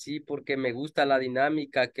subido, sí, porque me gusta la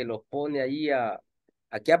dinámica que los pone ahí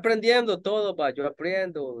aquí aprendiendo todo, yo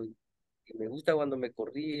aprendo y me gusta cuando me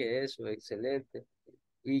corrige eso, excelente.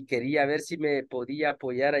 Y quería ver si me podía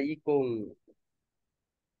apoyar ahí con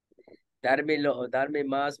darme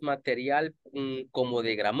más material como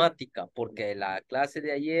de gramática, porque la clase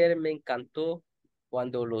de ayer me encantó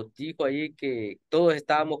cuando los dijo ahí que todos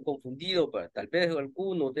estábamos confundidos, pero tal vez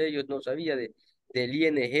algunos de ellos no sabía del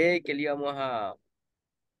ING que le íbamos a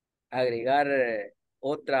agregar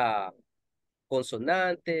otra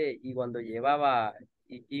consonante y cuando llevaba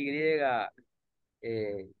Y,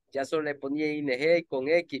 ya solo le ponía ING y con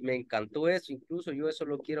X, me encantó eso, incluso yo eso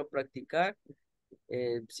lo quiero practicar.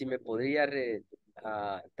 Si me podría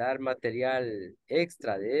dar material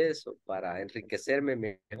extra de eso para enriquecerme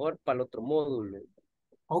mejor para el otro módulo.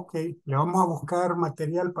 Ok, le vamos a buscar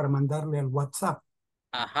material para mandarle al WhatsApp.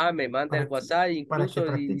 Ajá, me manda Para el que- WhatsApp, para que incluso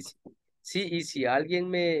practique. sí, y si alguien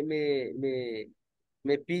me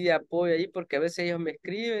pide apoyo ahí, porque a veces ellos me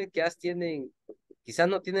escriben que quizás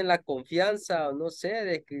no tienen la confianza o no sé,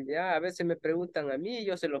 de que ya a veces me preguntan a mí y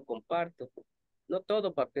yo se los comparto. No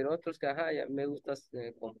todo, pero otros que ajá, ya me gusta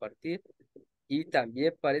compartir. Y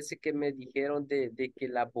también parece que me dijeron de que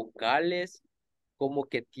las vocales como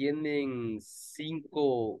que tienen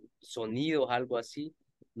 5 sonidos, algo así.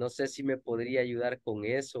 No sé si me podría ayudar con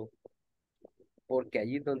eso, porque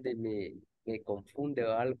allí es donde me confunde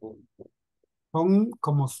algo. Son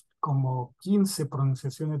como 15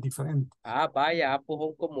 pronunciaciones diferentes. Ah, vaya, pues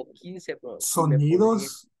son como 15, pero sí me podría.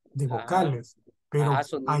 Sonidos de Ajá, vocales, pero ajá, hay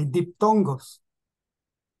sonido. diptongos.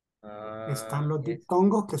 Ah, Están los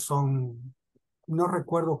diptongos que son, no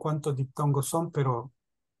recuerdo cuántos diptongos son, pero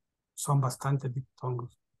son bastantes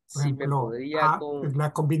diptongos. Por sí me ejemplo, podría con.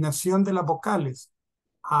 la combinación de las vocales.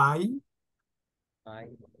 I,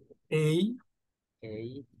 Ay,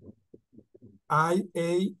 a, ay, oi,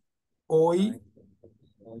 ay,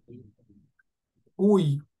 oye,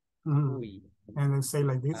 uy. Mhm. uy. And I say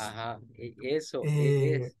like this. Ajá, eso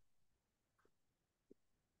Eh, es.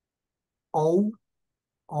 O,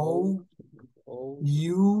 Oh, O, oh,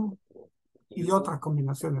 U y you. otras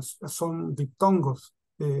combinaciones. Son diptongos.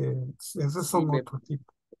 Esos Si son me, otro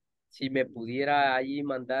tipo. si me pudiera ahí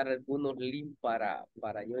mandar algunos links para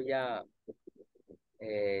yo ya,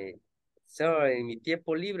 solo en mi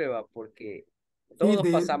tiempo libre, va, porque Sí, todos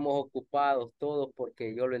pasamos ocupados, todos,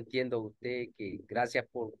 porque yo lo entiendo a usted, que gracias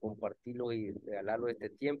por compartirlo y regalarlo este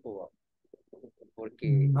tiempo, va, porque,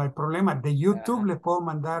 no hay problema. De YouTube ajá, les puedo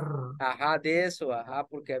mandar ajá, de eso, ajá,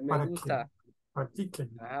 porque a mí me para que gusta.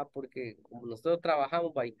 practiquen. Ajá, porque como nosotros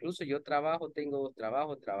trabajamos, incluso yo tengo 2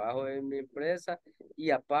 trabajos, trabajo en mi empresa y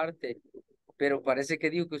aparte, pero parece que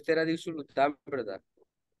dijo que usted era de Usulután, ¿verdad?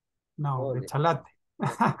 No, de ¿Dónde? Chalate.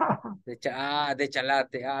 De Chalate,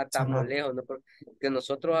 estamos Chalate. lejos, ¿no? Porque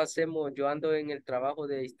nosotros yo ando en el trabajo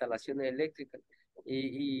de instalaciones eléctricas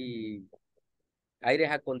y aires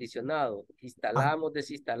acondicionados. Instalamos,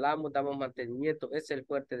 desinstalamos, damos mantenimiento. Ese es el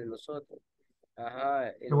fuerte de nosotros. Ajá,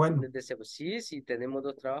 en los fines de semana. Sí, sí, tenemos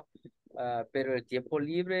 2 trabajos. Pero el tiempo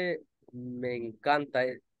libre me encanta.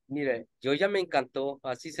 Mire, yo ya me encantó,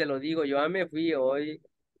 así se lo digo, yo ya me fui hoy,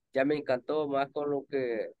 ya me encantó más con lo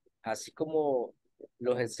que, así como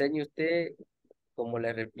los enseña usted, como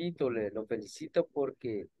le repito, lo felicito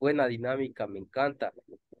porque buena dinámica, me encanta.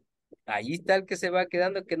 Ahí está el que se va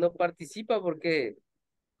quedando, que no participa porque,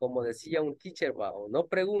 como decía un teacher, va, o no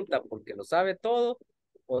pregunta porque lo sabe todo,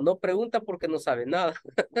 o no pregunta porque no sabe nada.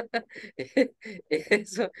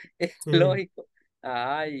 Eso es lógico.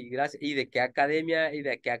 Ay, gracias. ¿Y de qué academia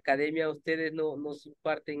ustedes no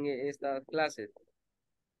imparten estas clases?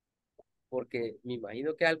 Porque me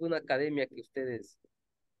imagino que hay alguna academia que ustedes...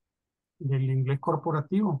 Del inglés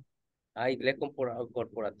corporativo. Inglés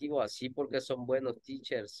corporativo, así porque son buenos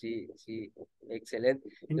teachers, sí, sí, excelente.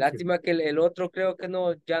 Lástima que el otro creo que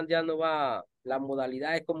no, ya no va, la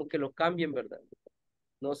modalidad es como que lo cambien, ¿verdad?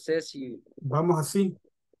 No sé si... Vamos así.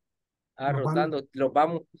 Rotando, los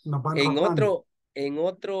vamos, nos van rotando. en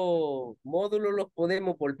otro módulo los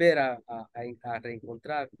podemos volver a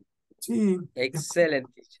reencontrar. Sí.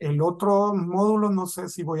 Excelente. El otro módulo no sé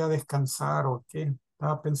si voy a descansar o qué.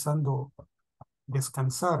 Estaba pensando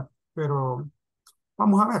descansar, pero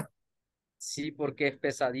vamos a ver. Sí, porque es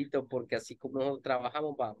pesadito, porque así como nosotros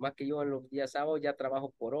trabajamos, más que yo en los días sábados ya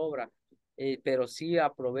trabajo por obra, pero sí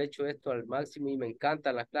aprovecho esto al máximo y me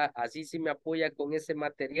encanta la clase. Así si me apoya con ese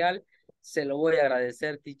material, se lo voy a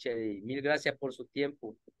agradecer, teacher, y mil gracias por su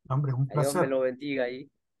tiempo. Hombre, un Dios me placer. lo bendiga ahí.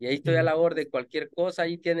 Y ahí estoy a la orden, cualquier cosa,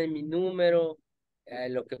 ahí tienen mi número,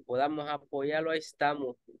 lo que podamos apoyarlo, ahí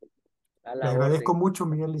estamos, a Le la agradezco orden. mucho,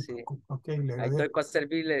 Miguel. Sí. Okay, le Ahí estoy agradezco. para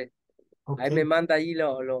servirle. Ahí Okay. me manda ahí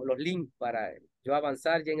los links para yo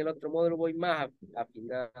avanzar. Ya en el otro módulo voy más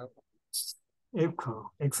afinado.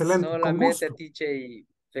 Excelente, con Solamente, gusto. teacher, y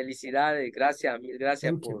felicidades. Gracias, mil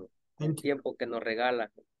gracias Thank you. por el tiempo que nos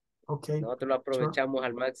regala. Okay. Nosotros lo aprovechamos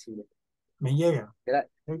al máximo. Me llega.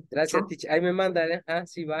 Gracias, teacher. Ahí me manda,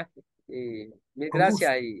 sí va. Mil Con gusto.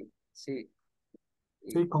 gracias y sí.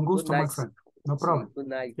 Sí, con Good gusto, my night. friend. No Sí, problem. good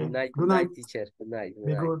night, Okay. good night, Good good night. night, teacher. Good night, good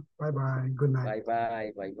Be night. good. Bye bye. Good night.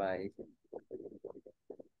 Bye bye, bye bye.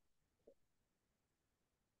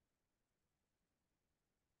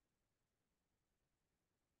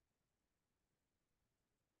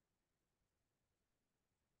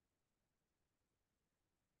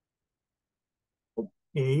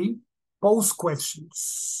 Okay. Pose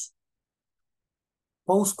questions.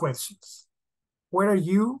 Pose questions. Where are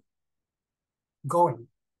you going?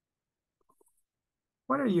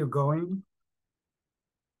 Where are you going?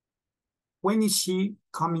 When is she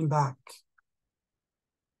coming back?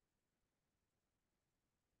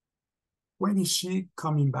 When is she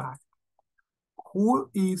coming back? Who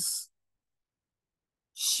is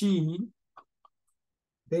she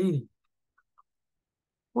dating?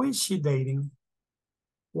 Who is she dating?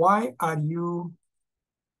 Why are you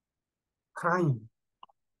crying?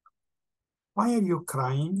 Why are you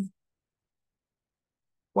crying?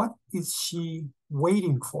 What is she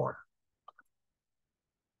waiting for?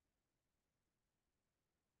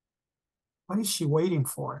 What is she waiting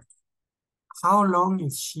for? How long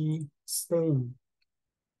is she staying?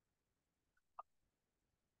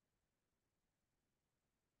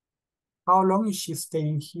 How long is she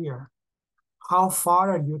staying here? How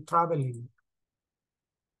far are you traveling?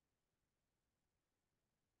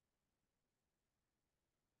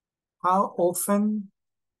 How often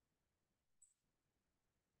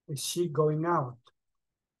is she going out?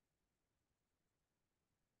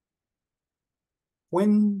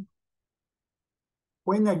 When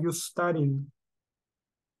are you studying?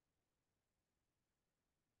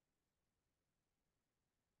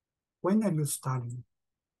 When are you studying?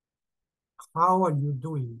 How are you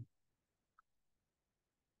doing?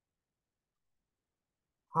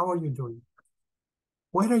 How are you doing?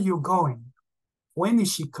 Where are you going? When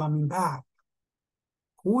is she coming back?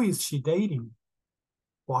 Who is she dating?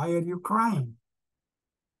 Why are you crying?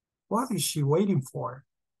 What is she waiting for?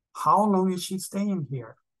 How long is she staying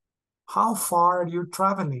here? How far are you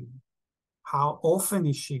traveling? How often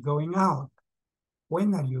is she going out?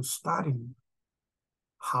 When are you studying?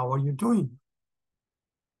 How are you doing?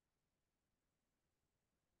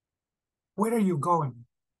 Where are you going?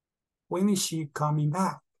 When is she coming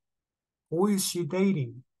back? Who is she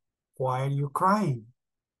dating? Why are you crying?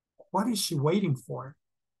 What is she waiting for?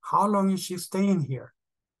 How long is she staying here?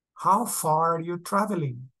 How far are you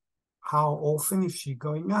traveling? How often is she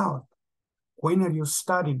going out? When are you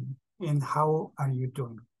studying? And how are you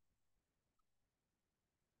doing?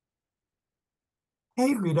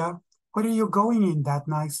 Hey, Rita, Where are you going in that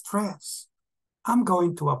nice dress? I'm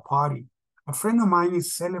going to a party. A friend of mine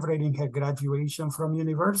is celebrating her graduation from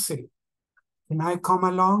university. Can I come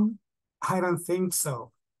along? I don't think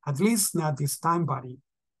so. At least not this time, buddy.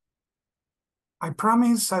 I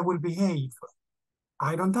promise I will behave.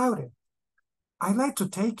 I don't doubt it. I'd like to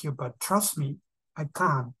take you, but trust me, I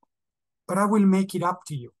can't. But I will make it up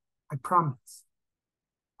to you. I promise.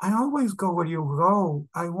 I always go where you go.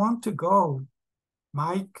 I want to go.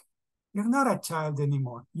 Mike, you're not a child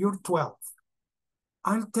anymore. You're 12.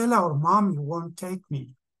 I'll tell our mom you won't take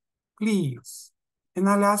me. Please. And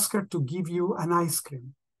I'll ask her to give you an ice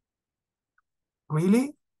cream.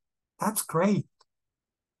 Really? That's great.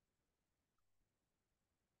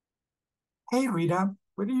 Hey, Rita,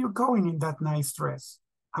 where are you going in that nice dress?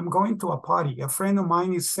 I'm going to a party. A friend of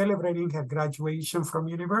mine is celebrating her graduation from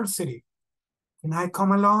university. Can I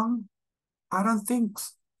come along? I don't think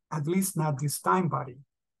so. At least not this time, buddy.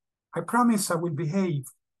 I promise I will behave.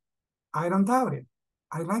 I don't doubt it.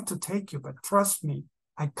 I'd like to take you, but trust me,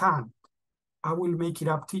 I can't. I will make it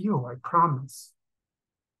up to you, I promise.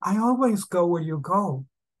 I always go where you go.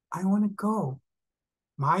 I want to go.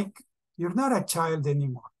 Mike, you're not a child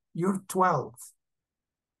anymore. You're 12.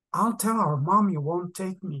 I'll tell our mom you won't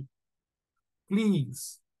take me.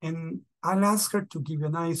 Please. And I'll ask her to give you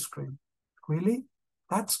an ice cream. Really?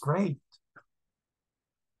 That's great.